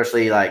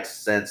 especially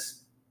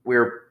since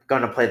we're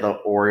going to play the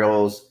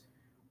Orioles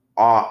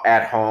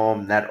at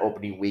home that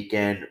opening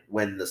weekend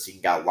when the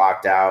season got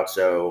locked out.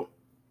 So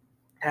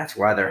that's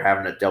why they're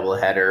having a double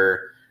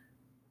header.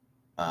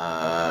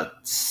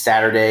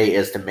 Saturday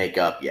is to make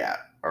up. Yeah.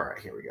 All right,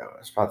 here we go. I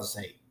was about to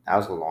say that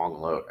was a long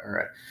load.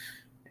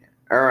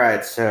 All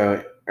right.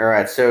 So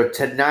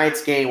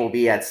tonight's game will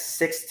be at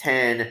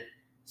 6:10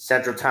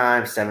 Central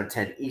Time,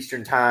 7:10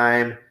 Eastern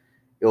Time.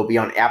 It will be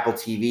on Apple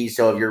TV.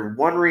 So if you're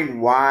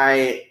wondering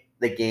why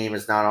the game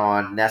is not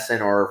on NESN,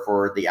 or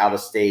for the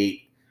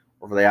out-of-state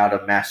or for the out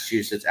of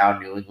Massachusetts, out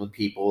of New England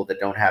people that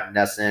don't have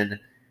NESN and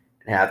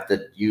have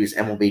to use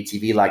MLB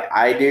TV like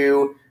I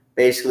do,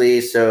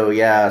 basically. So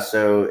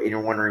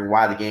you're wondering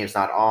why the game's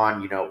not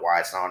on,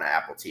 why it's not on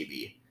Apple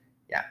TV.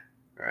 Yeah,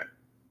 all right.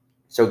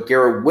 So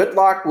Garrett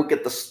Whitlock will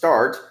get the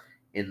start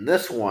in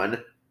this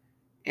one.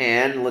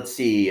 And let's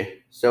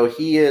see. So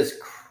he is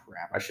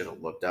crap. I should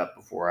have looked up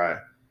before I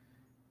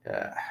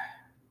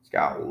it's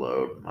got to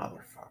load,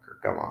 motherfucker.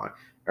 Come on.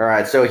 All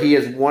right. So he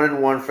is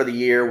 1-1 for the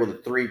year with a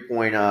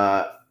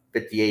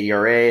 3.58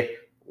 ERA.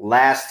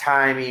 Last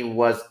time he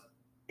was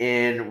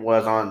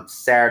on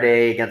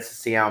Saturday against the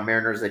Seattle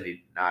Mariners. They did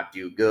not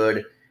do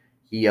good.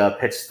 He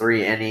pitched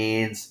 3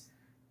 innings,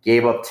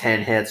 gave up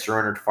 10 hits,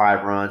 surrendered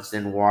 5 runs,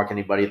 didn't walk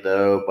anybody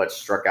though, but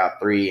struck out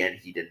 3, and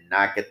he did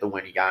not get the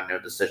win. He got no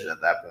decision at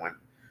that point.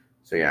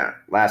 So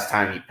last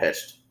time he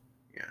pitched.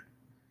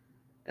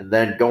 And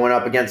then going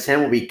up against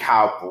him will be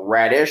Kyle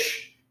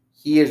Bradish.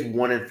 He is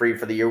 1-3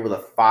 for the year with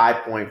a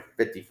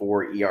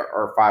 5.54 ER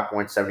or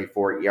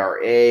 5.74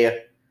 ERA.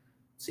 Let's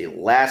see,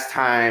 last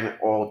time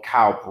old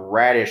Kyle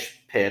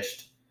Bradish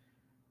pitched,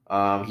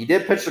 he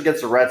did pitch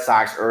against the Red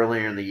Sox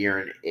earlier in the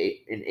year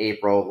in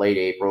April, late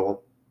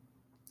April.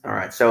 All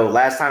right, so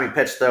last time he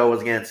pitched though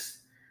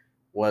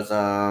was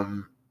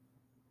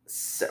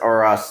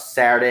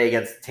Saturday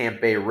against the Tampa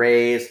Bay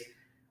Rays.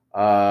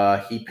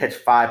 He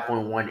pitched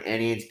 5.1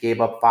 innings, gave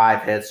up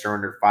 5 hits,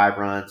 surrendered 5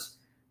 runs,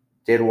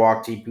 did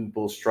walk 2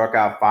 people, struck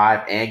out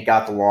 5, and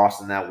got the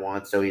loss in that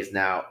one. So he's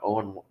now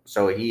 0.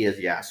 So he is,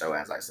 so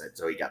as I said,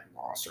 so he got the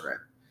loss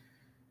already.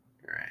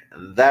 All right,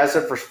 and that's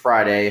it for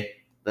Friday.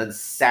 Then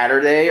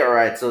Saturday, all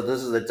right, so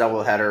this is a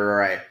doubleheader, all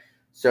right.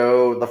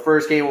 So the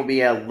first game will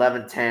be at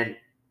 11:10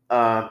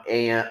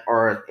 a.m.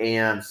 or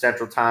a.m.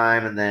 Central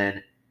Time, and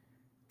then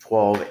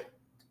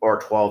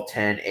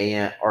 12:10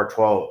 a.m. or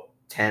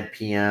 12:10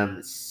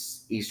 p.m.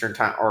 Eastern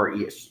Time or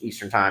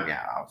Eastern Time.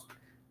 Yeah,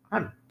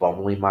 I'm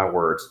bumbling my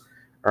words.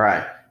 All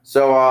right,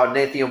 so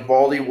Nathan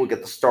Eovaldi will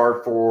get the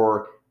start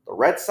for the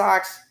Red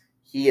Sox.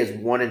 He is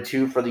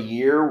 1-2 for the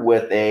year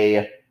with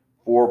a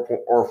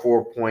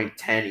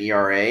 4.10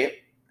 ERA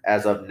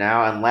as of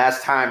now. And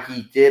last time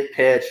he did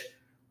pitch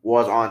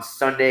was on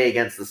Sunday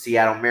against the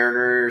Seattle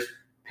Mariners.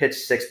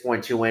 Pitched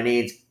 6.2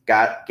 innings,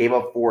 gave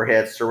up 4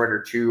 hits,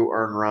 surrendered 2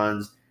 earned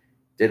runs,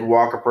 did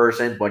walk a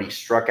person, but he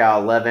struck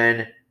out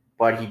 11.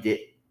 But he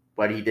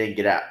didn't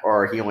get out,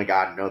 or he only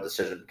got no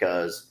decision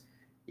because,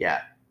 you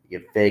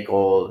get fake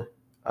old.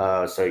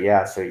 So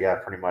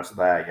pretty much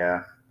that,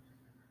 yeah.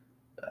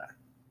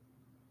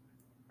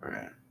 All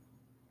right.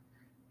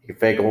 You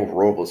fake old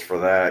Robles for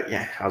that.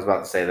 Yeah, I was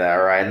about to say that.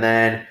 All right. And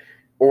then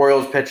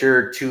Orioles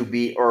pitcher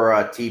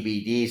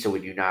TBD, so we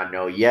do not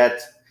know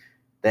yet.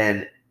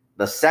 Then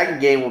the second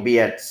game will be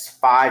at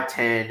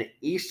 5:10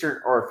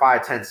 Eastern or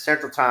 5:10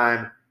 Central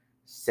Time,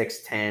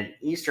 6:10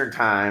 Eastern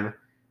Time.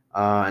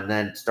 And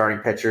then starting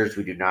pitchers,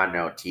 we do not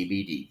know.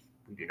 TBD.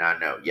 We do not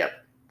know.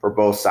 Yep. For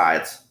both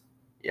sides.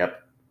 Yep.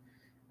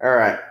 All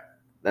right.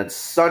 Then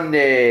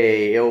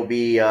Sunday, it will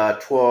be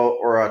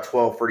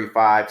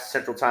 12:45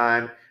 Central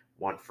Time,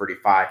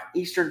 1:45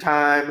 Eastern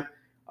Time.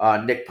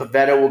 Nick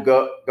Pivetta will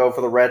go for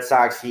the Red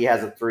Sox. He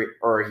has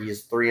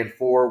he's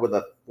 3-4 with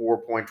a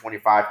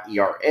 4.25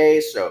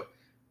 ERA. So,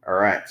 all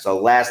right. So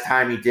last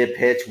time he did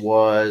pitch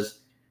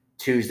was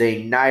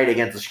Tuesday night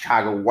against the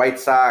Chicago White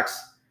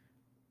Sox.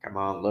 Come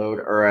on,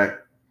 load. All right.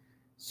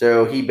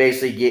 So he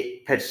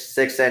basically pitched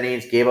 6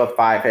 innings, gave up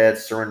 5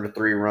 hits, surrendered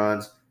 3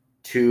 runs,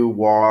 2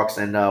 walks,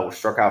 and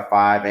struck out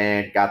 5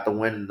 and got the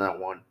win in that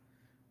one.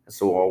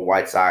 So all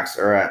White Sox.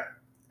 All right.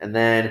 And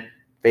then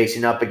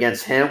facing up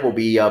against him will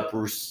be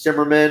Bruce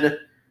Zimmerman.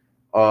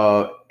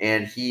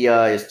 And he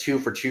is 2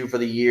 for 2 for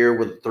the year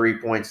with a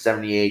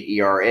 3.78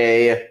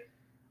 ERA.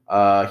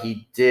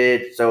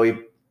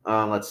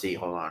 Let's see,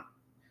 hold on.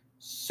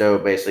 So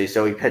basically,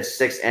 he pitched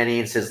 6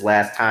 innings his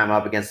last time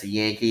up against the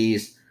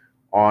Yankees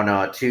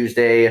on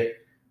Tuesday.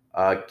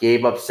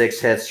 Gave up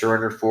 6 hits,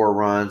 surrendered 4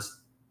 runs,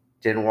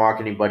 didn't walk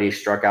anybody,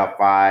 struck out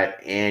 5,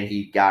 and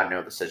he got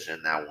no decision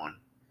in that one.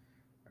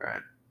 All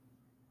right.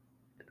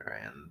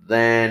 And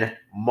then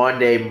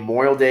Monday,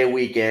 Memorial Day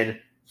weekend,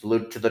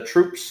 salute to the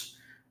troops.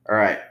 All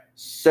right.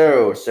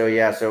 So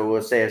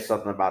we'll say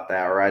something about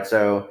that. All right.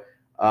 So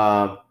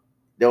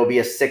there will be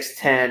a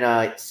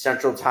 6:10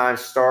 Central Time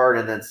start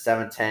and then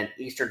 7:10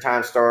 Eastern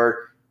Time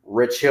start.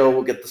 Rich Hill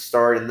will get the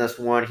start in this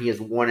one. He is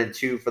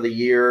 1-2 for the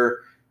year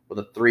with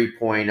a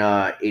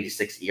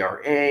 3.86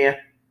 ERA.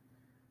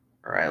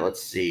 All right,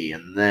 let's see.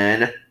 And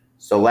then,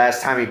 so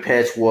last time he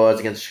pitched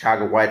was against the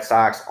Chicago White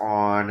Sox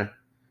on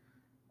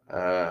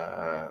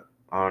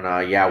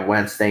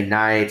Wednesday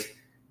night.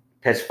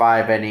 Pitched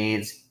 5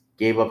 innings,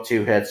 gave up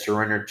 2 hits,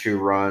 surrendered 2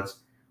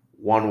 runs,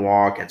 1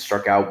 walk, and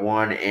struck out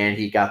 1, and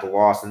he got the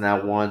loss in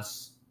that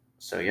once.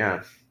 So,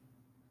 yeah.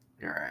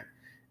 All right.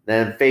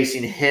 Then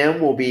facing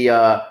him will be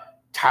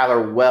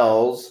Tyler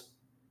Wells.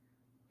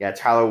 Yeah,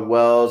 Tyler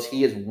Wells.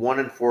 He is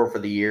 1-4 for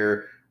the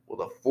year with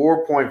a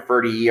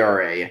 4.30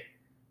 ERA.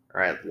 All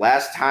right.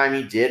 Last time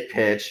he did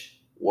pitch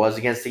was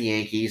against the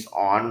Yankees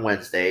on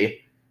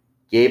Wednesday.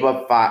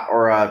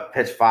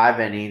 Pitched 5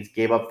 innings,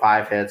 gave up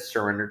 5 hits,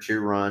 surrendered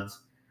 2 runs,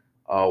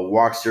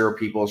 walked 0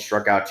 people,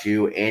 struck out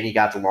 2, and he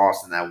got the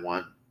loss in that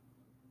one.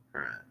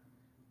 All right.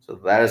 So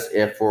that is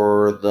it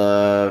for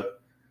the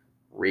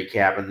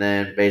recap. And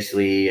then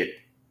basically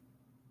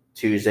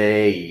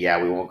Tuesday,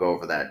 we won't go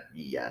over that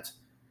yet.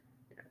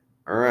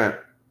 All right.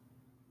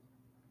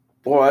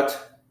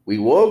 But we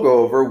will go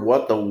over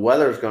what the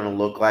weather is going to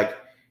look like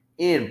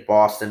in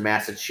Boston,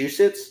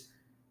 Massachusetts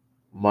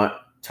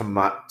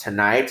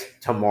tonight,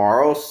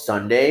 tomorrow,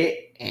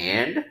 Sunday,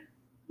 and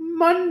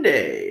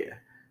Monday.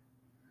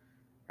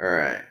 All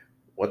right.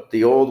 What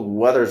the old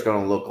weather is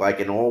going to look like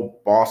in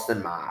old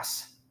Boston,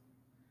 Mass.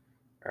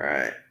 All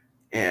right.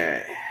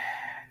 And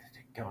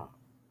come on.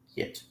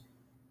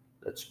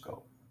 Let's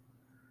go.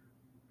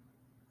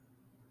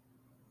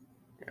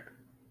 Yeah.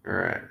 All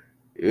right.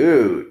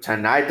 Ooh,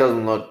 tonight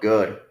doesn't look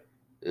good.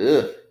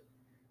 Ugh.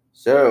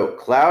 So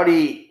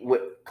cloudy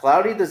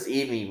cloudy this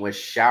evening with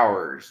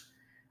showers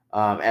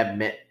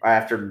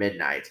after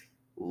midnight.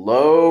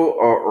 Low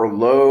or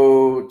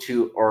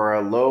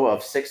a low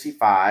of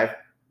 65.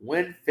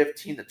 Wind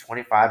 15 to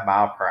 25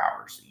 mile per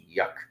hour. So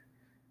yuck.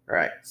 All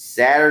right.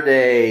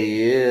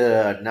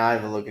 Saturday, not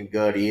even looking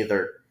good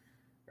either.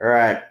 All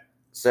right.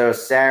 So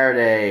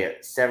Saturday,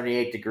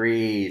 78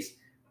 degrees.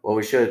 Well,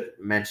 we should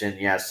mention,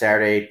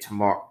 Saturday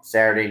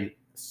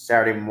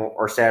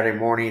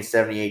morning,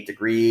 78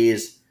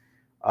 degrees.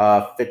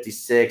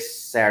 56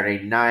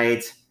 Saturday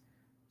night.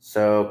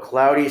 So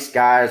cloudy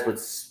skies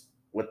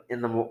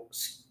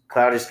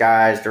cloudy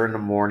skies during the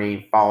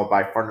morning, followed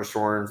by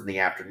thunderstorms in the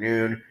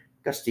afternoon.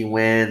 Gusty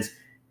winds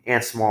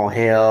and small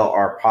hail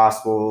are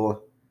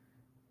possible.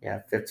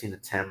 15 to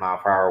 10 mile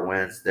per hour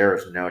winds. There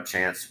is no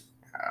chance.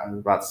 I was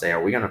about to say,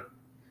 they're gonna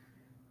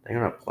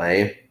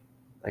play?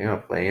 They're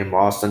gonna play in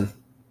Boston.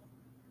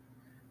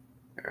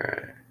 All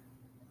right.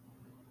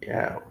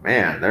 Yeah,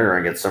 man, they're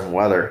gonna get some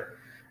weather.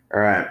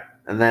 All right.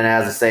 And then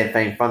as the same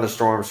thing,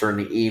 thunderstorms during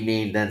the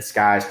evening, then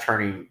skies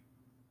turning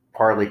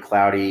partly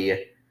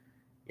cloudy.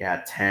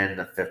 10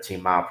 to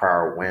 15 mile per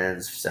hour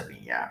winds.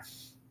 70,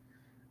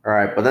 All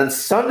right, but then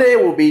Sunday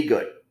will be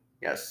good.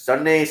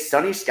 Sunday,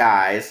 sunny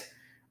skies.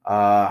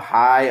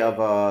 High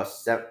of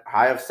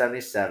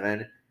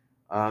 77.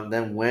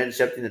 Then wind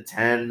shifting to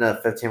 10 to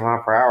 15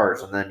 mile per hour.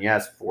 And then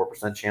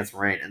 4% chance of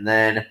rain. And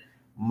then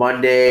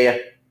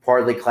Monday,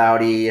 partly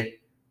cloudy.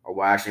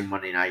 Or actually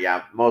Monday night,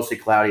 mostly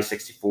cloudy,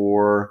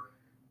 64.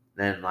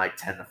 Then like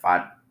 5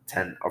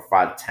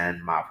 to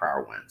 10 mile per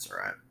hour winds. All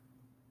right.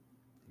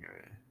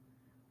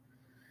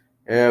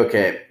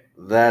 Okay,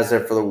 that's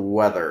it for the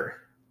weather.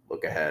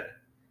 Look ahead.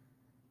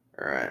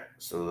 All right,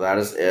 so that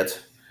is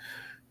it.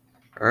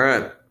 All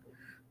right.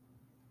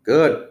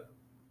 Good.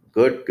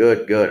 All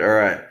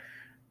right.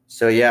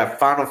 So,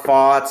 final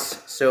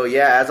thoughts. So,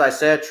 as I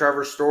said,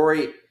 Trevor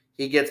Story,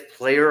 he gets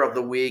player of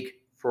the week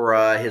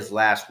for his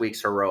last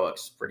week's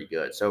heroics. Pretty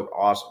good. So,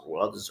 awesome.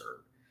 Well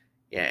deserved.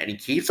 And he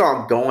keeps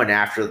on going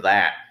after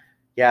that.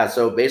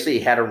 So basically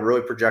he had a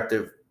really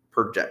productive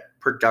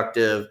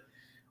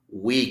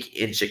week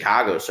in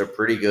Chicago. So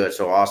pretty good.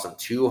 So awesome.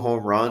 2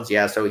 home runs.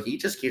 So he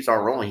just keeps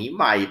on rolling. He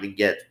might even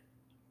get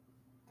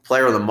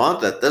player of the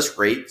month at this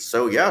rate.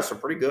 So so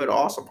pretty good.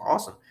 Awesome.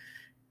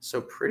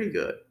 So pretty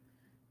good.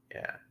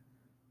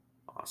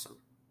 Awesome.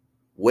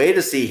 Way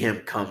to see him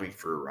coming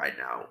through right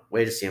now.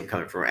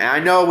 And I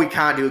know we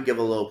kind of do give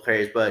a little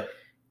praise, but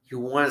you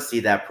want to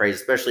see that praise,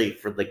 especially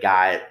for the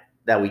guy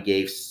that we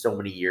gave so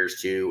many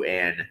years to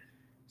and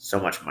so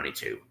much money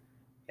to.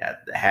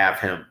 To have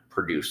him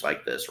produce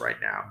like this right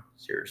now.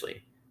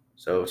 Seriously.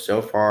 So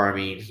far, I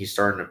mean, he's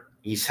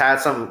had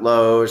some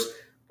lows,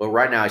 but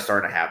right now he's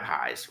starting to have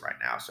highs right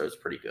now. So it's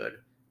pretty good.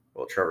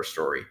 Well, Trevor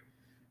Story.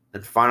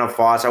 And final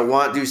thoughts. I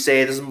want to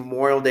say this is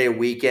Memorial Day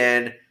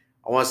weekend.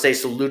 I want to say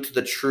salute to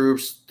the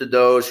troops, to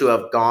those who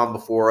have gone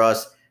before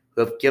us,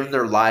 who have given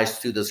their lives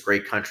to this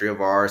great country of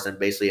ours and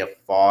basically have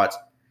fought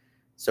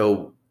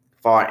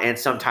and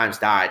sometimes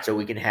died. So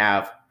we can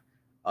have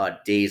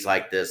days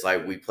like this,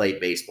 like we play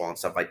baseball and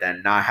stuff like that,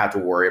 and not have to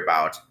worry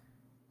about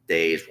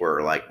days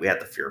where like we have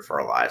to fear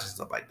for our lives and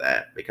stuff like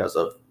that because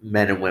of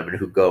men and women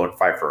who go and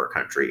fight for our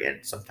country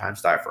and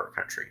sometimes die for our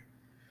country.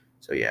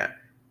 So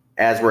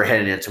as we're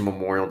heading into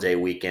Memorial Day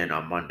weekend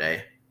on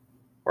Monday,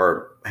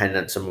 or heading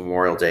into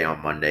Memorial Day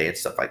on Monday and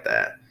stuff like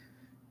that.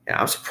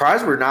 I'm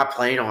surprised we're not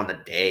playing on the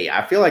day.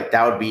 I feel like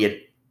that would be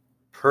a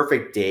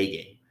perfect day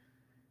game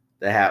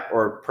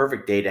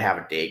perfect day to have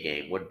a day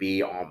game would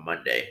be on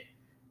Monday.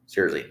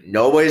 Seriously,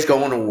 nobody's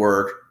going to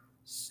work.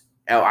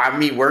 I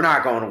mean, we're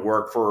not going to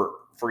work for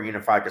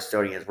Unified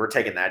Custodians. We're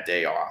taking that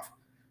day off.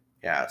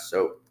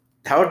 So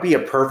that would be a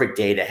perfect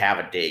day to have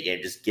a day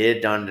game. Just get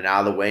it done and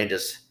out of the way and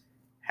just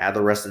have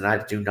the rest of the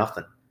night to do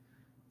nothing.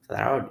 So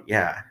that would,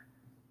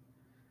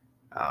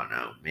 I don't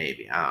know.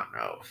 Maybe. I don't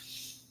know.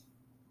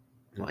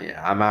 Well,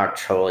 I'm not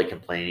totally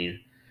complaining.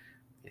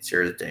 It's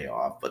your day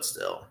off, but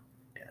still.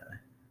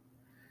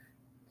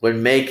 Would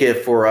make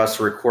it for us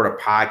to record a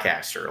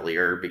podcast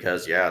earlier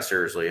because,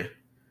 seriously.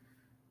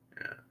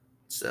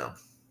 So,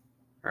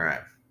 all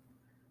right.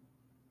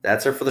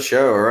 That's it for the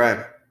show. All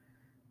right.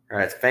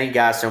 Thank you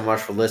guys so much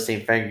for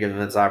listening. Thank you for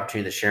giving us the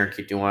opportunity to share and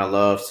keep doing what I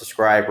love.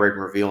 Subscribe, rate,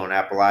 and review on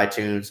Apple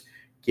iTunes.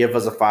 Give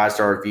us a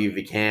 5-star review if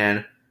you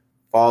can.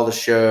 Follow the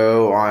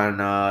show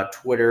on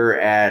Twitter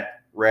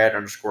at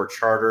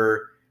red_charter.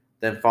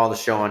 Then follow the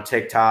show on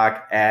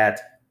TikTok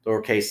at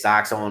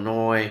 _Sox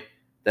Illinois.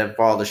 Then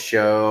follow the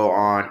show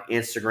on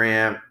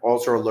Instagram,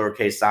 also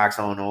 _Sox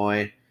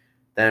Illinois.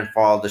 Then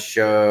follow the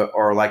show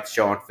or like the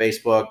show on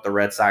Facebook, the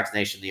Red Sox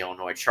Nation, the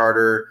Illinois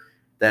Charter.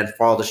 Then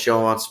follow the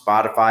show on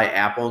Spotify,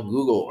 Apple, and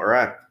Google. All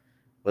right.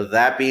 With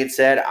that being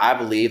said, I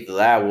believe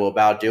that will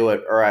about do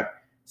it. All right.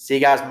 See you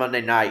guys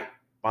Monday night.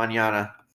 Mañana.